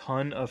do a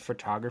ton of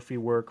photography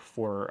work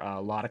for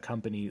a lot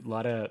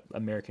of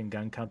American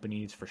gun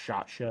companies for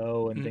SHOT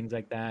Show and things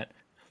like that.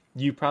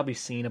 You've probably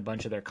seen a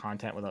bunch of their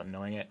content without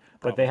knowing it,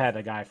 but they had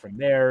a guy from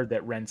there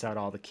that rents out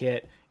all the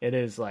kit. It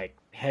is like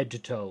head to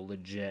toe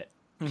legit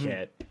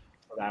kit.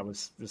 That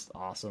was just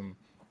awesome.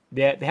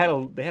 They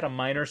had a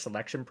minor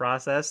selection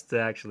process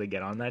to actually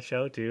get on that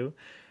show too,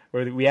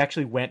 where we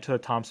actually went to the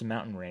Thompson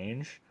Mountain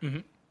Range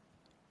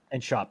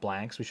and shot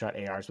blanks. We shot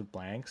ARs with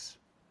blanks,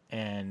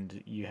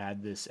 and you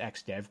had this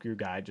ex-dev crew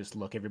guy just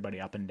look everybody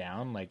up and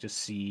down, like just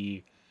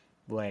see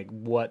like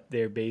what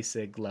their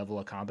basic level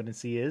of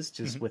competency is,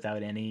 just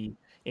without any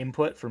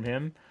input from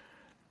him.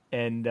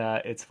 And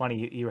it's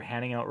funny, you were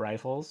handing out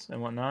rifles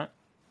and whatnot,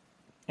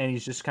 and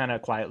he's just kind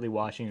of quietly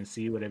watching and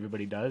see what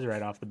everybody does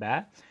right off the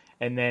bat.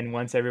 And then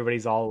once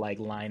everybody's all like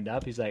lined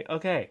up, he's like,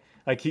 okay.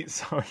 Like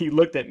he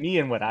looked at me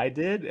and what I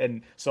did.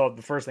 And so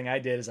the first thing I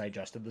did is I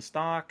adjusted the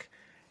stock.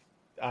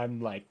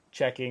 I'm like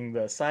checking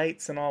the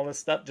sights and all this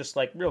stuff, just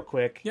like real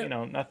quick,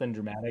 nothing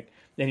dramatic.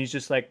 And he's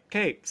just like,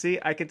 okay, see,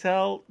 I could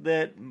tell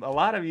that a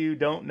lot of you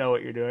don't know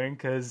what you're doing,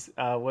 because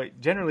what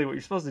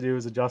you're supposed to do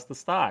is adjust the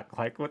stock,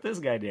 like what this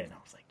guy did. And I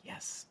was like,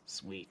 yes,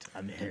 sweet,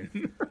 I'm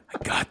in.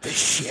 I got this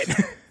shit.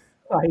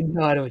 I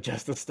know how to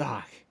adjust the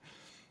stock.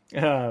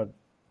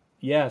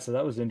 Yeah, so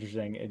that was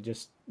interesting.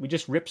 We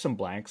just ripped some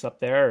blanks up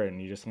there,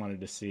 and you just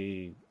wanted to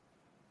see,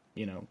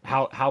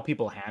 how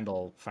people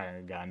handle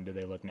firing a gun. Do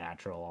they look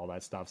natural? All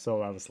that stuff.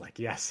 So I was like,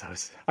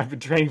 yes, I've been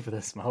training for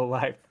this my whole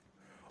life.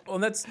 Well,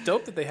 and that's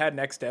dope that they had an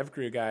ex-dev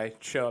crew guy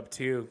show up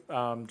too.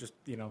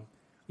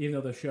 Even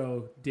though the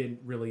show didn't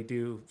really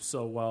do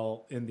so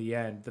well in the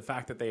end, the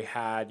fact that they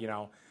had,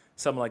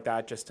 someone like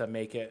that just to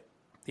make it,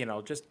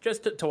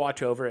 just to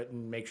watch over it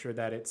and make sure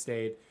that it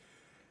stayed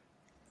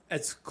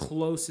as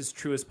close as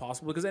true as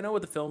possible. Because I know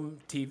with the film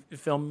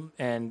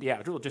and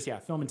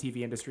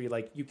TV industry,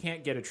 like, you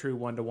can't get a true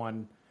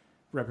one-to-one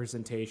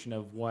representation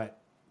of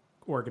what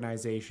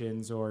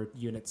organizations or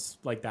units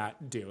like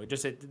that do.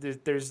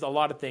 There's a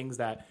lot of things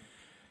that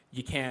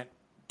you can't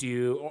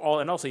do,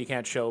 and also you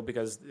can't show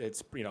because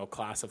it's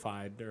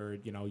classified or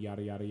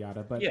yada yada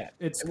yada. But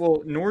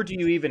nor do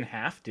you even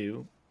have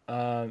to.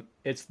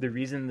 It's the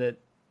reason that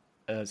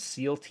a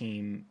SEAL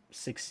team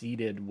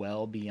succeeded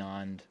well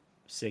beyond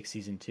 6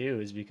 season 2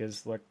 is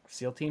because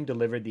SEAL team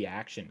delivered the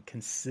action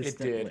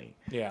consistently.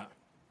 It did. Yeah.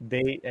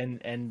 They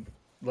and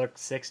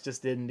 6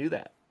 just didn't do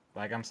that.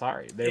 Like, I'm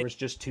sorry, there was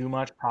just too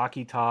much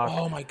hockey talk.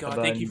 Oh my god!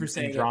 Thank you for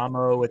saying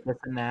drama with this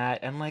and that.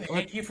 And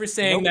thank you for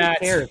saying that.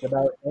 Nobody cares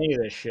about any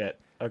of this shit.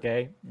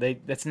 Okay,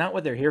 that's not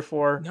what they're here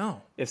for. No.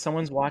 If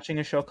someone's watching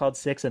a show called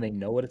 6 and they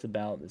know what it's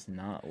about, it's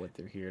not what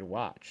they're here to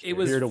watch. They're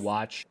here to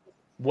watch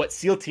what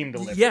SEAL team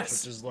delivers,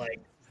 which is like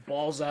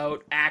balls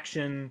out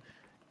action.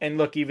 And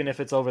look, even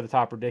if it's over the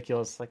top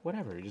ridiculous, like,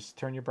 whatever, just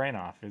turn your brain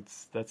off.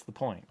 That's the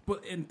point.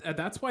 But and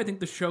that's why I think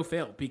the show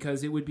failed,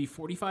 because it would be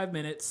 45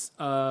 minutes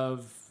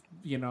of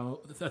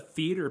a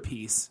theater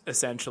piece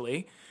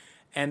essentially,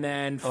 and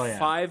then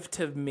 5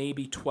 to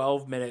maybe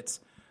 12 minutes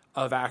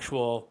of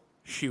actual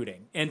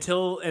shooting and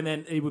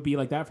then it would be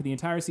like that for the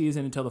entire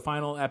season until the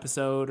final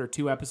episode or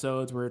 2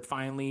 episodes where it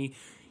finally,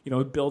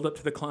 build up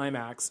to the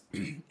climax.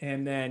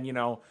 And then,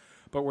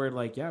 but we're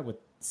like, with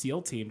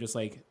SEAL Team, just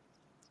like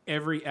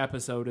every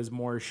episode is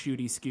more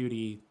shooty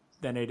scooty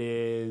than it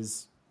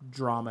is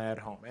drama at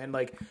home. And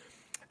like,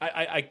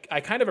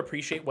 I kind of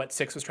appreciate what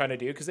 6 was trying to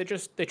do, because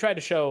they tried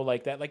to show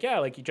like that, like,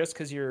 you just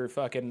because you're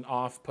fucking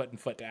off putting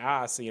foot to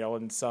ass,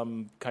 in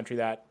some country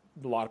that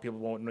a lot of people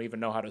won't even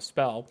know how to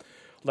spell,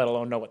 let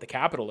alone know what the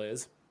capital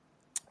is.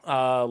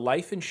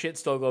 Life and shit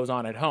still goes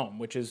on at home,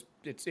 which is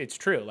it's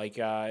true. Like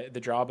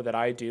the job that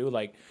I do,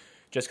 like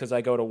just because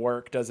I go to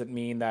work doesn't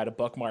mean that a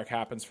bookmark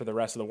happens for the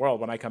rest of the world.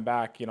 When I come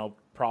back,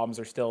 problems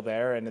are still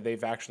there, and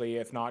they've actually,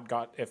 if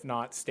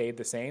not stayed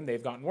the same,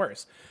 they've gotten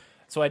worse.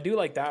 So I do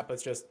like that, but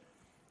it's just.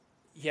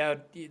 Yeah,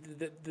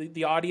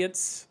 the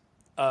audience,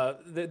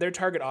 their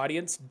target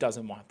audience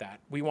doesn't want that.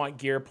 We want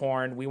gear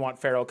porn. We want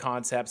feral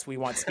concepts. We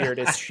want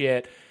spiritist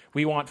shit.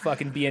 We want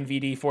fucking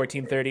BNVD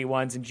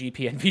 1431s and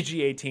GP and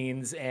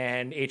VG18s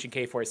and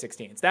H&K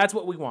 416s. That's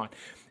what we want.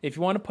 If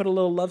you want to put a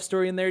little love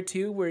story in there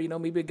too, where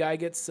maybe a guy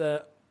gets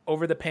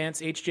over the pants,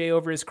 HJ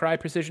over his Cry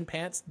Precision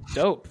pants,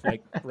 dope.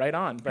 Like right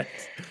on. But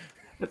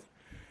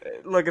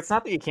look, it's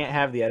not that you can't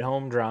have the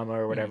at-home drama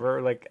or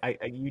whatever. Like,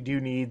 you do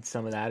need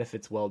some of that if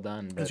it's well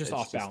done. But it's just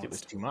off balance. It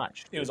was too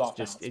much. It was off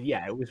balance.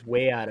 It was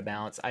way out of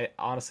balance. I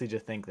honestly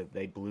just think that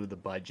they blew the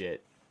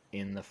budget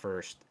in the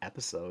first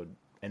episode,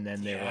 and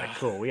then they were like,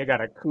 "Cool, we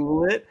gotta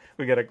cool it.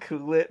 We gotta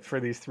cool it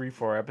for these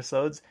 3-4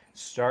 episodes.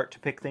 Start to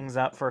pick things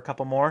up for a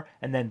couple more,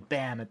 and then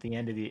bam, at the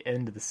end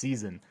of the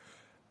season."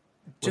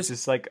 Which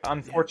is like,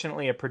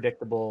 unfortunately, a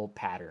predictable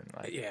pattern.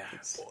 Like,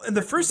 and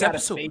the first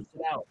episode.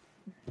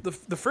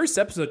 The first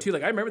episode too,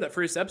 like I remember that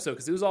first episode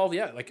because it was all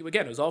like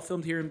again, it was all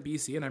filmed here in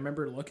BC, and I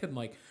remember looking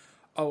like,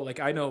 oh, like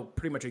I know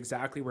pretty much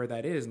exactly where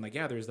that is, and like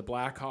there's the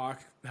Black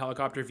Hawk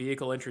helicopter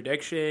vehicle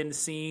introduction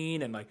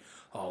scene, and like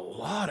a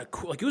lot of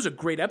cool, like it was a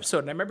great episode,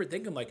 and I remember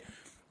thinking like,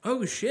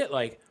 oh shit,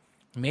 like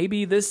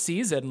maybe this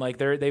season like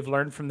they've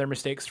learned from their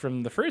mistakes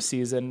from the first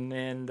season,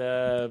 and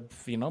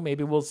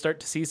maybe we'll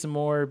start to see some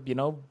more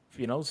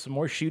some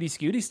more shooty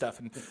scooty stuff.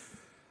 And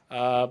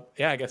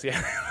I guess,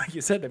 like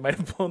you said, they might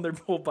have blown their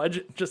whole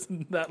budget just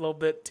that little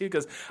bit too.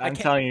 Because I'm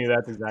telling you,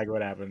 that's exactly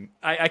what happened.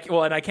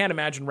 And I can't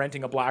imagine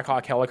renting a Black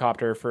Hawk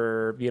helicopter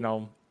for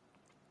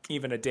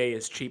even a day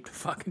is cheap to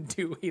fucking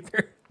do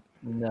either.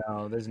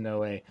 No, there's no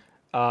way.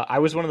 I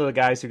was one of the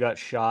guys who got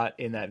shot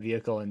in that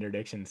vehicle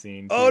interdiction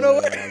scene. Oh no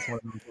way! I was one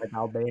of those like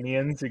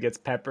Albanians who gets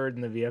peppered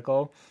in the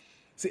vehicle.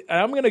 See,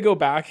 I'm gonna go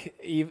back.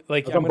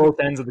 Like I was on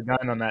both ends of the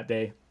gun on that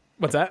day.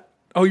 What's that?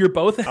 Oh, you're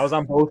both? I was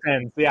on both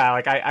ends. Yeah,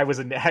 like I was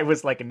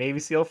like a Navy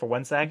SEAL for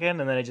 1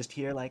 second, and then I just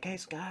hear like, "Hey,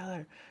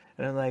 Skyler,"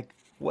 and I'm like,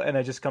 "What?" And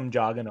I just come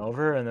jogging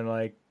over, and then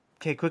like,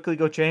 "Okay, quickly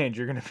go change.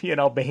 You're gonna be an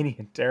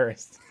Albanian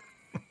terrorist."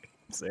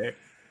 Sick.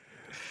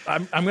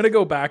 I'm gonna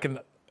go back and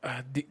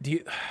do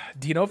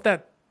you know if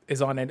that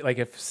is on any, like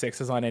if 6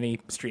 is on any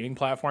streaming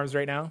platforms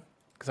right now?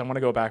 Because I want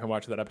to go back and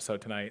watch that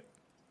episode tonight.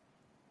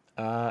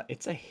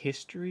 It's a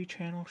History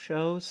Channel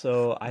show,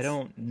 so I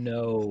don't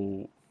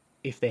know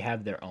if they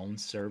have their own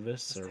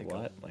service or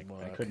what. Like,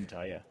 I couldn't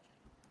tell you.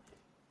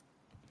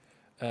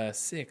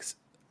 6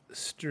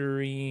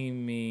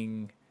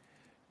 streaming.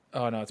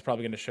 Oh no, it's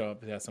probably going to show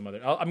up. Yeah, some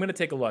other. I'm going to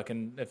take a look,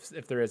 and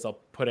if there is, I'll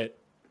put it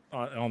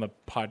on the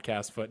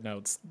podcast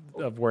footnotes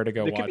of where to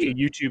go watch it. There could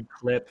be a YouTube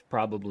clip,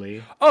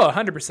 probably. Oh,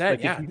 100%.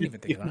 Like, yeah, I didn't even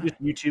think of that.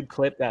 Just YouTube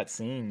clip that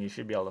scene, you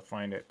should be able to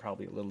find it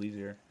probably a little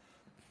easier.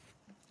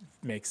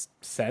 Makes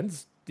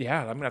sense.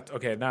 Yeah, I'm gonna have to.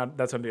 Okay, now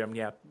that's what I'm doing.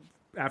 Yeah.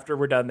 After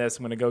we're done this,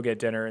 I'm going to go get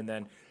dinner, and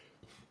then,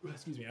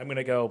 I'm going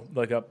to go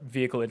look up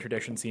vehicle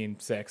interdiction scene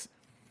 6.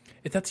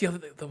 That's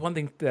the one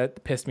thing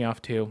that pissed me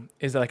off too,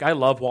 is that, like, I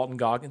love Walton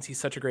Goggins. He's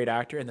such a great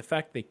actor, and the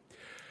fact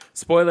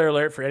spoiler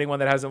alert for anyone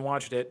that hasn't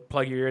watched it,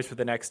 plug your ears for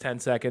the next 10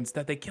 seconds,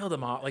 that they killed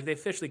him off. Like, they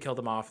officially killed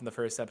him off in the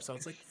first episode.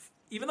 It's like,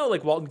 even though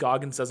like Walton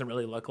Goggins doesn't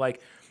really look like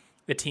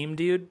the team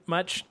dude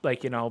much,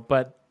 like,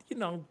 but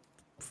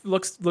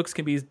looks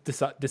can be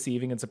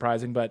deceiving and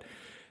surprising, but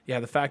yeah,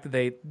 the fact that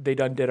they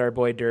done did our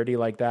boy dirty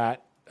like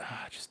that,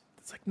 it's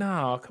like,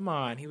 no, come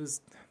on.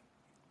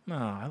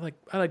 I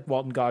like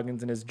Walton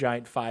Goggins and his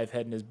giant 5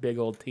 head and his big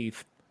old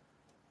teeth.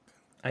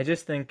 I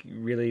just think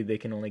really they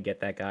can only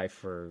get that guy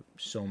for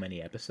so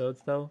many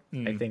episodes, though.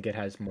 I think it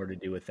has more to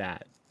do with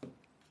that.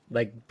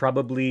 Like,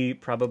 probably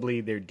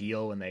their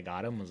deal when they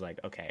got him was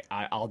like, okay,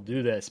 I'll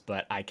do this,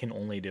 but I can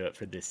only do it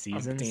for this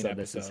season, so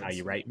episodes. This is how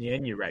you write me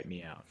in, you write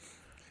me out.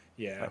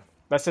 Yeah.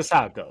 That's just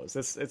how it goes.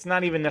 It's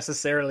not even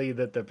necessarily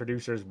that the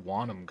producers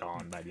want him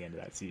gone by the end of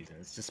that season.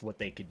 It's just what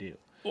they could do.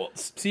 Well,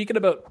 speaking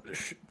about,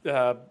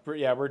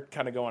 we're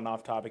kind of going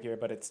off topic here,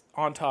 but it's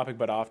on topic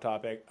but off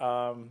topic.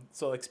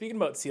 So, like, speaking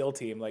about SEAL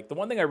Team, like, the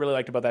one thing I really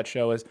liked about that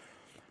show is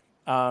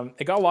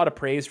it got a lot of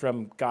praise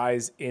from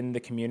guys in the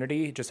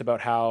community just about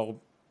how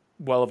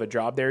well of a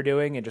job they're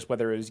doing, and just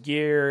whether it was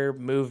gear,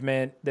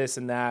 movement, this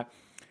and that.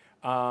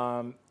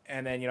 And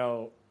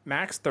then,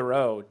 Max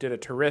Thoreau did a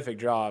terrific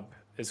job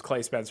as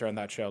Clay Spencer on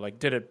that show. Like,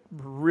 did a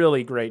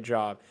really great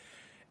job.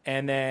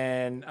 And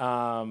then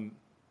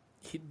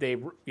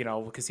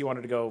because he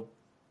wanted to go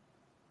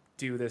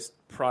do this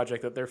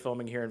project that they're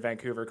filming here in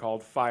Vancouver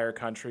called Fire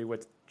Country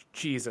with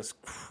Jesus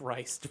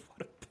Christ,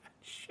 what a bad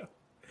show.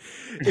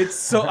 It's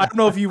so, I don't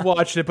know if you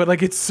watched it, but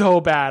like, it's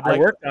so bad. Like, I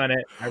worked on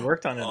it a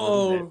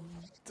little bit.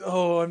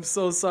 Oh, I'm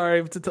so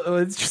sorry.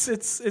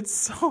 It's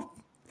so.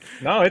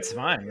 No, it's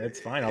fine. It's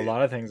fine. A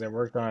lot of things I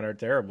worked on are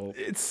terrible.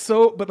 It's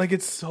so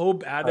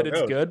bad that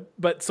it's good.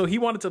 But so he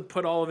wanted to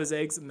put all of his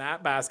eggs in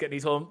that basket, and he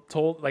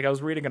told like, I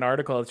was reading an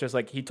article. It's just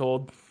like he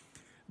told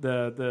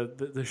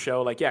the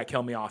show, like, yeah,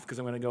 kill me off because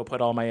I'm going to go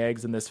put all my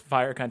eggs in this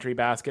Fire Country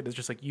basket. It's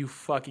just like, you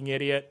fucking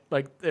idiot.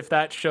 Like, if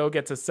that show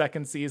gets a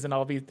second season,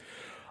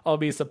 I'll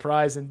be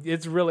surprised. And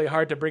it's really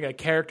hard to bring a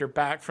character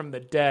back from the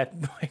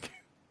dead. Like,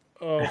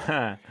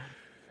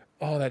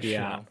 that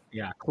show.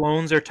 Yeah.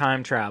 Clones are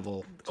time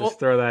travel. Just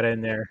throw that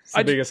in there. It's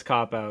the biggest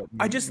cop out.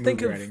 I just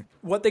think of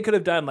what they could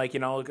have done. Like,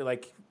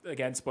 like,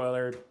 again,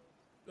 spoiler.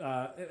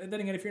 And then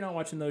again, if you're not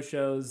watching those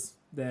shows,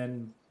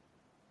 then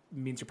it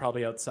means you're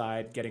probably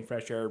outside getting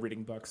fresh air,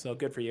 reading books. So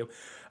good for you.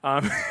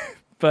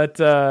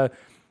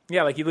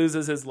 Yeah, like, he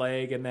loses his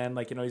leg, and then,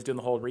 like, he's doing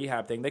the whole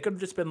rehab thing. They could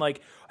have just been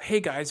like, hey,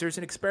 guys, there's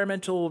an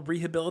experimental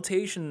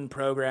rehabilitation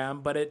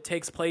program, but it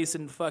takes place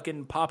in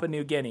fucking Papua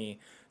New Guinea.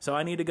 So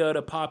I need to go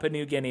to Papua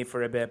New Guinea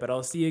for a bit, but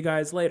I'll see you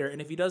guys later.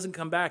 And if he doesn't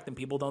come back, then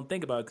people don't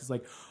think about it because,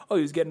 like, oh,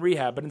 he was getting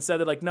rehab. But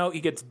instead of, like, no,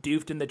 he gets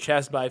doofed in the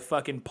chest by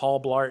fucking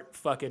Paul Blart,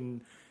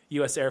 fucking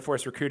U.S. Air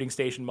Force recruiting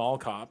station mall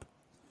cop.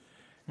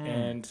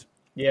 And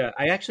yeah,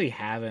 I actually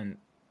haven't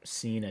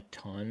seen a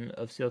ton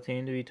of SEAL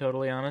Team, to be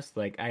totally honest.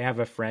 Like, I have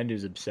a friend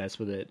who's obsessed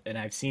with it, and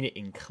I've seen it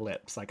in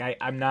clips. Like,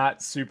 I'm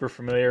not super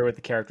familiar with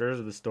the characters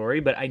or the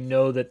story, but I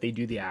know that they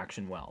do the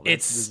action well.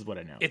 This is what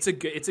I know. It's a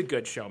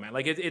good show, man.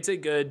 Like, it's a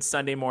good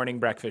Sunday morning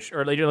breakfast,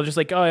 or like, just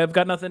like, oh, I've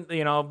got nothing,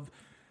 I'm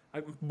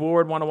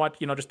bored, want to watch,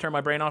 just turn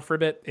my brain off for a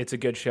bit. It's a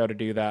good show to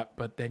do that.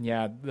 But then,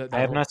 yeah, I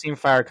have not seen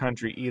Fire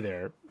Country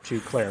either, to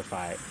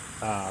clarify.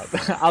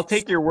 I'll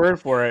take your word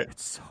for it.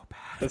 It's so bad.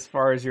 As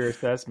far as your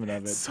assessment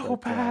of it, so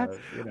bad.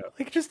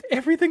 Like, just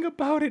everything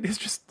about it is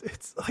just,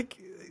 it's like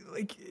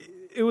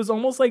it was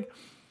almost like,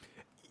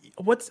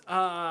 what's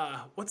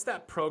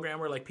that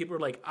program where, like, people are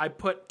like, I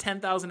put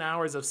 10,000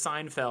 hours of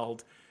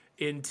Seinfeld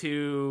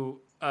into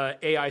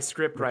AI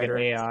script writer.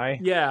 AI,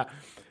 yeah,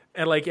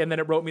 and then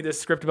it wrote me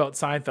this script about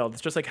Seinfeld.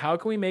 It's just like, how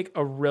can we make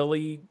a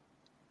really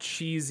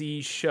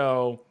cheesy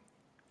show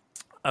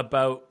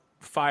about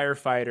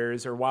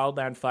firefighters or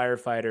wildland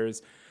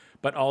firefighters,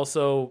 but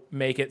also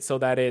make it so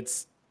that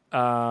it's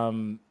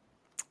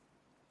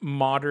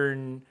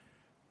modern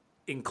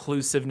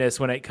inclusiveness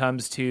when it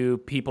comes to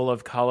people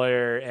of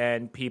color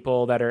and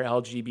people that are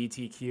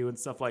LGBTQ and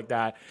stuff like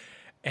that.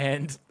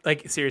 And,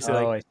 like, seriously,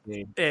 I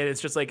see. And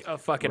it's just like a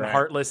fucking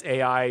heartless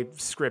AI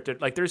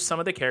scripted. Like, there's some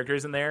of the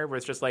characters in there where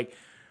it's just like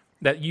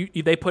that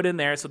they put in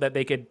there so that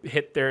they could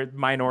hit their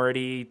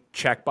minority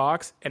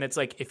checkbox. And it's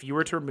like, if you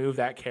were to remove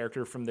that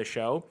character from the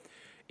show,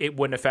 it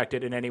wouldn't affect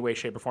it in any way,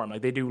 shape, or form.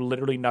 Like, they do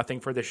literally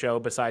nothing for the show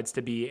besides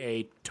to be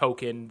a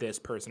token this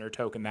person or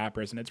token that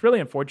person. It's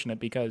really unfortunate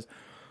because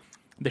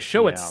the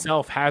show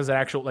itself has an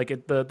actual,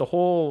 like, the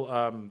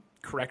whole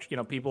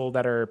correction, people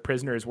that are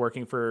prisoners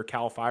working for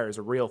Cal Fire is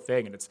a real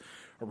thing, and it's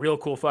a real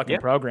cool fucking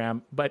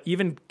program. But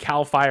even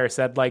Cal Fire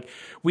said, like,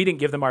 we didn't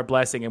give them our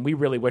blessing, and we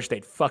really wish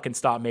they'd fucking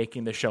stop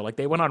making the show. Like,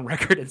 they went on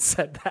record and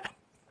said that.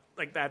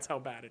 Like, that's how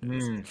bad it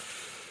is.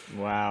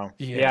 Wow.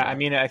 Yeah, I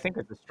mean, I think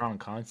it's a strong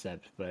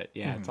concept, but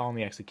it's all in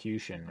the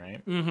execution,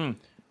 right?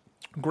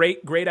 Mm-hmm.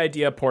 Great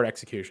idea, poor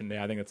execution.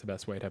 Yeah, I think that's the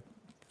best way to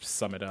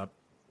sum it up.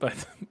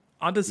 But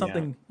onto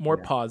something more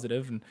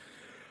positive. And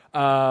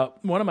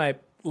one of my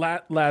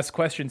last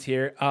questions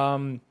here.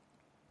 So,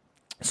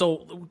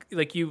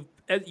 like,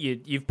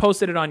 you've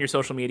posted it on your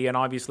social media, and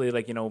obviously,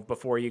 like,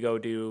 before you go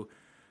do,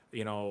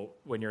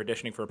 when you're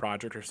auditioning for a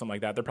project or something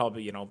like that, they're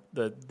probably,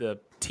 the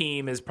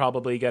team is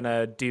probably going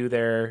to do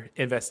their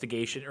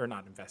investigation, or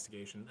not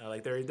investigation.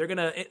 Like, they're going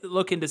to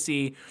look into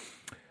see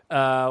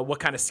what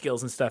kind of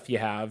skills and stuff you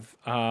have.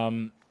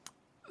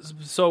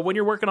 So when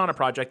you're working on a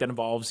project that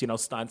involves,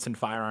 stunts and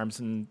firearms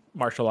and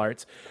martial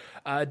arts,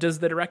 does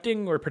the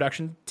directing or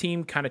production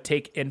team kind of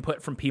take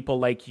input from people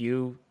like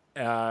you,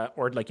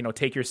 or, like,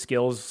 take your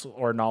skills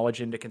or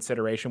knowledge into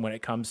consideration when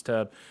it comes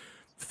to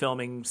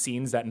filming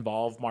scenes that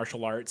involve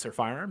martial arts or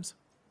firearms?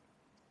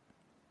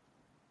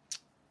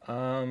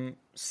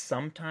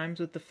 Sometimes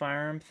with the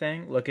firearm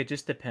thing, look, it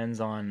just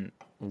depends on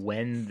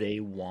when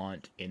they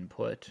want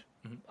input.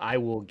 Mm-hmm. I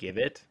will give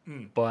it,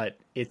 but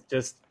it's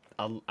just,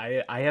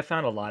 I have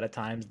found a lot of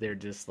times they're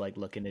just, like,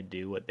 looking to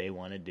do what they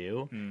want to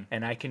do,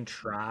 and I can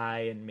try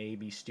and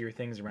maybe steer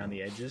things around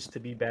the edges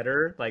to be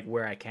better, like,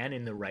 where I can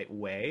in the right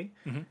way,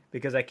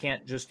 because I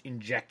can't just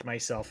inject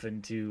myself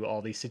into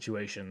all these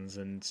situations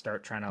and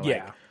start trying to,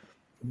 like,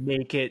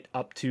 make it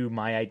up to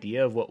my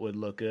idea of what would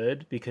look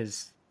good,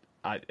 because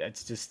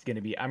it's just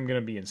I'm going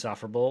to be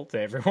insufferable to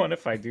everyone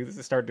if I do this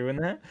and start doing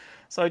that.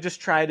 So I just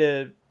try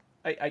to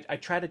I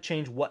try to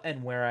change what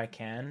and where I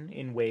can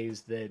in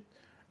ways that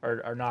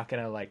are not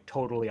going to like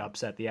totally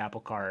upset the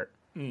apple cart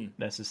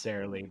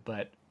necessarily,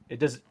 but it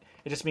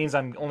just means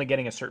I'm only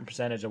getting a certain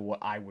percentage of what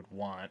I would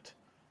want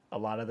a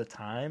lot of the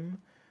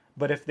time.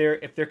 But if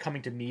they're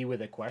coming to me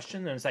with a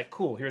question, then it's like,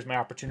 cool, here's my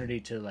opportunity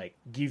to like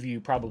give you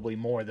probably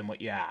more than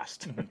what you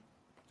asked.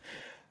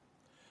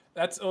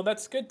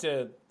 That's good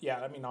to, yeah.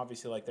 I mean,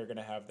 obviously, like they're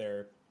gonna have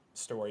their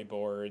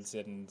storyboards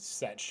and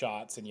set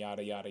shots and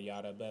yada yada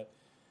yada, but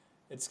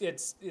it's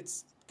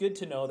good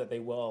to know that they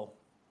will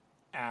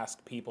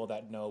ask people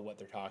that know what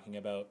they're talking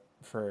about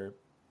for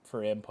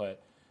input.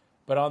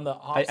 But on the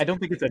I don't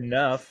think it's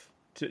enough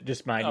to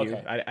just mind okay.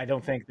 you. I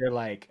don't think they're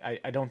like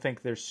I don't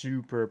think they're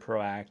super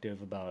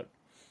proactive about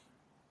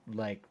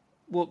like,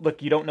 well,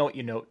 look, you don't know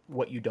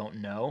what you don't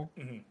know.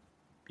 Mm-hmm.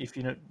 If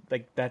you know,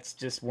 like that's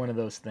just one of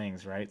those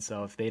things, right?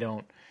 So if they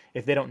don't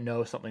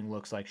know something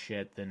looks like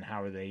shit, then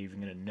how are they even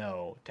going to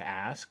know to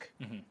ask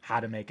how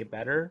to make it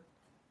better?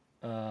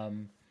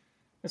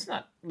 It's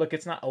not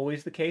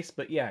always the case,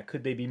 but yeah,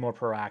 could they be more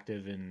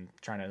proactive in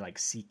trying to like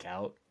seek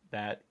out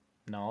that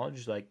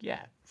knowledge? Like,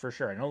 yeah, for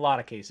sure. In a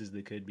lot of cases,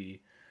 they could be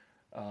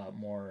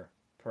more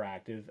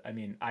proactive. I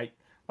mean,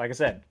 like I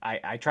said,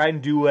 I try and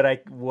do what I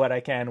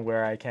can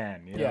where I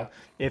can. You know,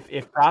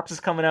 if Props is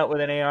coming out with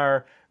an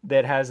AR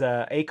that has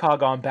a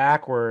ACOG on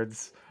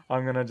backwards,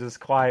 I'm gonna just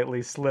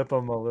quietly slip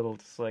them a little,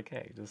 just like,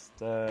 hey, just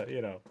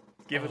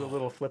give it a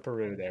little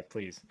flipperoo there,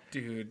 please,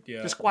 dude.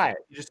 Yeah, just quiet.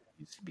 Just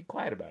be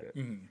quiet about it.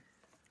 Mm-hmm.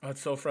 Oh,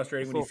 it's so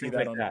frustrating when you see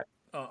that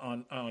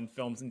on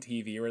films and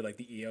TV where like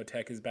the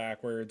EOTech is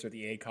backwards or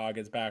the ACOG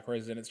is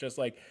backwards, and it's just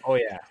like, oh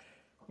yeah.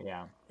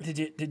 Yeah.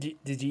 Did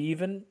you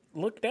even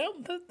look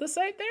down the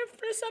site there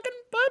for a second,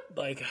 bud?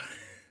 Like,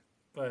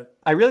 but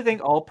I really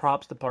think all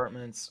props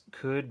departments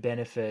could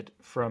benefit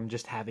from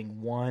just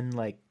having one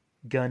like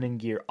gun and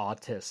gear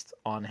autist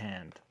on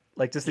hand,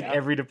 like just in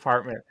every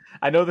department.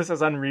 I know this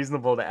is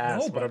unreasonable to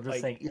ask, but I'm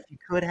just saying if you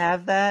could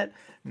have that,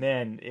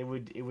 man, it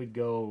would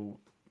go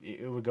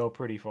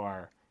pretty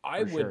far.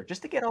 Sure.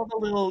 Just to get all the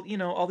little,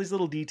 all these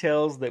little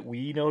details that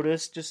we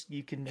notice. Just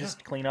you can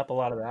just clean up a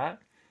lot of that.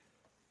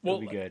 Well,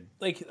 be good.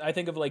 Like I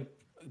think of like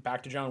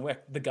back to John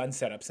Wick, the gun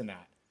setups in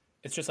that.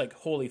 It's just like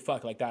holy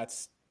fuck, like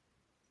that's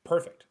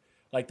perfect.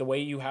 Like the way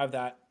you have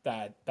that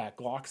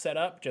Glock set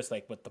up, just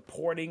like with the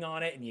porting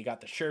on it, and you got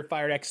the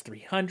Surefire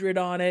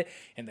X300 on it,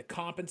 and the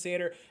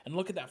compensator, and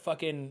look at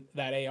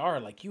that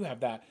AR. Like you have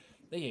that.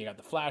 You got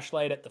the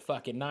flashlight at the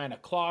fucking 9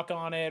 o'clock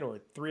on it, or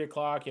 3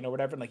 o'clock,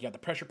 whatever. And like you got the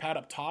pressure pad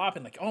up top,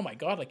 and like oh my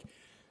god, like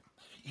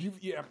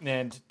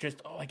and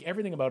just like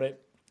everything about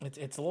it.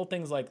 It's little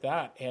things like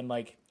that, and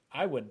like.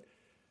 I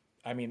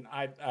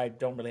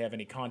don't really have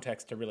any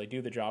context to really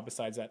do the job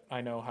besides that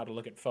I know how to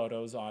look at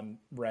photos on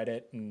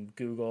Reddit and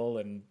Google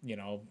and,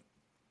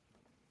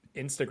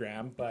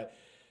 Instagram, but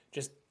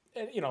just,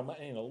 a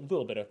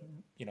little bit of,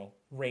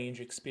 range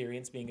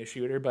experience being a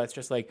shooter, but it's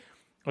just like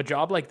a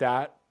job like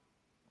that,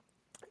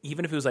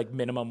 even if it was like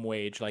minimum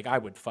wage, like I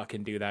would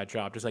fucking do that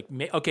job. Just like,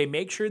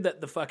 make sure that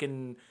the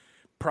fucking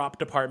prop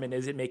department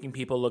isn't making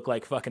people look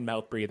like fucking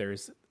mouth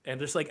breathers. And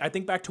just like I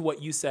think back to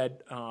what you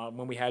said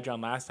when we had you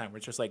on last time, where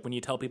it's just like when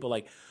you tell people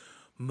like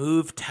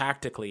move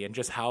tactically, and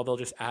just how they'll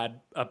just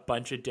add a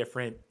bunch of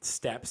different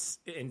steps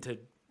into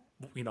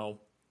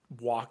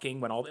walking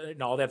when all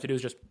they have to do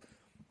is just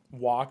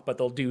walk, but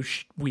they'll do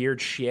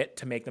weird shit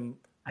to make them.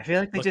 I feel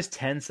like they just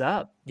tense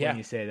up when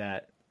you say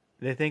that.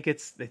 They think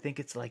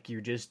it's like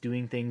you're just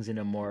doing things in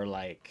a more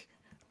like,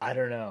 I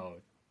don't know,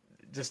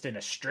 just in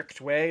a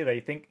strict way. They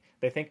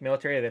think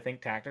military, they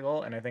think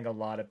tactical, and I think a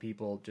lot of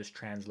people just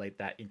translate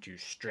that into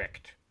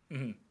strict.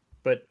 Mm-hmm.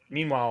 But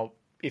meanwhile,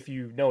 if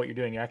you know what you're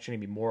doing, you're actually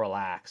going to be more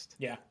relaxed.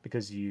 Yeah.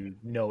 Because you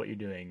know what you're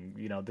doing.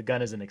 The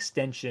gun is an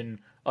extension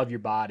of your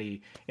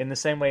body. In the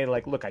same way,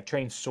 like, look, I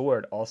trained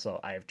sword also.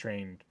 I have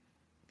trained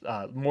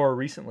more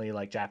recently,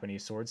 like,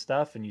 Japanese sword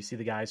stuff, and you see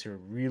the guys who are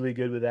really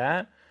good with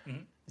that.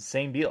 Mm-hmm.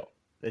 Same deal.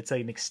 It's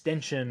like an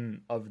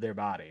extension of their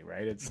body,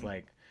 right? It's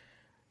like,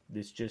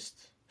 it's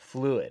just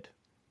fluid.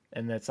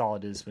 And that's all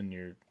it is when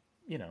you're,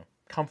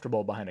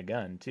 comfortable behind a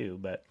gun too.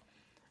 But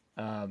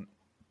I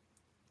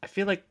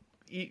feel like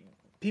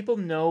people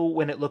know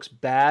when it looks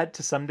bad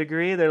to some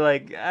degree. They're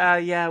like,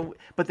 yeah,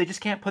 but they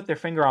just can't put their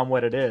finger on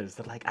what it is.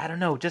 They're like, I don't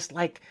know, just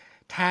like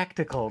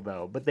tactical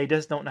though. But they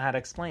just don't know how to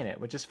explain it,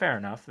 which is fair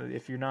enough.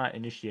 If you're not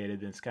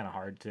initiated, then it's kind of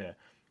hard to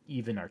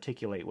even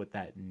articulate what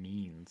that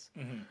means.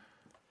 Mm-hmm.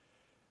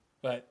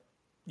 But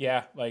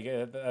yeah, like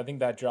I think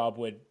that job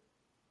would.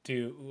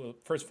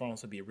 First and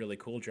foremost, would be a really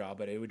cool job,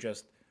 but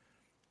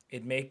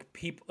it'd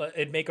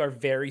make our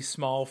very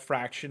small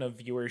fraction of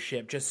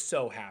viewership just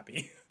so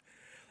happy.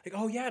 Like,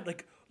 oh yeah,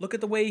 like look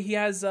at the way he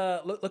has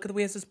look at the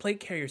way he has his plate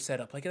carrier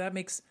set up. Like that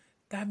makes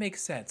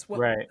sense.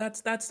 Well, right.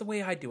 That's the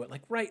way I do it.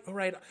 Like right.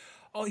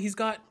 Oh, he's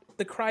got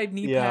the cried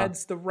knee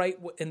pads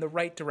in the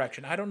right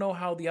direction. I don't know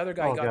how the other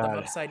guy got them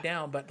upside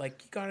down, but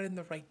like he got it in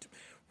the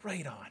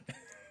right on.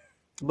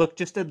 Look,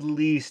 just at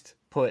least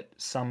put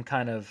some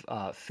kind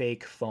of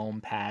fake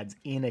foam pads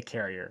in a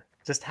carrier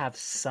Just have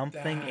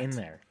something in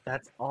there.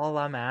 That's all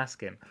I'm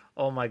asking.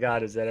 Oh my God,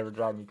 does that ever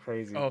drive me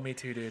crazy? Oh, me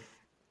too, dude.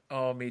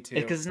 Oh, me too.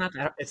 Because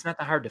it's not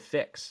that hard to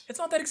fix. It's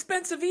not that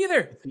expensive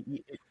either.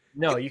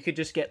 No, you could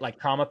just get like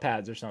trauma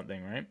pads or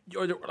something, right?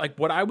 Or like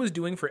what I was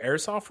doing for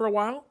airsoft for a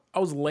while, I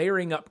was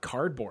layering up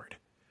cardboard.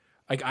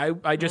 Like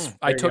I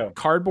took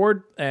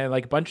cardboard and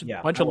like a bunch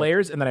of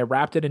layers, and then I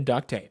wrapped it in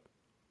duct tape.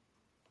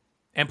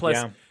 And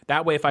plus,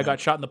 that way, if I got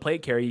shot in the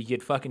plate carrier, you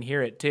could fucking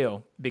hear it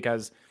too.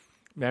 Because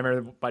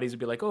remember, buddies would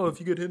be like, "Oh,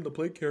 if you get hit in the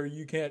plate carrier,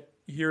 you can't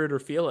hear it or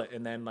feel it."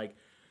 And then like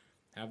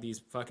have these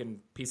fucking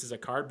pieces of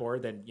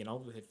cardboard. Then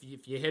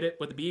if you hit it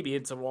with a BB,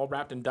 it's all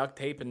wrapped in duct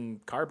tape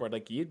and cardboard.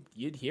 Like you'd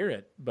hear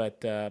it.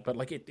 But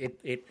like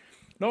it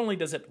not only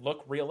does it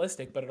look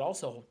realistic, but it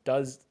also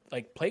does,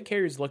 like, plate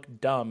carriers look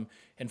dumb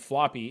and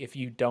floppy if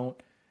you don't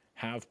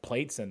have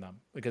plates in them,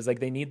 because like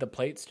they need the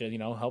plates to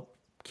help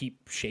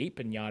keep shape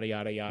and yada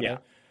yada yada. Yeah.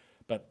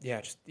 But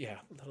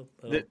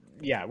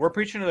little. We're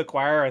preaching to the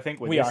choir. I think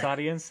with this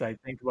audience, I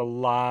think a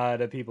lot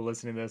of people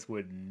listening to this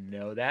would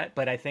know that.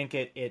 But I think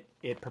it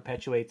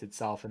perpetuates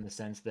itself in the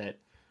sense that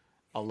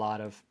a lot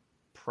of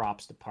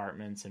props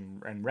departments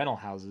and rental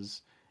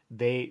houses,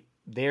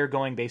 they're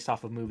going based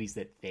off of movies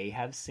that they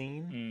have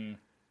seen,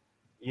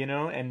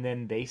 and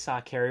then they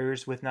saw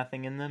carriers with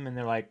nothing in them, and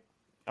they're like,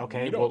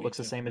 okay, well, it looks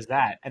the same as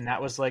that. And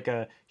that was like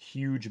a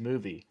huge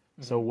movie.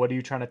 So what are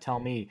you trying to tell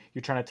me?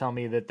 You're trying to tell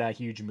me that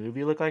huge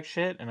movie looked like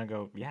shit? And I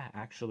go, yeah,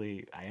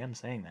 actually, I am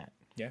saying that.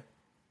 Yeah.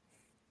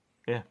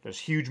 Yeah, there's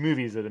huge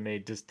movies that have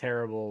made just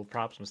terrible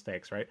props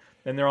mistakes, right?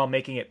 And they're all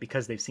making it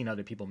because they've seen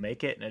other people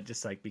make it, and it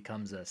just like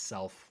becomes a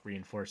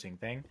self-reinforcing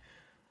thing.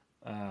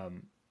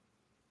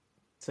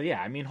 So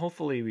yeah, I mean,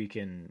 hopefully we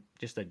can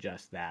just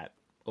adjust that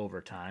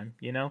over time.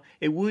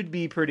 It would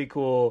be pretty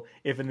cool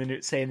if in the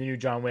new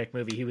John Wick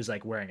movie he was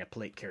like wearing a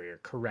plate carrier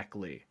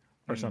correctly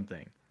or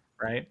something.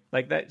 Right?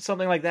 Like that,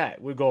 something like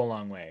that would go a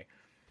long way.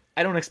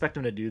 I don't expect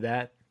him to do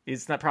that.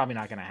 It's probably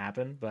not going to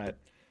happen, but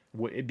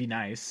it'd be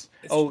nice.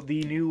 The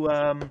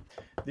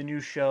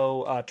new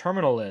show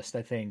Terminal List,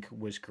 I think,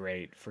 was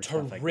great for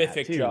stuff like that.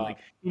 Terrific job. Like,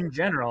 in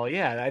general,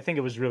 yeah, I think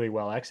it was really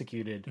well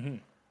executed.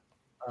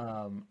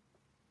 Mm-hmm.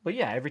 But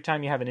yeah, every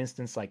time you have an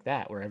instance like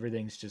that where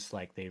everything's just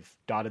like they've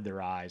dotted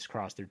their I's,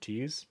 crossed their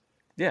T's,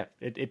 yeah,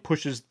 it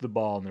pushes the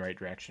ball in the right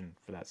direction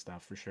for that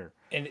stuff for sure.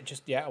 And it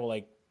just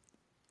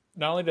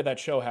not only did that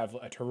show have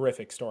a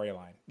terrific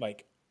storyline,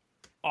 like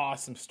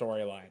awesome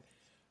storyline,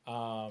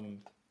 and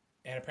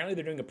apparently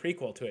they're doing a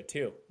prequel to it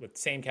too with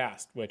same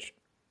cast, which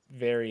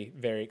very,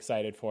 very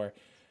excited for.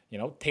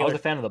 Taylor, I was a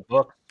fan of the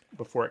book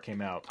before it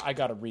came out. I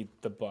got to read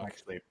the book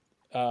actually,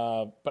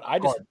 but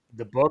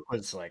the book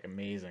was like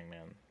amazing,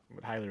 man.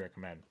 Would highly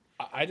recommend.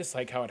 I just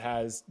like how it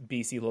has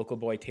BC local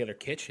boy Taylor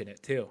Kitsch in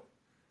it too.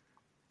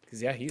 Because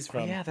he's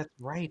from. Oh, yeah, that's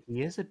right.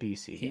 He is a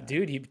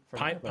BC.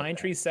 Pine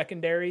Tree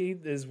Secondary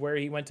is where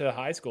he went to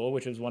high school,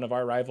 which was one of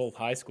our rival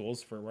high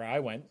schools for where I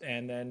went.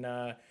 And then,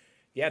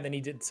 then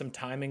he did some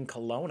time in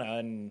Kelowna,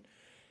 and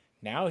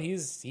now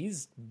he's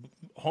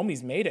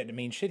homie's made it. I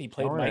mean, shit, he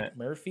played Mike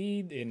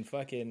Murphy in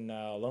fucking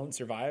Lone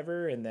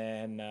Survivor, and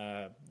then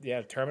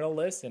Terminal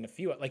List, and a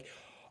few like.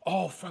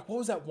 Oh fuck! What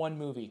was that one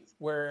movie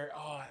where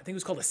I think it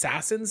was called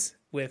Assassins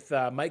with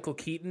Michael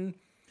Keaton.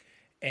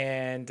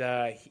 And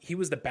he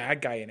was the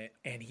bad guy in it,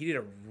 and he did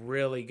a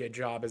really good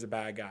job as a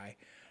bad guy.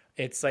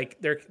 It's like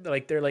they're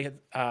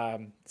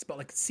it's about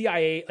like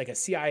CIA, like a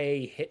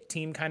CIA hit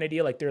team kind of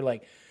deal. Like they're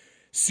like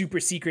super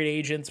secret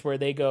agents where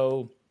they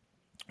go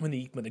when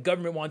the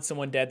government wants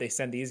someone dead, they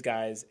send these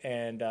guys.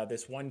 And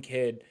this one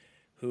kid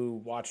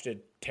who watched a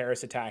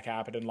terrorist attack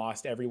happen and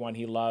lost everyone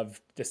he loved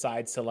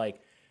decides to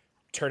like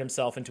turn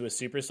himself into a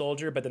super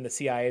soldier. But then the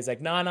CIA is like,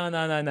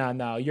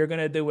 no, you're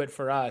gonna do it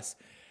for us.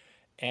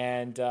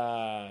 And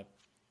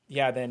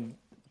then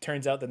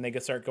turns out then they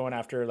start going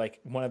after like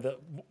one of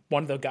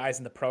the guys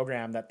in the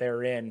program that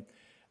they're in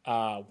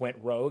went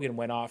rogue and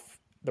went off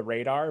the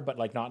radar, but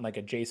like not in like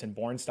a Jason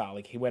Bourne style.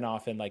 Like he went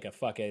off in like a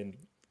fucking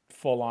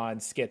full on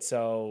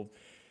schizo,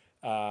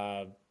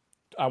 I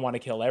want to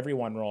kill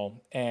everyone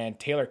role. And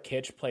Taylor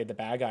Kitsch played the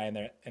bad guy in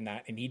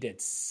that, and he did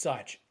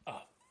such a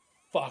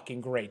fucking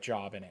great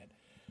job in it.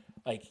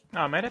 Like,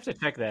 I might have to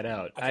check that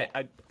out.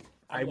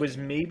 I was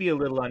maybe a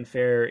little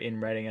unfair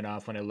in writing it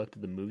off when I looked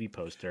at the movie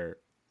poster.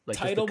 Like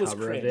title just the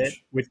was cover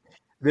cringe. Of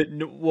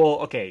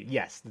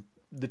it.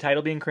 The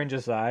title being cringe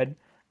aside,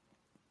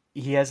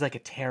 he has like a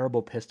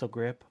terrible pistol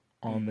grip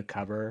on the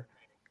cover,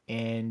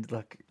 and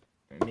look,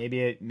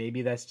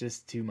 maybe that's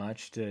just too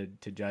much to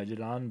judge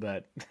it on.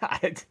 But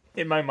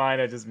in my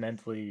mind, I just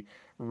mentally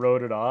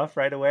wrote it off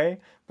right away.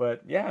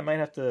 But yeah, I might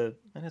have to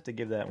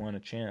give that one a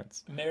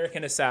chance.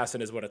 American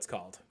Assassin is what it's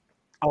called.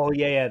 Oh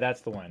yeah,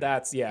 that's the one.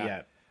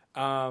 Yeah.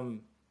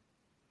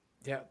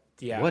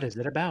 What is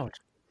it about?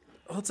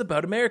 Well, it's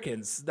about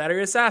Americans that are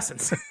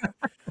assassins.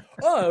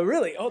 Oh,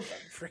 really? Oh,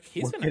 frick!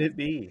 What could it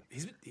be?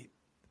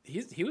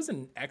 He was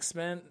an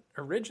X-Men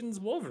Origins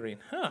Wolverine,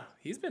 huh?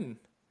 Homie's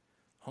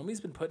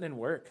been putting in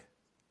work.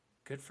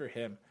 Good for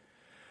him.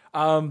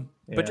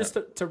 But just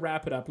to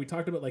wrap it up, we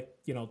talked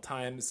about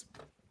times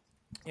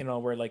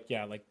where like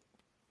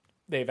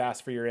they've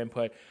asked for your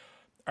input.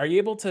 Are you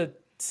able to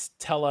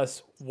tell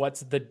us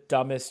what's the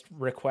dumbest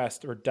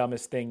request or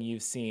dumbest thing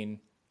you've seen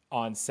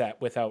on set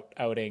without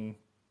outing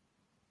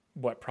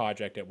what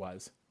project it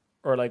was?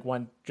 Or like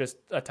just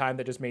a time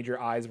that just made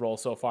your eyes roll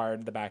so far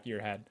into the back of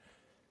your head?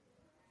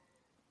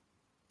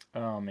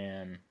 Oh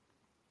man.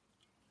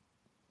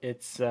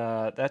 It's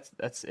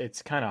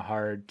it's kind of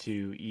hard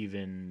to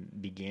even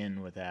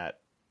begin with that.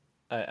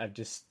 I've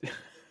just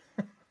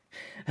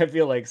I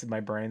feel like my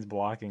brain's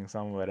blocking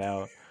some of it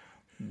out.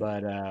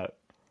 But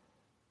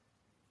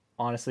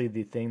honestly,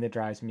 the thing that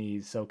drives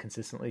me so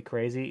consistently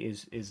crazy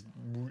is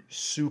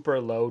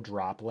super low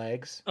drop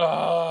legs.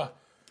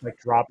 Like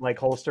drop leg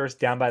holsters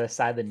down by the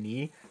side of the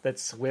knee that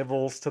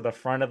swivels to the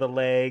front of the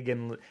leg,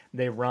 and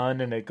they run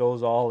and it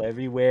goes all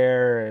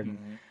everywhere,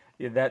 and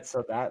that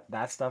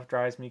stuff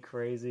drives me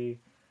crazy.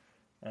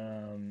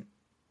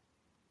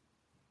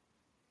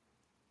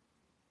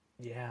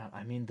 Yeah,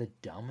 I mean the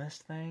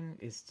dumbest thing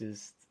is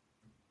just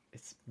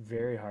it's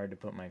very hard to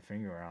put my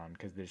finger on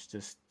because there's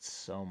just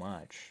so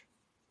much.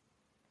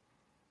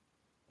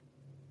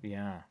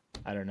 Yeah,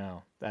 I don't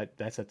know.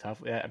 That's a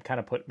tough. Yeah, you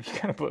kind of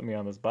put me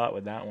on the spot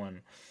with that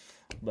one.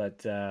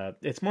 But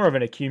it's more of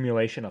an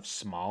accumulation of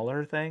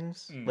smaller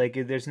things. Like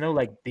there's no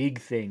like big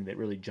thing that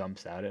really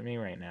jumps out at me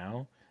right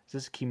now. It's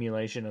just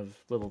accumulation of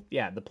little,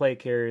 the plate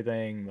carrier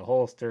thing, the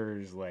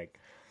holsters, like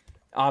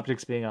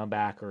optics being on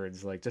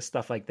backwards, like just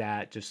stuff like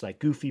that. Just like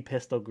goofy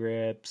pistol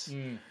grips.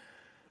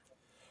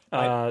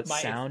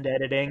 Sound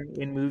editing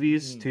in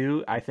movies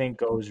too, I think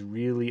goes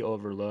really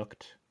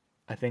overlooked.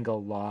 I think a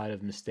lot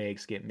of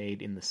mistakes get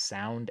made in the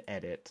sound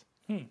edit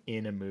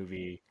in a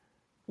movie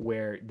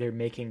where they're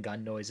making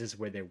gun noises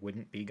where there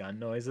wouldn't be gun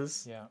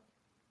noises. Yeah.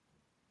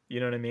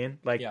 You know what I mean?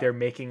 Like they're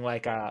making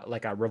like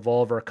a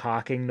revolver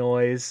cocking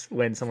noise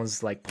when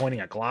someone's like pointing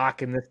a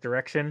Glock in this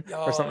direction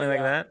or something like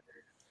that.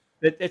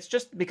 It's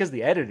just because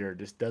the editor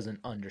just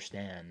doesn't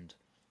understand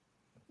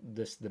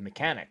the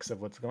mechanics of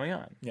what's going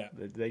on. Yeah.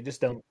 They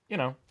just don't,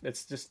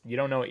 it's just you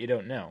don't know what you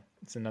don't know.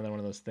 It's another one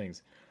of those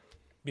things.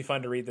 Be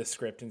fun to read the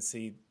script and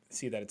see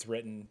that it's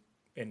written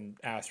in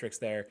asterisks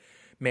there.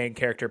 Main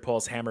character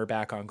pulls hammer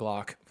back on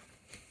Glock.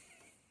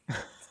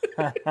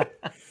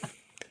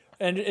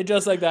 And it,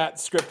 just like that,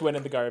 script went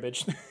in the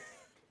garbage.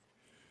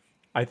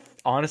 I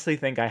honestly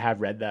think I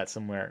have read that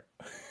somewhere.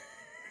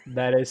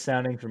 That is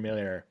sounding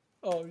familiar.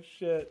 Oh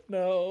shit!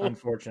 No.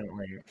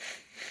 Unfortunately,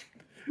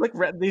 like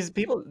these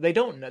people, they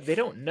don't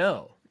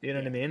know. You know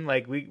what I mean?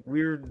 Like we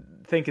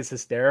think it's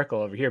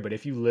hysterical over here, but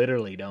if you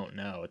literally don't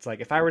know, it's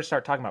like if I were to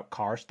start talking about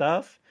car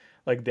stuff,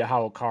 like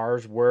how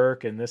cars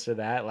work and this or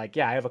that, like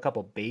I have a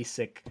couple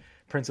basic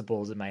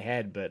principles in my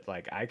head, but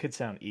like I could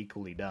sound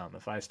equally dumb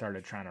if I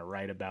started trying to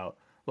write about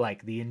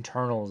like the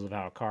internals of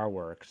how a car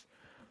works.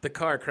 The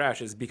car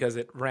crashes because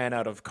it ran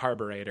out of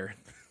carburetor.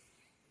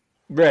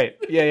 Right.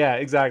 Yeah,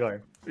 exactly.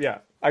 Yeah.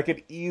 I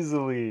could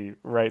easily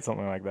write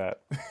something like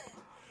that.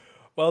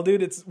 Well,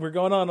 dude, we're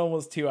going on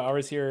almost 2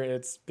 hours here.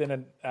 It's been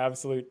an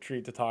absolute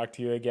treat to talk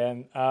to you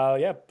again.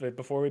 But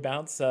before we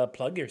bounce,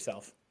 plug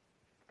yourself.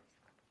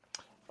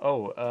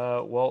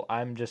 Well,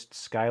 I'm just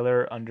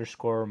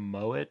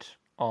Skyler_Mowatt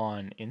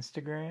on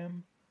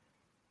Instagram,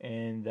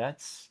 and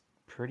that's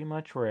pretty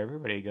much where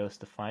everybody goes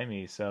to find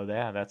me. So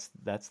yeah,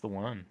 that's the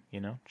one.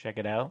 Check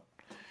it out.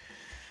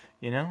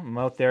 I'm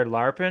out there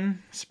LARPing,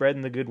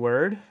 spreading the good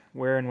word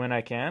where and when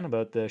I can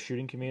about the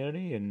shooting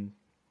community, and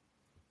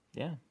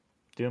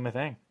doing my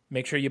thing.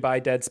 Make sure you buy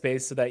Dead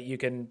Space so that you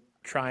can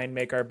try and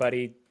make our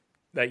buddy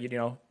that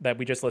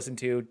we just listened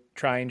to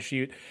try and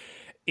shoot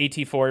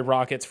AT-4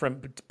 rockets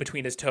from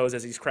between his toes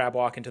as he's crab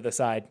walking to the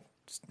side.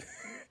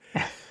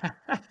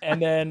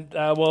 And then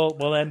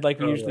we'll end like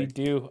we usually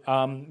do.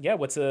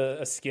 What's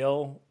a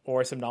skill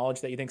or some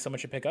knowledge that you think someone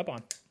should pick up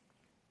on?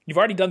 You've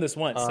already done this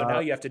once, so now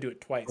you have to do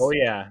it twice. Oh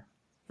yeah,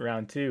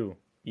 round 2.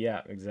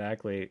 Yeah,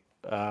 exactly.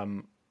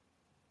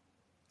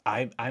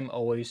 I'm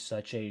always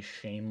such a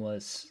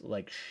shameless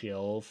like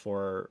shill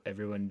for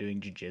everyone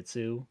doing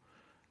jiu-jitsu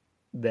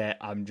that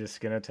I'm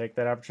just gonna take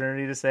that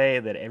opportunity to say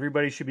that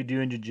everybody should be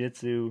doing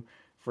jiu-jitsu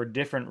for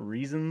different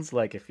reasons.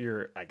 Like if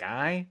you're a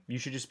guy, you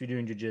should just be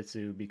doing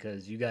jiu-jitsu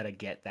because you got to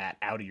get that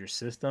out of your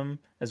system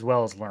as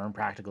well as learn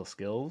practical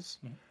skills.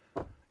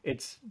 Mm-hmm.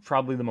 It's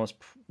probably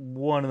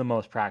one of the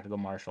most practical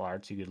martial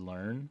arts you could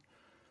learn.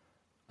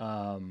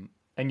 And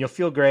you'll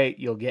feel great.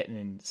 You'll get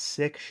in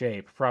sick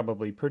shape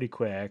probably pretty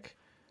quick.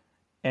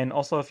 And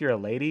also, if you're a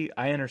lady,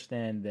 I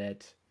understand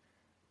that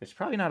there's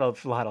probably not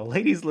a lot of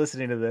ladies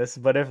listening to this,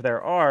 but if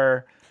there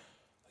are,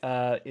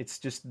 it's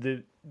just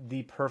the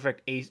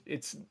perfect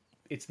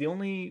it's the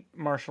only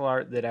martial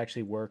art that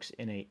actually works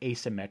in a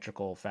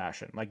asymmetrical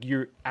fashion. Like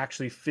you're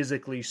actually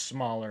physically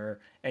smaller,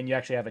 and you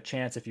actually have a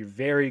chance if you're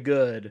very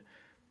good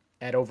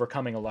at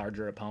overcoming a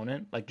larger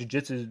opponent. Like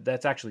jiu-jitsu,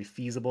 that's actually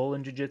feasible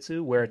in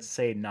jiu-jitsu, where it's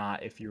say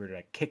not if you were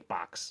to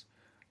kickbox,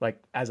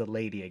 like as a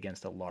lady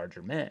against a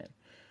larger man.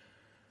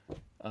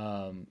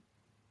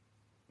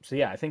 So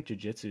yeah, I think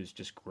jiu-jitsu is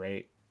just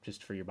great,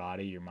 just for your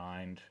body, your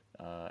mind,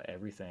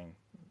 everything.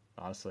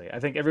 honestly. I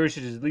think everyone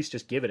should at least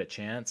just give it a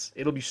chance.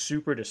 It'll be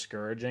super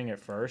discouraging at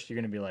first. You're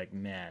going to be like,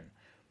 man,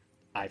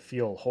 I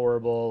feel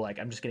horrible. Like,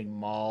 I'm just getting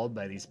mauled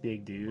by these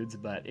big dudes.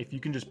 But if you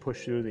can just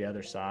push through the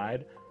other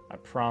side, I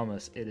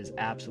promise it is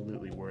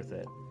absolutely worth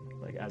it.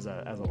 Like, as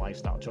a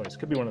lifestyle choice.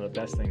 Could be one of the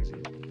best things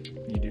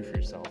you do for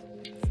yourself.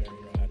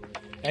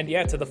 And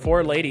yeah, to the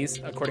 4 ladies,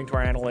 according to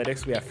our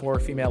analytics, we have 4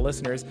 female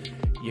listeners.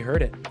 You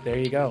heard it. There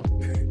you go.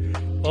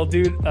 Well,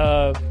 dude,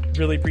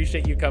 really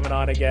appreciate you coming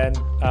on again.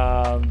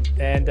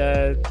 And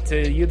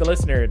to you, the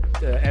listener,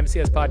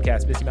 MCS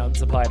Podcast,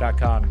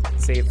 MissyMountainSupply.com.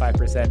 Save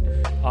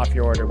 5% off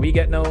your order. We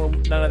get none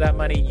of that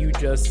money. You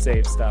just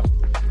save stuff.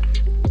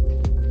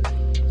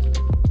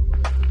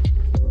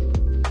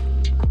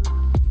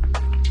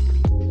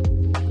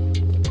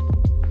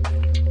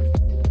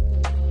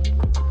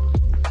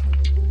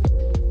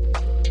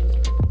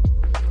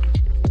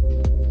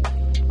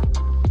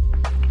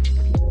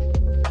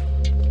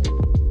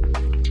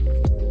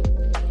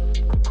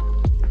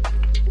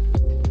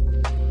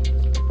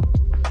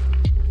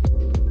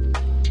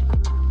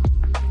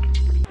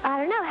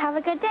 Have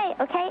a good day,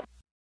 okay?